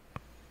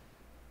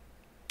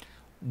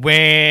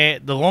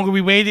 When the longer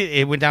we waited,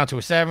 it went down to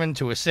a 7,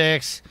 to a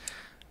 6.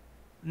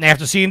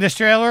 after seeing this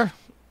trailer,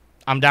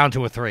 I'm down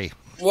to a 3.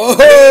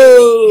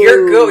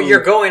 Whoa!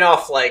 You're going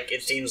off like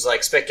it seems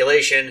like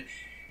speculation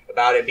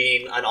about it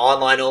being an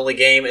online only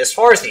game. As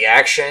far as the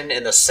action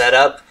and the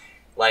setup,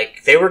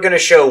 like they were going to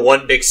show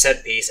one big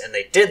set piece, and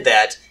they did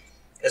that.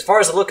 As far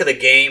as the look of the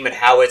game and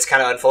how it's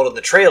kind of unfolded in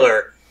the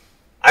trailer,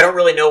 I don't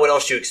really know what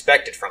else you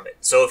expected from it.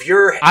 So if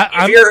your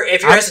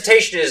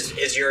hesitation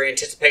is your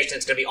anticipation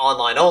it's going to be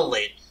online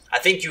only, I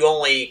think you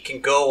only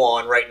can go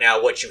on right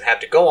now what you have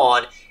to go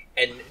on,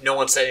 and no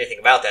one said anything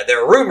about that.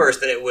 There are rumors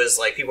that it was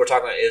like people were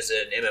talking about it was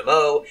an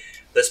MMO,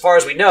 but as far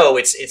as we know,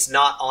 it's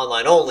not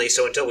online only.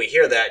 So until we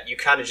hear that, you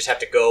kind of just have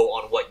to go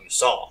on what you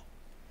saw.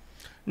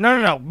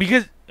 No,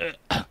 because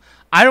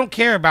I don't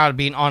care about it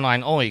being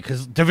online only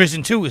because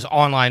Division 2 is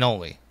online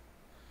only.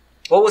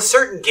 Well, with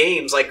certain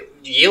games, like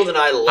Yield and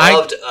I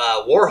loved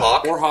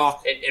Warhawk. Warhawk.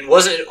 And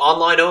wasn't it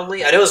online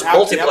only? I know it was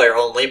multiplayer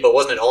only, but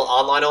wasn't it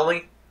online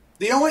only?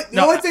 The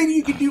only thing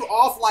you could do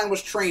offline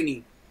was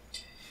training.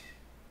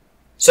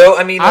 So,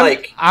 I mean,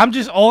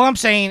 all I'm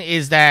saying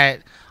is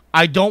that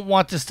I don't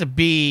want this to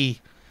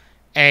be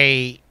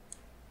a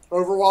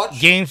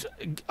Overwatch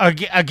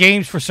a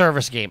games for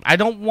service game. I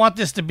don't want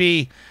this to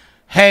be,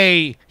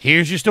 hey,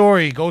 here's your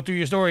story, go through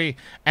your story,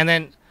 and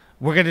then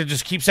we're going to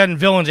just keep sending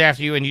villains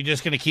after you, and you're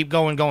just going to keep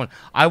going.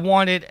 I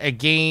wanted a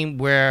game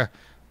where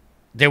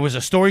there was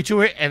a story to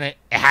it, and it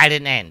had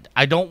an end.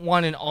 I don't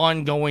want an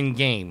ongoing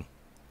game.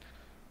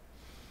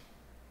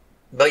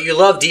 But you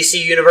love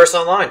DC Universe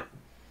Online.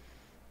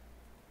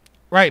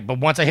 Right, but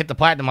once I hit the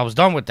platinum, I was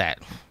done with that.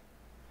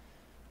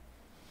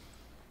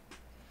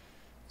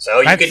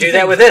 So you could do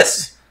that with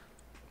this.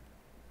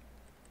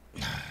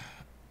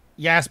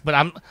 Yes,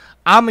 but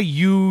I'm a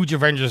huge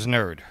Avengers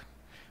nerd.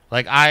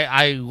 Like,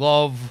 I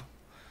love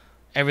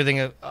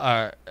everything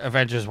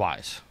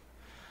Avengers-wise.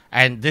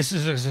 And this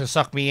is going to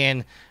suck me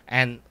in,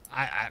 and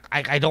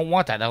I don't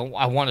want that. I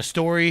want a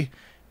story,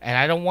 and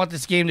I don't want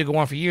this game to go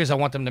on for years. I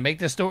want them to make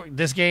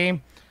this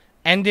game,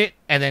 end it,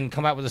 and then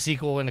come out with a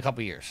sequel in a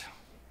couple years.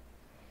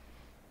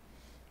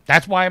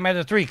 That's why I'm at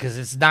a 3, because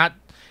it's not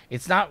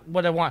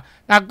what I want.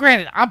 Now,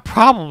 granted, I'm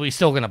probably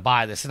still going to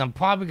buy this, and I'm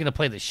probably going to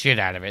play the shit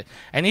out of it.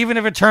 And even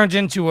if it turns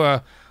into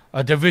a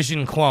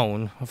Division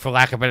clone, for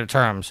lack of better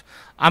terms,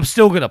 I'm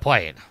still going to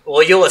play it.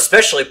 Well, you'll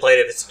especially play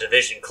it if it's a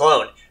Division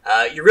clone.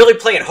 You're really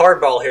playing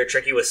hardball here,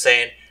 Tricky, with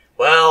saying,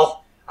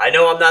 well, I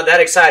know I'm not that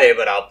excited,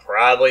 but I'll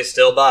probably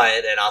still buy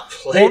it, and I'll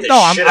play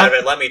shit out of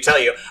it. Let me tell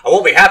you, I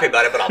won't be happy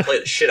about it, but I'll play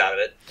the shit out of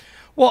it.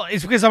 Well,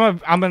 it's because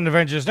I'm an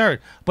Avengers nerd.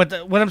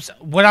 But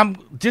what I'm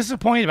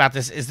disappointed about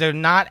this is they're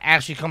not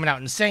actually coming out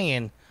and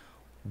saying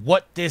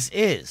what this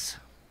is.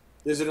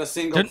 Is it a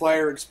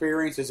single-player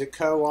experience? Is it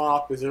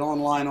co-op? Is it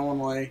online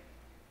only?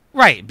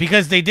 Right,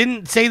 because they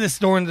didn't say this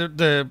during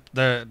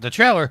the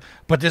trailer,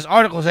 but this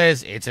article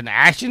says it's an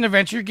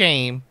action-adventure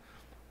game,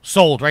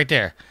 sold right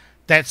there,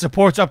 that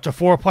supports up to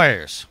 4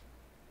 players.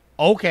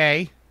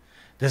 Okay.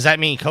 Does that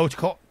mean couch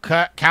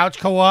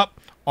co-op,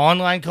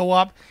 online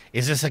co-op?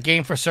 Is this a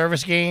game for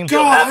service game?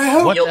 God,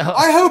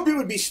 I hope it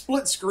would be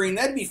split screen.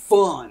 That'd be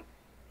fun.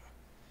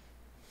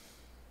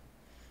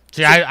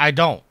 See, I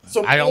don't.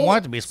 I don't want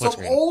it to be split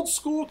screen. Some old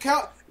school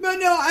couch. No,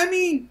 I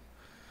mean,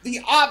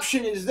 the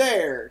option is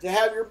there to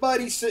have your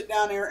buddy sit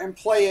down there and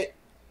play it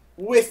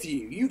with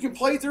you. You can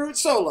play through it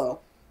solo,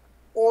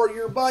 or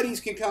your buddies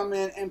can come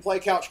in and play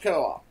couch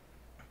co-op.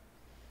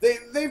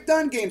 They've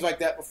done games like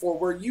that before,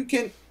 where you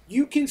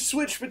can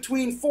switch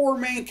between 4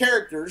 main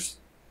characters.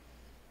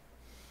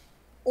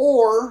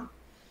 Or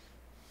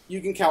you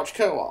can couch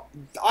co-op.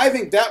 I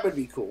think that would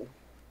be cool.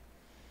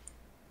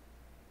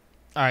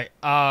 All right.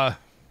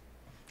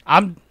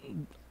 I'm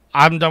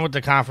done with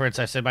the conference.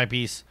 I said my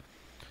piece.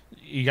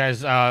 You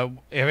guys have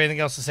anything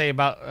else to say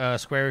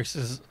about Square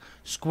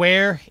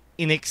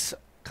Enix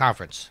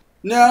conference?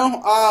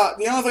 No.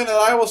 The only thing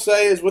that I will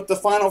say is with the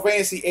Final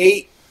Fantasy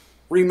VIII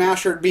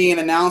remastered being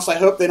announced, I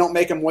hope they don't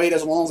make them wait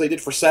as long as they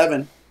did for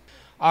 7.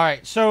 All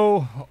right.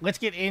 So let's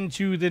get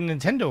into the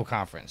Nintendo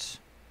conference.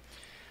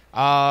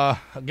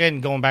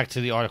 Again, going back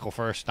to the article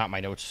first, not my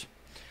notes.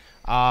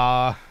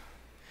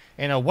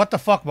 In a what the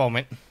fuck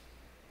moment,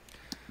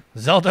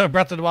 Zelda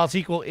Breath of the Wild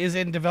sequel is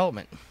in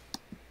development.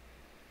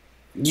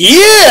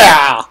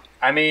 Yeah!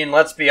 I mean,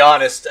 let's be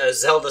honest, a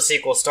Zelda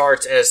sequel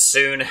starts as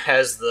soon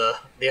as the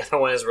other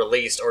one is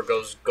released or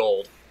goes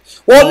gold.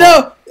 Well,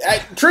 no,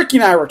 Tricky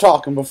and I were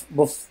talking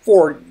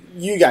before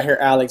you got here,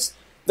 Alex.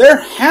 There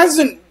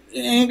hasn't,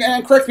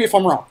 and correct me if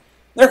I'm wrong,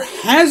 there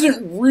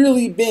hasn't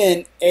really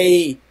been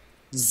a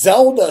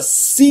Zelda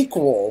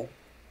sequel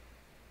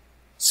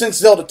since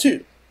Zelda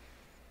 2.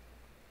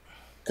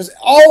 Because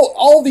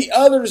all the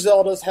other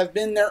Zeldas have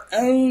been their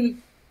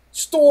own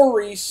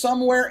story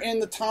somewhere in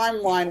the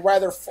timeline,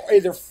 rather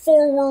either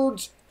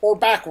forwards or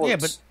backwards.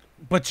 Yeah,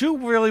 but 2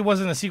 really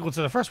wasn't a sequel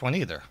to the first one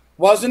either.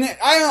 Wasn't it?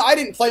 I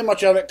didn't play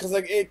much of it because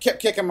it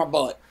kept kicking my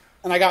butt,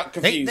 and I got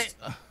confused.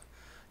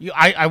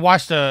 I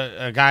watched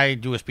a guy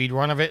do a speed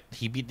run of it.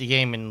 He beat the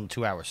game in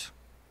 2 hours.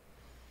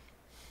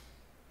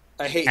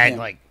 I hate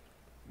him.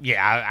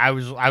 Yeah, I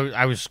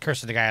was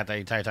cursing the guy out the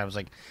entire time. I was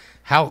like,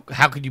 how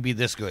could you be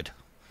this good?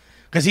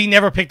 Because he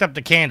never picked up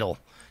the candle.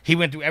 He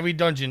went through every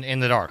dungeon in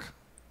the dark.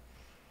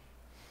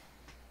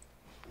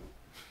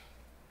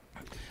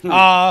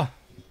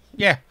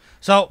 Yeah.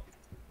 So,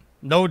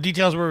 no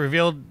details were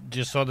revealed.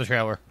 Just saw the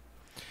trailer.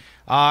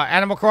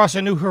 Animal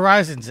Crossing New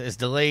Horizons is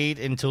delayed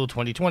until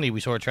 2020. We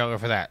saw a trailer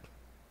for that.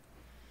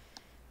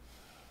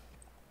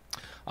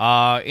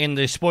 In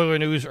the spoiler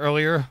news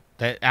earlier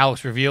that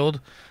Alex revealed,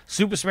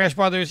 Super Smash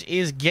Bros.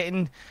 Is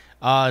getting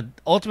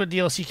Ultimate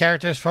DLC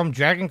characters from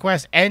Dragon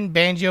Quest and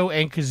Banjo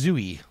and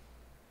Kazooie.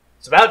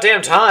 It's about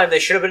damn time. They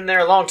should have been there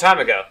a long time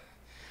ago.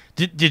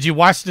 Did you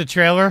watch the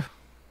trailer?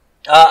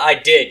 I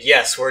did,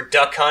 yes. Where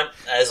Duck Hunt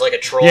as like a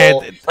troll.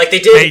 Yeah, like they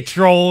did. They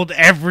trolled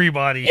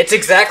everybody. It's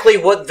exactly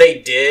what they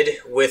did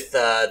with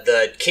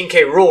the King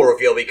K. Rool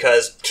reveal,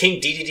 because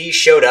King DDD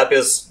showed up. It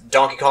was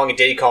Donkey Kong and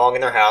Diddy Kong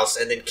in their house,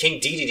 and then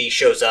King DDD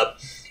shows up,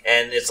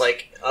 and it's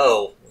like,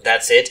 oh,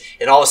 that's it.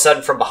 And all of a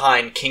sudden, from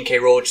behind, King K.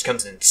 Rool just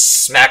comes and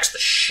smacks the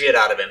shit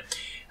out of him.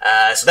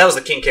 So that was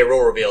the King K.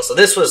 Rool reveal. So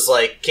this was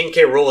like, King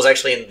K. Rool was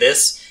actually in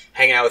this,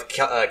 hanging out with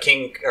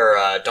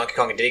Donkey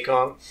Kong and Diddy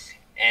Kong.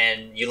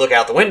 And you look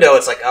out the window,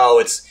 it's like, oh,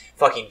 it's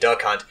fucking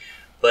Duck Hunt.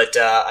 But,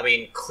 I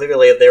mean,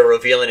 clearly they're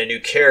revealing a new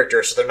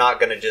character, so they're not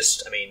going to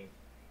just, I mean,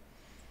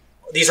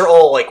 these are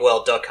all, like,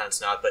 well, Duck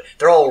Hunt's not, but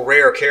they're all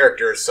rare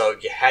characters, so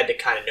you had to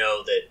kind of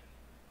know that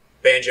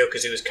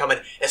Banjo-Kazooie was coming,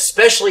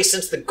 especially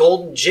since the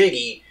Golden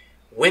Jiggy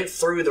went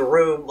through the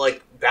room,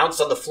 like, bounced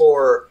on the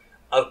floor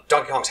of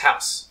Donkey Kong's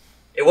house.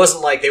 It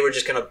wasn't like they were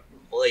just going to,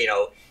 you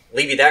know,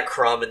 leave you that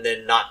crumb and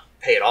then not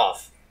pay it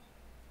off.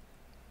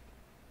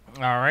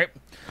 All right.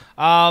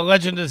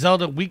 Legend of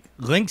Zelda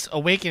Link's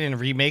Awakening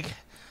remake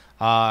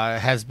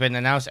has been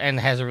announced and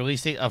has a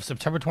release date of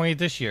September 20th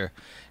this year.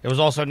 It was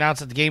also announced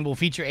that the game will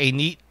feature a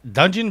neat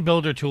dungeon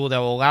builder tool that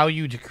will allow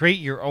you to create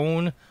your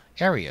own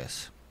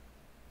areas.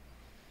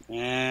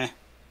 I'm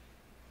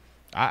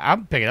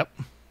picking up.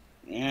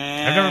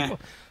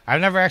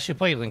 I've never actually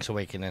played Link's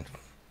Awakening.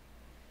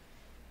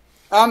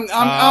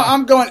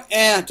 I'm going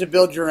to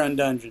build your own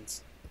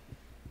dungeons.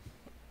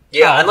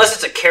 Yeah, unless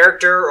it's a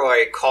character or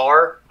a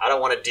car, I don't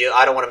want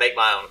to make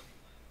my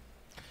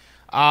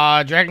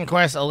own. Dragon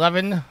Quest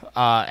XI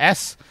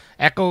S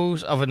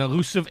Echoes of an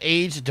Elusive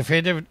Age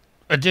Definitive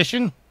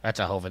Edition. That's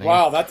a hell of a name.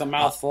 Wow, that's a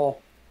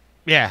mouthful.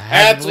 Yeah,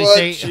 that's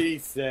what she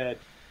said.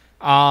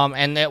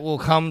 And that will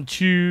come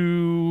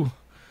to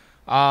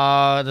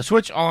the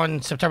Switch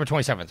on September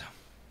 27th.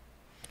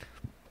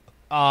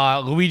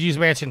 Luigi's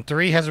Mansion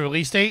 3 has a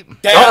release date.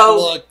 That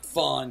looked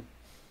fun.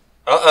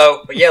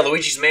 Uh-oh. But yeah,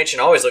 Luigi's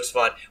Mansion always looks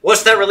fun.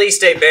 What's that release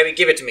date, baby?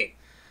 Give it to me.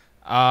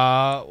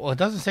 Well, it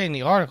doesn't say in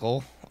the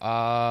article.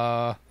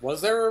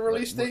 Was there a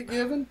release date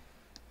given?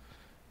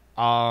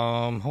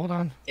 Hold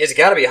on. It's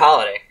got to be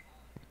holiday.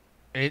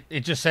 It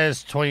just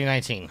says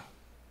 2019.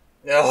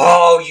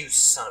 Oh, you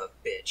son of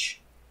a bitch.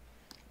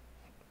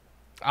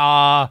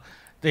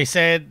 They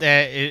said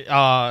that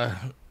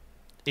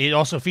it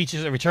also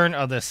features a return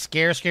of the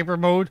Scarescaper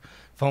mode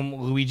from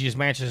Luigi's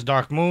Mansion's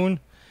Dark Moon.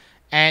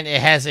 And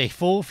it has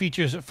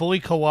features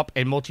fully co-op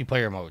and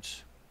multiplayer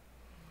modes.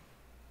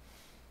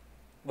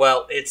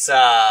 Well, it's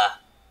gonna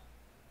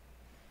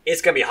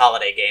be a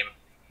holiday game.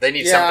 They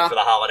need something for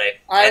the holiday.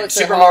 And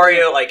Super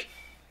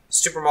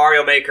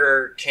Mario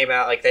Maker came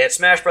out. Like, they had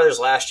Smash Brothers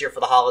last year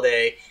for the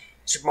holiday.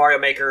 Super Mario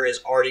Maker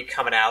is already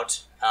coming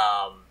out.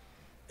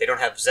 They don't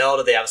have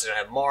Zelda. They obviously don't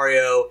have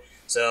Mario.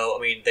 So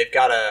I mean, they've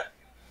got to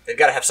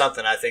have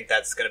something. I think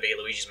that's gonna be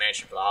Luigi's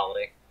Mansion for the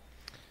holiday.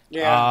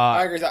 Yeah,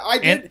 I agree with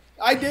that.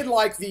 I did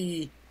like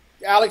the...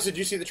 Alex, did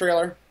you see the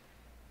trailer?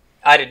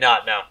 I did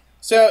not, no.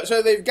 So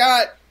they've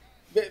got,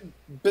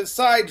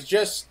 besides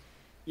just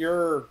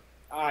your...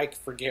 I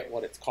forget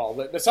what it's called,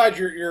 but besides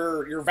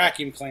your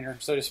vacuum cleaner,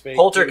 so to speak.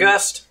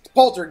 Poltergust?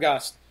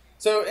 Poltergust.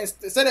 So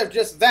instead of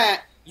just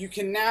that, you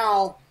can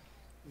now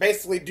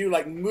basically do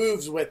like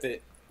moves with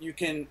it. You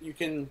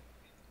can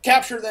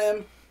capture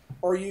them,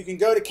 or you can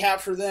go to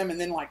capture them and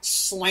then like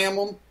slam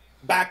them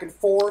back and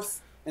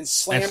forth. And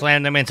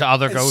slam them into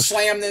other ghosts.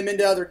 Slam them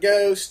into other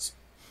ghosts.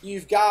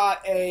 You've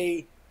got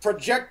a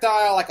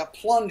projectile, like a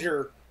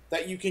plunger,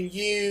 that you can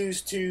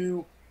use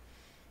to,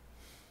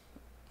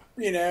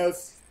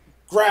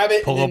 grab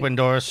it. Pull open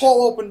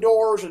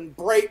doors and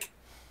break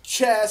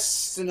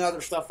chests and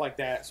other stuff like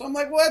that. So I'm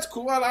like, well, that's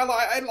cool.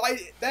 I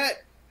like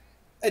that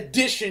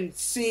addition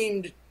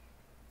seemed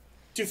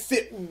to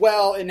fit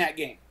well in that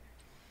game.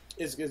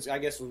 I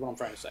guess is what I'm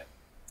trying to say.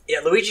 Yeah,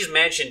 Luigi's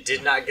Mansion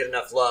did not get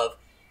enough love.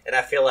 And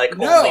I feel like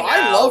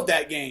I love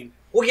that game.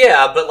 Well,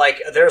 yeah, but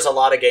like there's a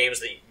lot of games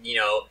that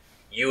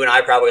you and I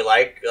probably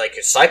like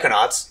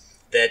Psychonauts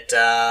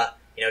that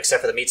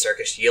except for the Meat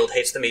Circus. Yield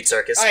hates the Meat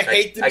Circus. I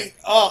hate the Meat.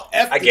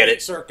 I get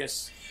it.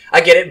 Circus. I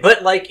get it,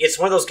 but like it's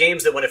one of those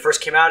games that when it first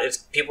came out,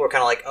 people were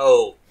kind of like,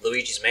 oh,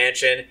 Luigi's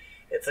Mansion.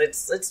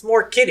 It's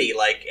more kiddie.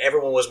 Like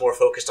everyone was more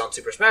focused on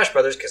Super Smash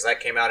Brothers because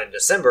that came out in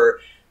December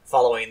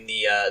following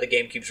the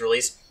GameCube's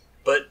release.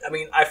 But, I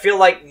mean, I feel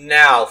like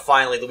now,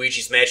 finally,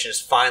 Luigi's Mansion is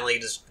finally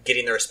just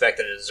getting the respect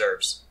that it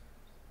deserves.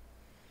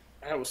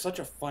 That was such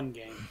a fun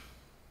game.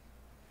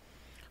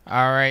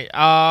 All right.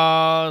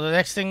 The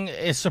next thing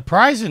is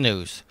surprising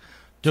news.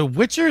 The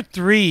Witcher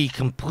 3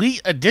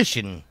 Complete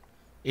Edition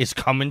is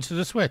coming to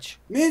the Switch.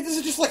 Man, this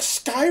is just like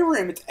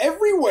Skyrim. It's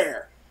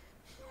everywhere.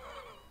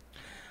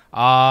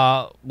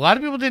 A lot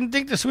of people didn't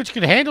think the Switch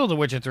could handle The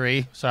Witcher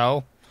 3,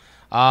 so,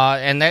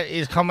 and that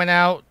is coming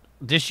out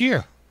this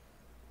year.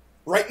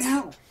 Right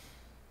now.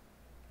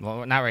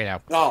 Well, not right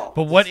now. Oh.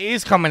 But what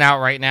is coming out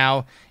right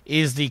now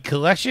is the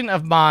Collection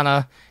of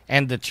Mana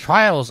and the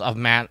Trials of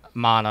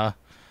Mana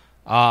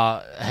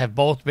have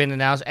both been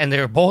announced, and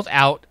they're both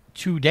out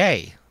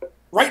today.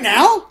 Right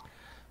now?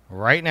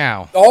 Right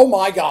now. Oh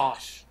my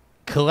gosh.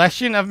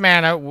 Collection of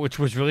Mana, which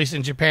was released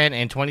in Japan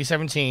in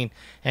 2017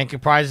 and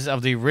comprises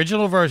of the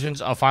original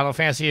versions of Final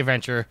Fantasy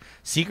Adventure,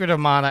 Secret of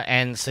Mana,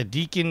 and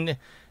Seiken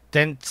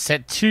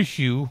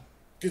Densetsu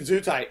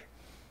Gesundheit.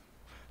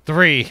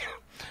 3.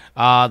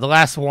 The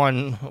last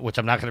one, which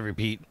I'm not going to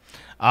repeat,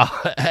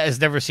 has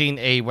never seen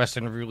a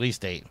Western release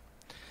date.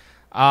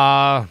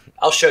 I'll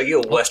show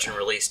you a Western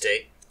release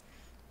date.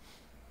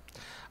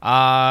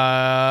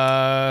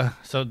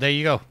 So there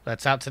you go.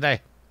 That's out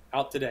today.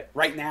 Out today.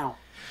 Right now.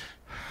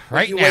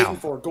 Right what are you now. waiting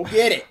for? Go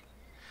get it.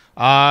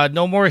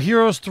 No More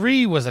Heroes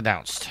 3 was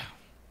announced.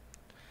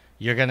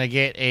 You're going to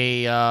get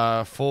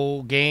a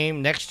full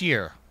game next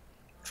year.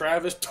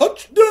 Travis,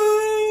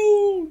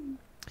 touchdown!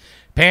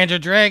 Panzer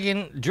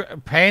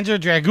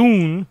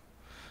Dragoon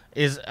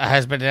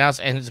has been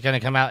announced and it's going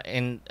to come out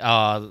in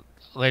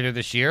later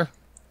this year.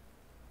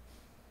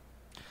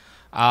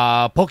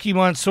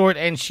 Pokemon Sword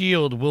and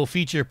Shield will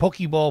feature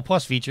Pokeball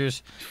Plus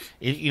features.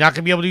 You're not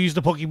going to be able to use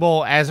the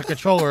Pokeball as a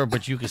controller,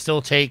 but you can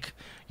still take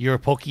your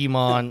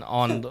Pokemon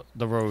on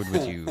the road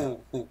with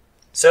you.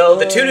 So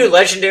the two new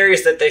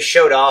legendaries that they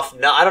showed off,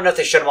 no, I don't know if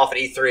they showed them off at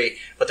E3,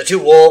 but the two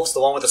wolves,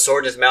 the one with the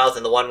sword in his mouth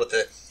and the one with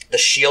the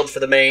shield for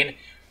the mane,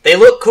 they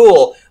look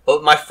cool,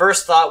 but my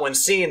first thought when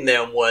seeing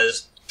them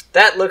was,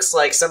 that looks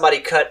like somebody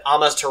cut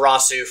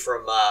Amaterasu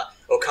from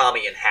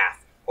Okami in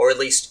half, or at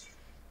least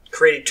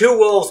created two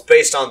wolves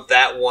based on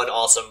that one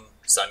awesome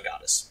sun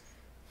goddess.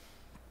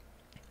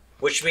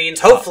 Which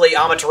means, hopefully,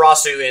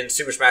 Amaterasu in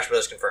Super Smash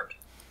Bros. Confirmed.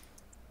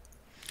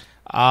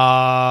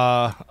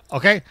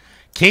 Okay.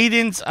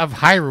 Cadence of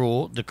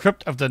Hyrule, The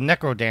Crypt of the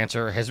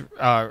Necrodancer has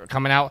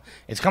coming out.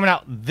 It's coming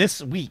out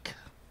this week.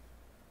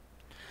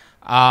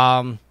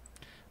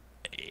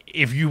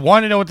 If you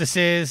want to know what this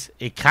is,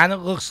 it kind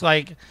of looks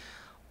like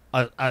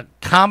a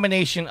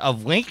combination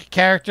of Link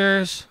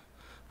characters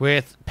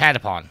with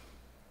Patapon.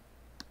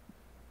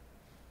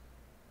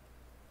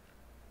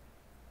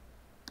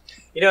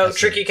 You know,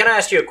 Tricky, can I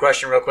ask you a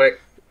question real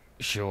quick?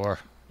 Sure.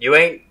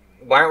 Why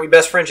aren't we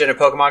best friends in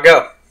Pokemon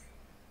Go?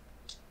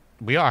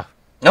 We are.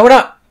 No, we're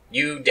not.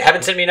 You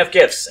haven't sent me enough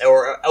gifts,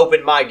 or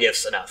opened my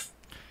gifts enough.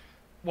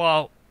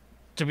 Well,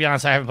 to be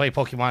honest, I haven't played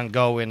Pokemon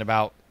Go in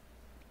about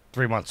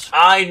 3 months.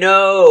 I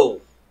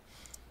know.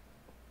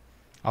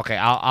 Okay,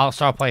 I'll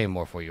start playing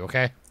more for you,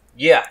 okay?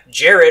 Yeah,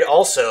 Jared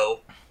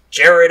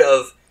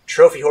of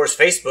Trophy Horse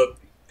Facebook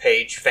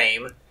page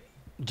fame.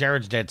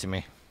 Jared's dead to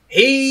me.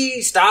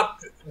 He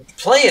stopped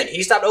playing.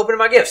 He stopped opening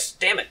my gifts.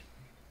 Damn it.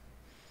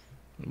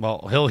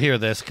 Well, he'll hear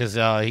this because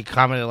he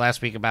commented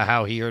last week about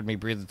how he heard me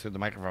breathing through the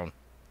microphone.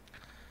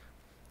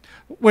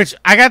 Which,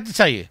 I got to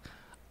tell you,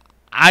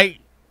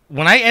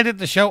 when I edit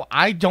the show,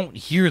 I don't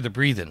hear the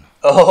breathing.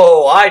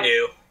 Oh, I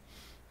do.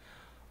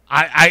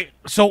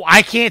 So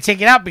I can't take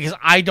it out because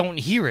I don't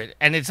hear it,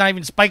 and it's not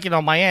even spiking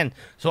on my end.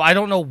 So I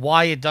don't know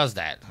why it does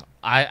that.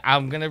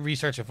 I'm gonna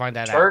research and find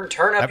that out.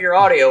 Turn up your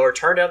audio or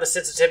turn down the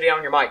sensitivity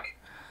on your mic.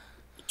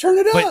 Turn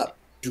it up.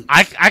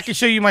 I can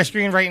show you my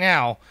screen right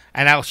now,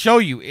 and I'll show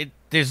you it.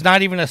 There's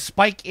not even a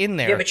spike in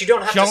there. Yeah, but you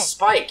don't have to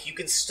spike. You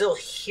can still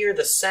hear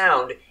the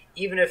sound,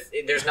 even if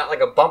there's not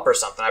like a bump or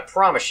something. I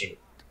promise you.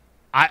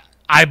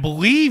 I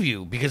believe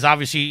you because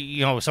obviously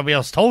somebody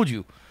else told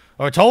you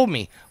or told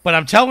me. But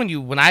I'm telling you,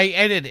 when I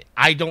edit it,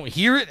 I don't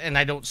hear it and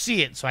I don't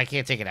see it, so I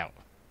can't take it out.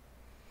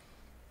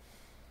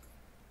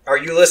 Are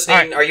you listening?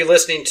 Right. Are you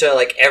listening to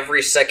like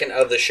every second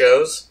of the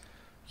shows?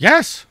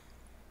 Yes.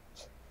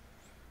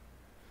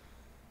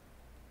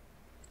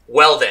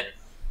 Well then,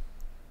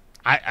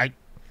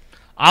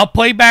 I'll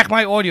play back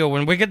my audio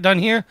when we get done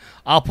here.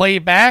 I'll play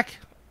it back,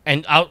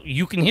 and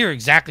you can hear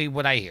exactly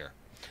what I hear.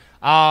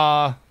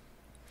 All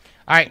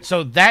right,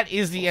 so that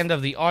is the end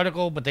of the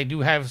article, but they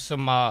do have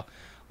some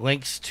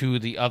links to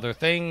the other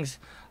things.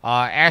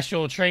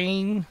 Astral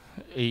Train,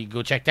 you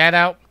go check that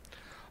out.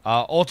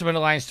 Ultimate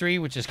Alliance 3,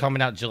 which is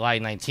coming out July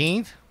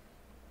 19th.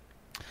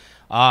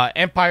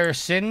 Empire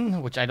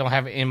Sin, which I don't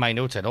have in my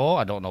notes at all.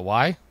 I don't know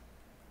why.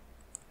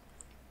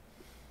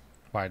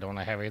 Why don't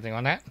I have anything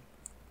on that?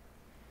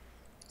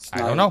 I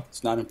don't know.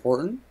 It's not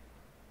important.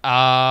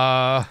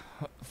 Fire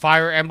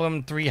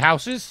Emblem 3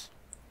 Houses.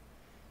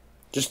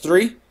 Just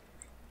 3?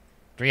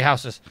 3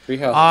 houses. 3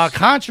 houses.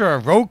 Contra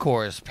Road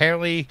Course.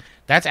 Apparently,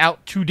 that's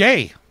out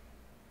today.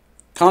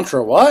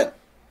 Contra what?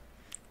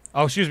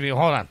 Oh, excuse me.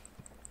 Hold on.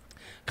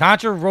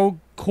 Contra Road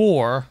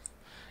Core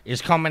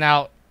is coming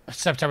out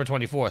September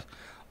 24th.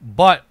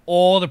 but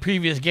all the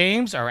previous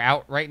games are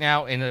out right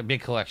now in a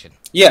big collection.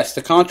 Yes,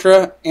 the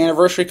Contra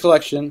Anniversary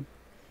Collection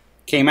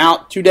came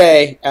out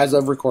today as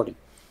of recording.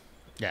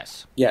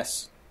 Yes.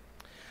 Yes.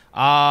 We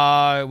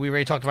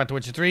already talked about The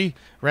Witcher 3.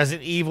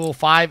 Resident Evil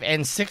 5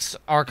 and 6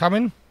 are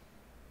coming.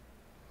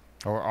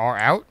 Or are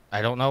out.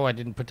 I don't know. I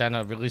didn't put down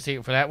a release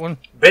date for that one.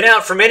 Been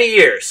out for many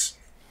years.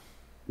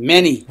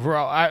 Many.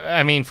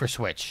 I mean for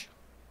Switch.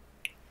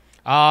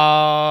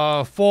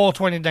 Fall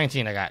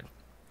 2019 I got.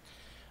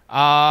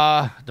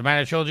 The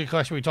Mana Trilogy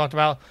Collection we talked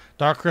about.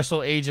 Dark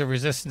Crystal Age of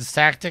Resistance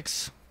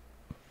Tactics.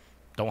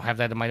 Don't have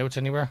that in my notes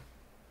anywhere.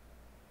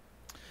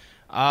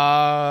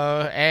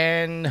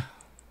 And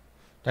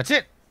that's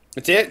it.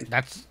 That's it.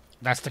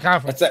 That's the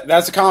conference.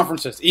 That's the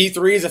conferences.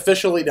 E3 is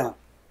officially done.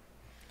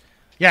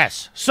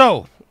 Yes.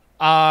 So,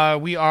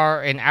 we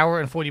are an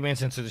hour and 40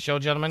 minutes into the show,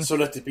 gentlemen. So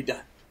let it be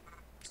done.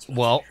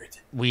 Well,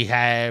 we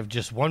have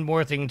just one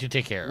more thing to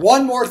take care of.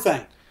 One more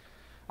thing.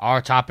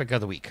 Our topic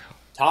of the week.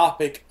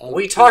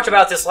 We talked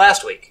about this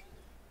last week.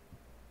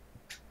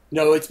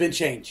 No, it's been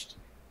changed.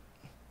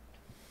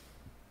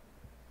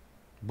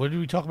 What did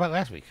we talk about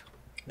last week?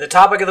 The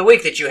topic of the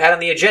week that you had on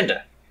the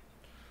agenda.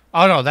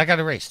 Oh, no, that got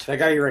erased. That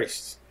got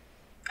erased.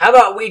 How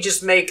about we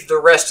just make the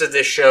rest of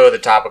this show the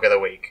topic of the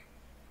week?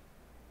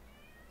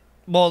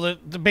 Well,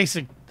 the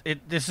basic...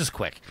 this is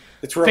quick.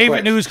 It's real favorite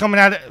quick. news coming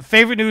out of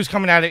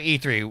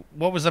E3.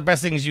 What was the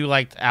best things you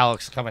liked,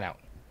 Alex, coming out?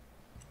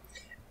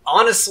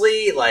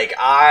 Honestly, like,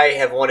 I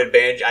have wanted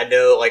Banjo. I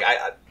know, like,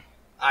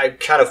 I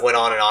kind of went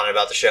on and on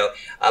about the show,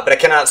 but I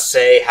cannot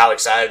say how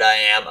excited I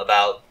am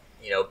about,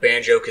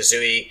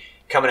 Banjo-Kazooie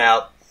coming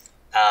out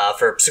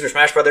for Super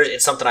Smash Brothers.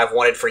 It's something I've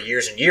wanted for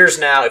years and years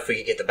now. If we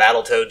could get the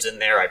Battletoads in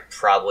there,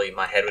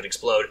 my head would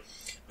explode.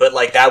 But,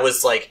 like, that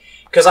was, like...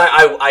 Because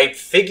I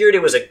figured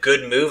it was a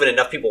good move and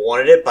enough people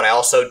wanted it, but I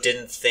also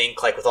didn't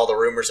think, like, with all the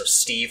rumors of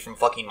Steve from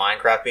fucking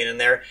Minecraft being in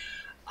there,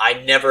 I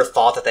never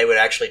thought that they would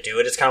actually do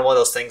it. It's kind of one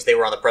of those things they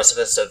were on the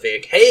precipice of,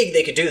 like, hey,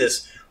 they could do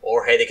this,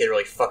 or hey, they could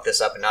really fuck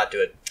this up and not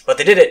do it. But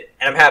they did it,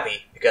 and I'm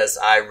happy, because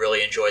I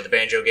really enjoyed the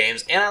Banjo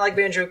games, and I like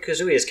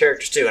Banjo-Kazooie as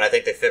characters, too, and I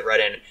think they fit right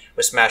in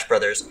with Smash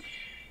Brothers.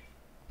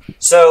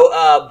 So,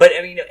 but,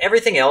 I mean,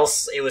 everything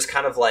else, it was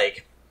kind of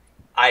like,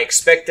 I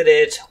expected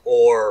it,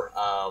 or,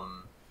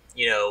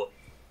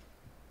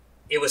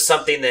 it was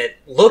something that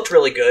looked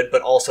really good,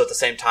 but also at the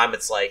same time,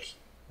 it's like,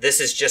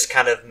 this is just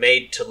kind of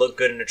made to look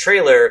good in a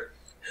trailer.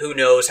 Who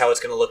knows how it's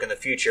going to look in the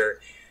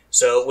future?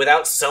 So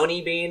without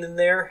Sony being in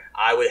there,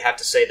 I would have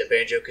to say that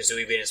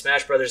Banjo-Kazooie being in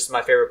Smash Brothers is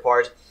my favorite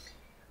part.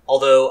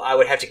 Although I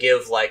would have to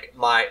give, like,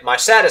 my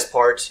saddest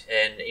part,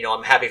 and,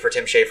 I'm happy for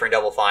Tim Schafer and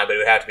Double Fine, but it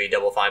would have to be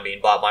Double Fine being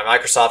bought by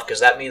Microsoft,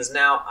 because that means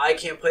now I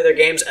can't play their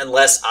games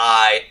unless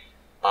I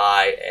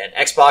buy an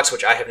Xbox,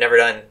 which I have never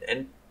done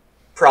and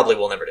probably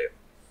will never do.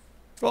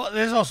 Well,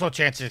 there's also a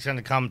chance it's going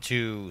to come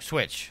to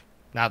Switch,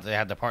 now that they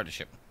have the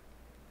partnership.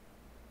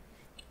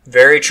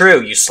 Very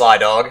true, you sly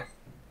dog.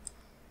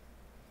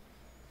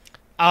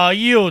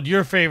 Yield,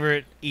 your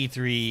favorite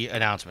E3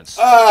 announcements.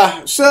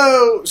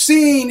 So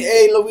seeing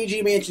a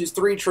Luigi Mansions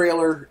 3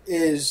 trailer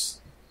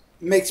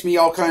makes me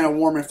all kind of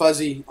warm and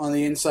fuzzy on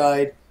the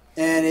inside,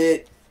 and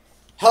it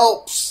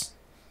helps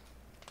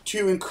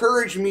to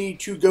encourage me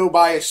to go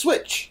buy a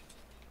Switch.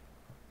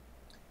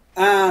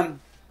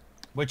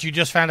 Which you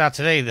just found out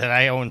today that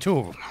I own 2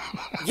 of them.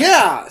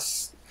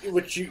 Yes,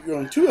 which you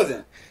own 2 of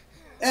them.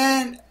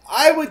 And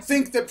I would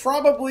think that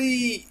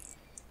probably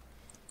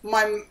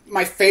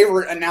my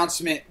favorite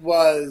announcement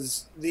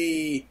was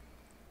the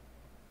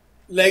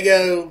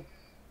Lego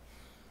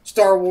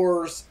Star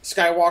Wars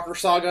Skywalker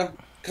Saga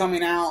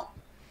coming out.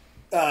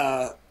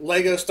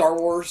 Lego Star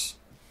Wars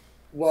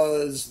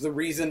was the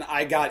reason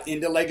I got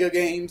into Lego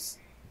games,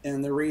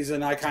 and the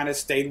reason I kind of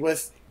stayed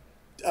with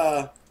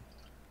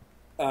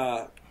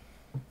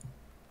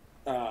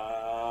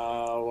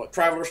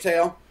Traveler's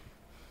Tale.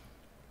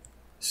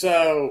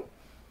 So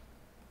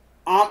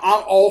I'm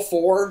all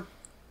for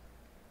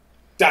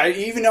that.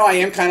 Even though I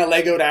am kind of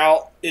Legoed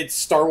out, it's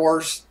Star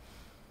Wars,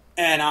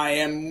 and I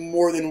am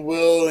more than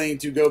willing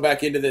to go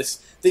back into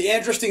this. The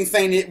interesting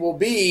thing it will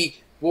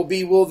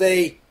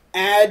they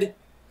add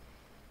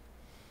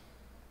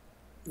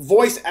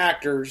voice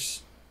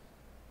actors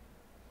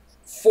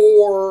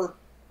for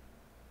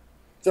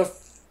the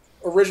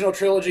original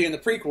trilogy and the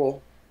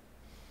prequel,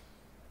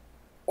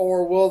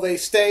 or will they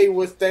stay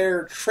with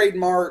their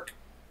trademark,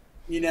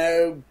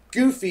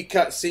 goofy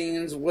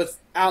cutscenes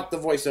without the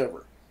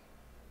voiceover?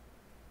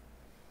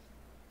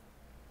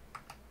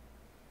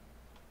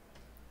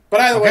 But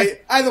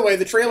either way,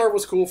 the trailer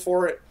was cool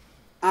for it.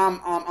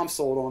 I'm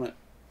sold on it.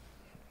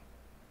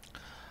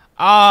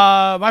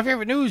 My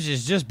favorite news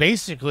is just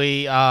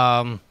basically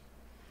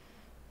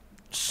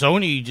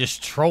Sony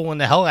just trolling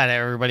the hell out of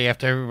everybody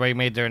after everybody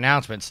made their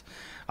announcements.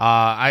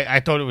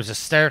 I thought it was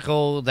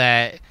hysterical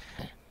that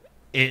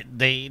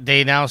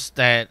they announced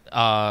that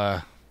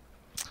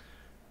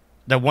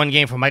that one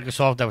game from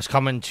Microsoft that was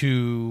coming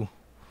to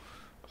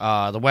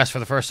the West for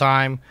the first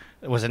time.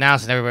 It was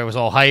announced and everybody was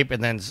all hype,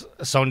 and then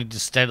Sony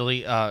just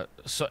steadily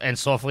and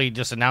softly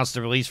just announced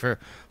the release for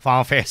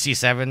Final Fantasy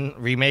VII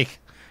Remake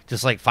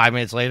just like 5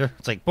 minutes later.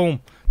 It's like,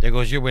 boom, there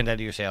goes your wind out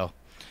of your sail.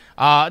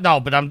 No,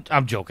 but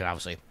I'm joking,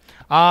 obviously.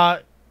 A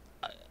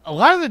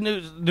lot of the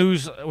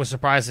news was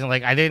surprising.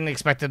 Like, I didn't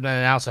expect them to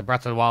announce a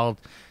Breath of the Wild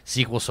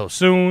sequel so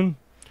soon.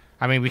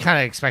 I mean, we kind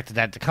of expected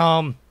that to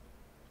come.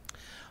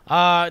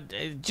 I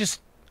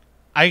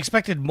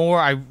expected more.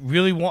 I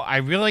really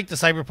like the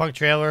Cyberpunk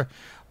trailer,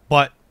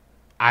 but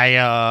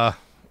I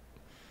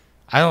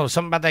don't know,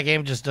 something about that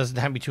game just doesn't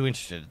have me too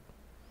interested.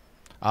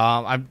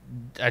 I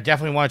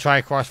definitely want to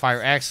try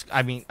Crossfire X.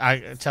 I mean,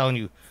 I'm telling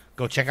you,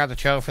 go check out the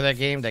trailer for that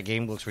game. That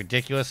game looks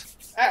ridiculous.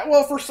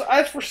 Well,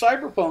 as for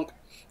Cyberpunk,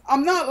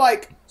 I'm not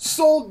like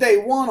sold day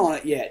one on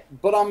it yet,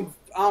 but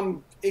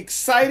I'm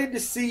excited to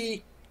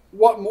see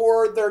what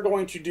more they're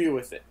going to do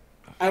with it.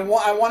 I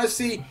want to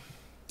see.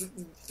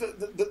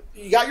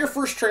 You got your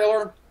first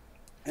trailer,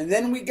 and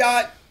then we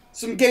got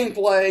some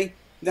gameplay.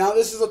 Now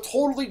this is a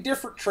totally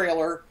different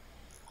trailer.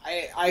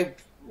 I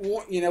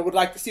would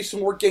like to see some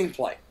more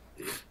gameplay.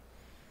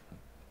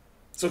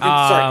 So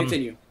sorry,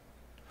 continue.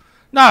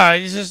 No,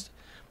 it's just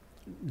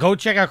go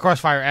check out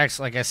Crossfire X.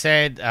 Like I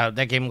said,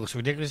 that game looks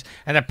ridiculous,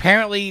 and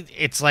apparently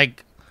it's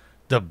like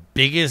the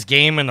biggest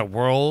game in the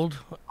world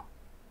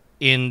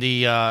in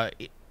the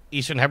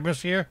Eastern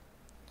Hemisphere.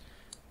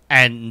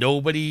 And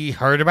nobody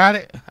heard about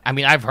it. I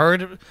mean, I've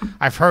heard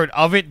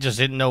of it, just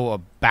didn't know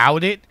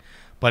about it.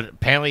 But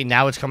apparently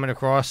now it's coming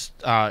across,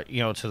 to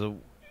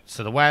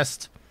the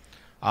West.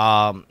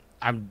 I'm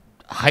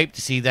hyped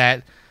to see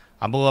that.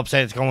 I'm a little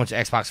upset it's going to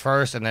Xbox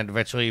first, and then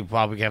eventually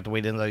probably have to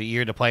wait another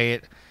year to play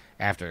it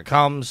after it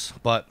comes.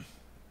 But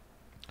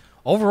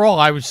overall,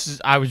 I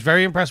was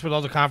very impressed with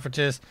all the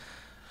conferences.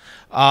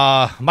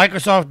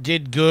 Microsoft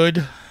did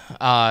good,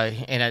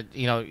 and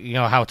you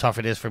know how tough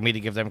it is for me to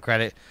give them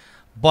credit.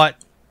 But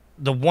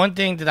the one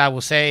thing that I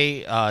will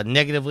say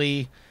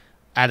negatively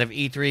out of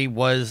E3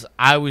 was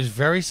I was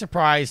very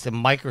surprised that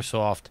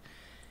Microsoft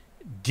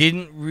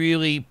didn't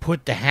really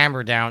put the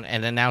hammer down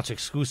and announce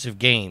exclusive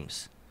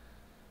games.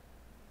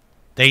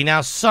 They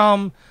announced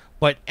some,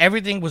 but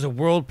everything was a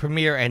world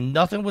premiere and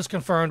nothing was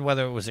confirmed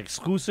whether it was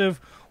exclusive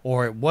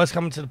or it was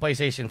coming to the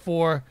PlayStation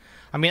 4.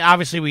 I mean,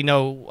 obviously we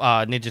know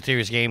Ninja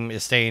Theory's game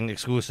is staying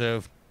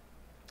exclusive.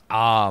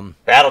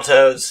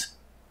 Battletoads.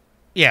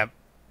 Yeah.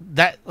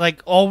 That,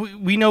 like, all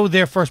we know,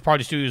 their first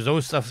party studios,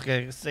 those stuff's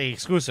gonna stay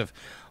exclusive.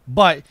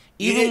 But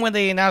even when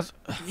they announced,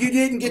 you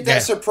didn't get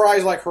that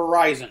surprise like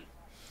Horizon,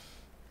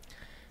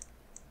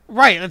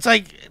 right? It's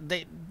like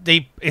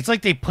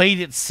they played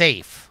it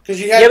safe. But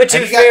to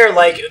be fair,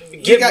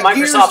 give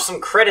Microsoft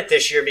some credit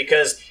this year,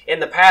 because in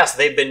the past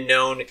they've been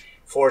known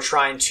for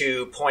trying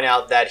to point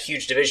out that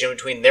huge division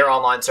between their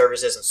online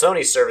services and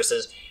Sony's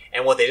services.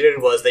 And what they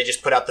did was they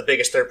just put out the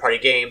biggest third-party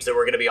games that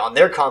were going to be on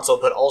their console,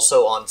 but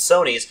also on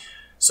Sony's.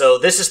 So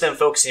this is them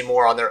focusing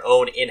more on their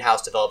own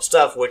in-house developed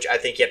stuff, which I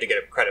think you have to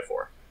get them credit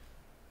for.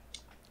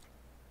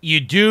 You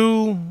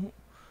do,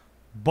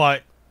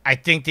 but I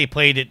think they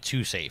played it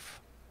too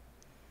safe.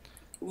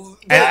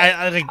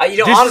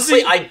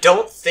 Honestly, I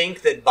don't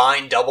think that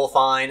buying Double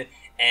Fine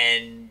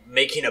and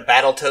making a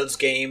Battletoads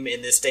game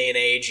in this day and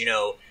age,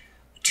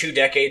 2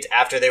 decades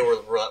after they were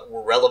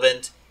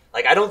relevant,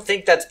 I don't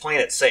think that's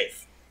playing it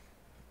safe.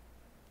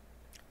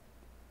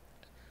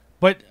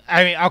 But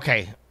I mean,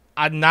 okay,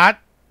 I'm not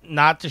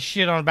to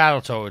shit on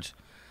Battletoads,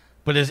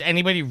 but does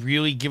anybody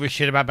really give a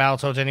shit about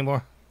Battletoads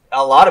anymore?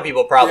 A lot of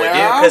people probably do,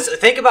 because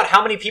think about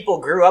how many people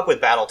grew up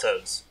with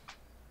Battletoads.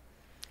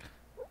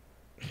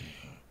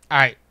 All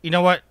right, you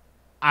know what?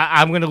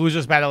 I'm going to lose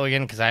this battle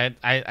again because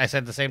I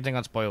said the same thing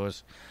on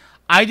spoilers.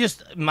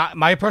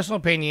 My personal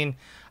opinion,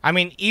 I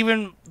mean,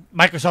 even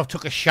Microsoft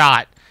took a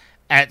shot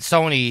at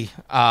Sony,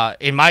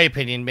 in my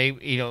opinion.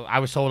 Maybe, I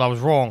was told I was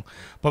wrong,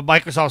 but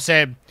Microsoft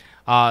said,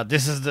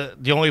 this is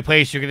the only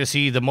place you're going to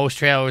see the most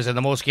trailers and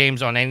the most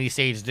games on any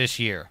stage this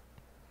year.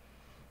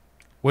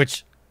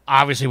 Which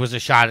obviously was a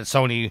shot at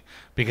Sony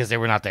because they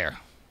were not there.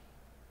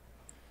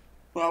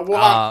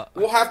 Well,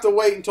 we'll have to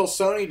wait until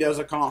Sony does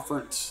a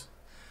conference.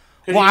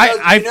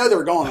 Well, you know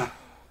they're going to.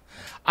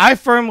 I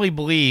firmly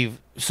believe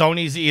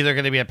Sony's either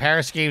going to be at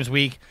Paris Games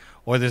Week,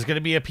 or there's going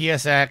to be a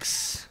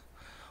PSX,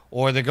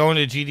 or they're going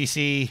to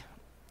GDC.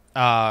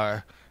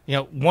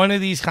 One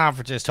of these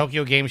conferences,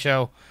 Tokyo Game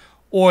Show,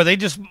 or they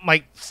just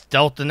might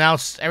stealth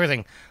announce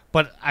everything.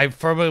 But I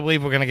firmly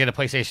believe we're going to get a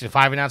PlayStation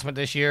 5 announcement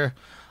this year.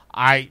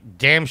 I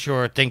damn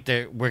sure think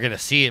that we're going to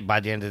see it by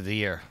the end of the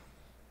year.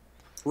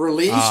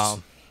 Released?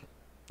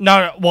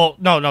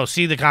 No.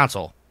 See the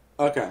console.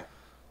 Okay.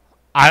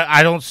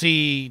 I don't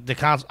see the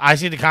console. I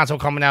see the console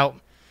coming out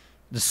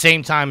the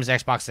same time as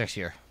Xbox next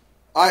year.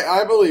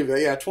 I believe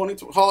that. Yeah,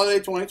 holiday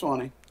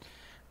 2020.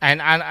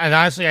 And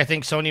honestly, I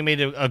think Sony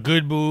made a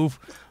good move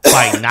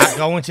by not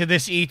going to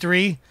this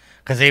E3,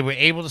 because they were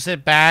able to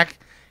sit back,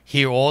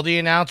 hear all the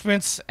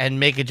announcements, and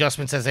make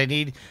adjustments as they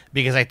need.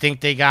 Because I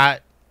think they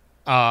got,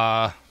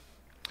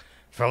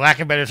 for lack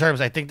of better terms,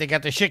 I think they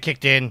got the shit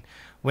kicked in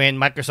when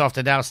Microsoft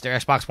announced their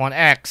Xbox One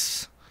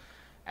X,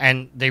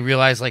 and they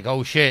realized, like,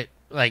 oh shit,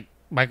 like,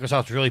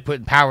 Microsoft's really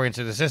putting power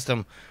into the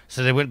system,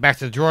 so they went back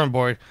to the drawing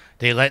board.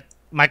 They let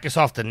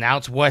Microsoft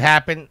announce what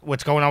happened,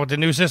 what's going on with the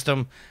new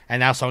system,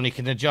 and now Sony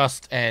can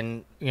adjust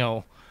and,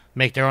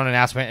 make their own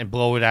announcement and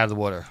blow it out of the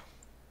water.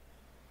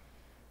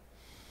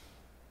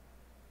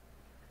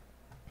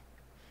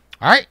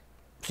 All right,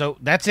 so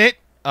that's it.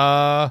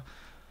 I'm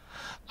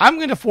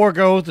going to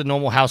forego the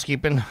normal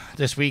housekeeping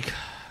this week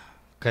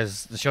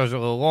because the shows are a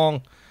little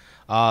long.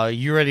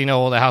 You already know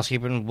all the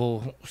housekeeping.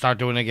 We'll start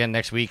doing it again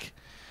next week.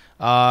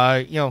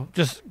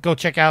 Just go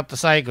check out the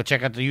site, go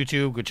check out the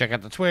YouTube, go check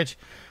out the Twitch,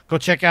 go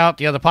check out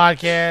the other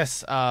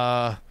podcasts,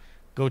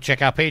 go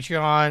check out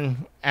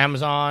Patreon,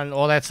 Amazon,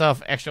 all that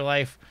stuff, Extra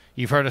Life.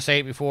 You've heard us say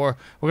it before.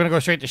 We're going to go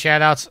straight to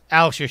shout-outs.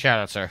 Alex, your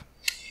shout-out, sir.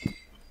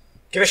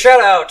 Give a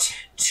shout-out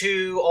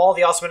to all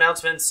the awesome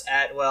announcements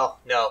at, no,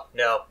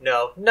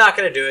 not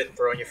going to do it,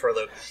 throwing you for a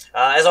loop.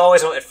 As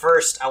always, at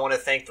first, I want to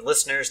thank the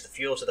listeners, the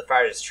Fuel to the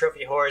Fire to the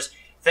Trophy Whores.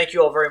 Thank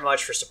you all very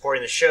much for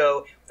supporting the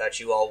show. Without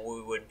you all,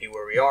 we wouldn't be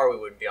where we are. We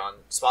wouldn't be on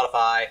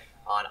Spotify,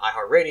 on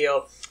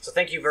iHeartRadio. So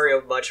thank you very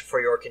much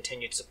for your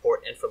continued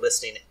support and for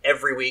listening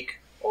every week,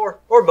 or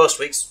most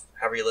weeks,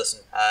 however you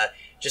listen.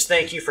 Just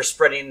thank you for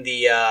spreading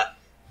the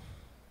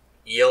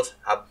yield.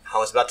 I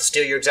was about to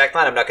steal your exact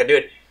line. I'm not going to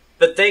do it.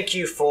 But thank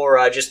you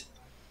for just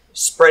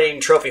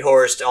spreading Trophy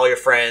Horrors to all your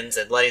friends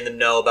and letting them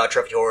know about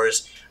Trophy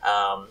Horrors.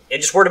 And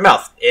just word of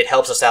mouth. It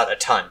helps us out a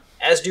ton.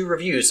 As do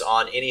reviews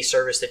on any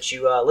service that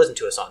you listen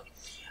to us on.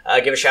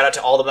 Give a shout out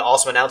to all the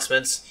awesome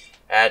announcements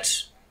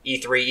at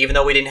E3. Even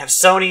though we didn't have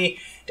Sony,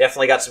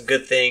 definitely got some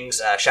good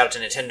things. Shout out to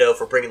Nintendo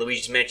for bringing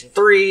Luigi's Mansion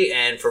 3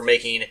 and for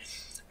making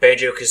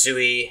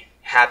Banjo-Kazooie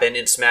happen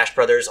in Smash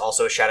Brothers.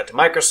 Also, shout out to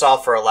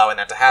Microsoft for allowing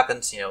that to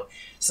happen.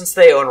 Since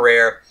they own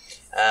Rare.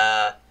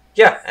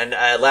 And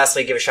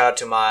lastly, give a shout out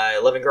to my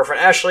loving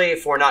girlfriend Ashley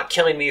for not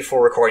killing me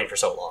for recording for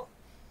so long.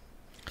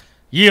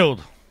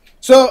 Yield.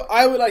 So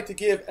I would like to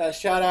give a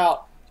shout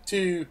out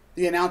to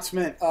the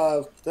announcement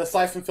of the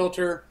Siphon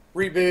Filter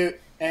reboot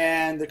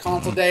and the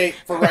console date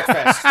for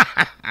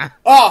Wreckfest.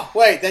 Oh,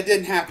 wait, that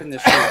didn't happen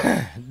this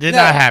year. Did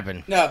not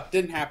happen. No,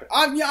 didn't happen.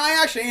 I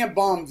actually am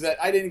bummed that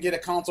I didn't get a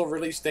console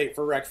release date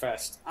for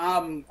Wreckfest.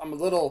 I'm a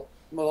little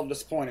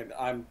disappointed.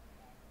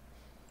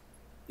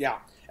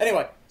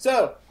 Anyway,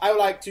 so I would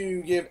like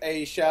to give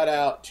a shout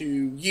out to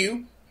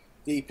you,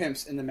 the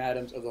pimps and the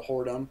madams of the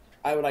whoredom.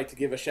 I would like to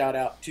give a shout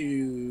out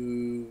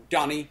to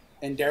Donnie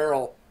and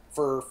Daryl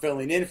for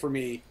filling in for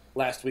me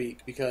last week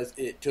because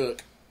it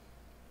took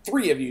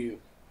 3 of you,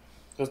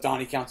 because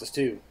Donnie counts as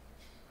 2,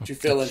 to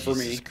fill in for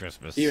me.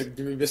 Christmas.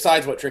 Even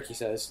besides what Tricky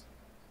says.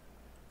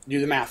 Do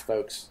the math,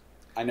 folks.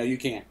 I know you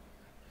can.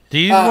 Did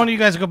either one of you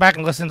guys go back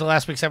and listen to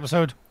last week's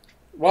episode?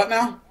 What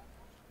now?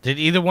 Did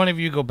either one of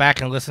you go back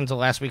and listen to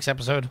last week's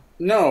episode?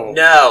 No.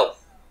 No.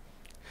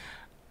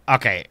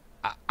 Okay.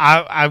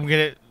 I'm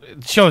going to...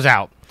 Show's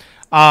out.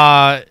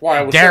 Why?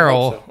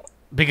 Daryl,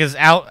 because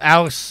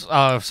Alex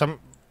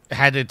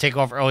had to take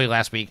off early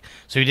last week,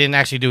 so he didn't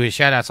actually do his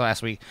shout-outs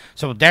last week.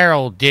 So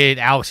Daryl did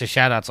Alex's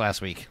shout-outs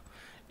last week.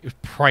 It was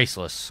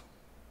priceless.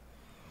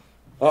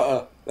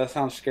 That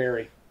sounds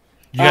scary.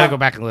 You gotta go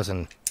back and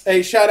listen.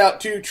 A shout-out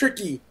to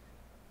Tricky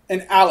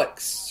and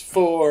Alex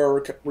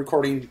for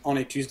recording on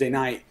a Tuesday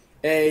night.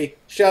 A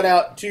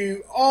shout-out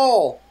to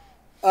all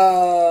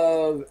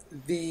of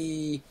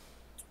the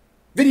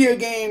video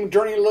game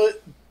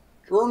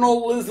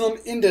journalism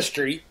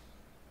industry,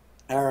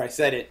 I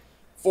said it,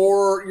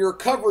 for your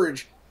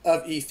coverage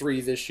of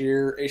E3 this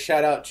year. A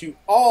shout out to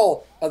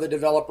all of the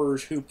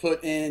developers who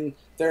put in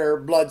their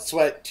blood,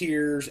 sweat,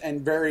 tears,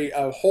 and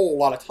a whole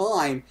lot of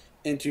time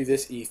into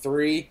this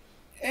E3.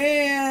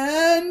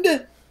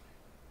 And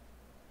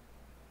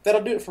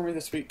that'll do it for me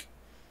this week.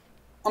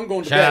 I'm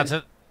going to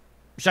bed.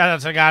 Shout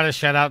out to Goddess.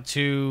 Shout out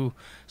to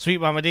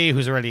Sweet Mama D,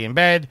 who's already in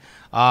bed.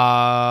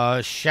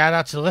 Shout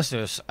out to the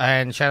listeners.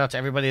 And shout out to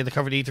everybody that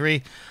covered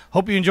E3.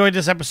 Hope you enjoyed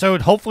this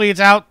episode. Hopefully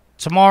it's out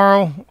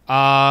tomorrow.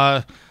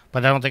 But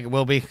I don't think it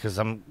will be because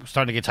I'm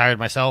starting to get tired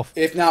myself.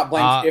 If not,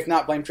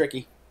 blame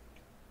Tricky.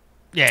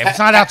 Yeah, if it's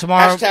not out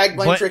tomorrow... Hashtag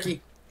blame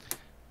Tricky.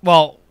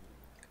 Well,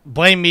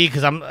 blame me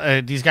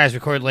because these guys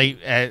record late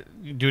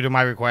due to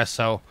my request.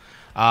 So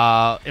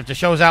if the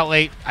show's out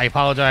late, I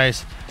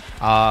apologize.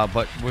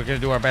 But we're going to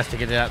do our best to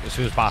get it out as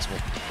soon as possible.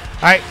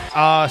 All right,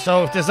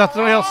 so if there's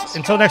nothing else,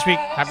 until next week,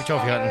 happy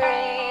trophy hunting.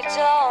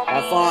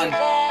 Have fun.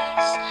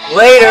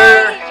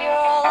 Later!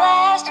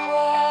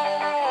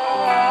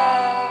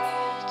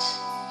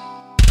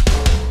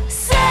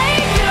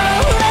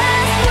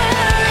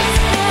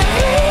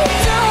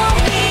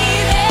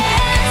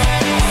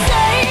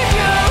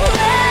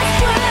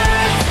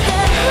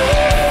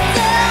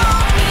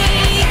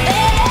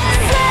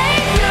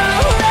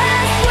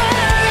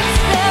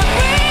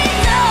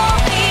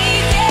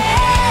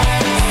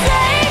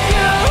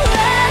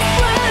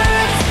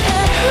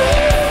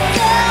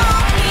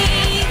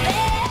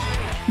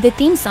 The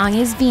theme song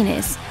is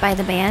Venus by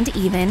the band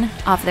Even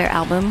off their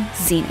album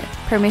Zenith.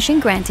 permission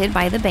granted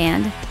by the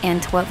band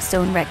and 12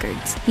 Stone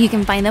Records. You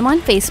can find them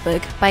on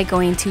Facebook by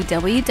going to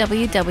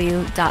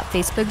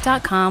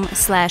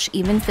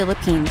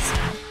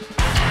www.facebook.com/evenphilippines.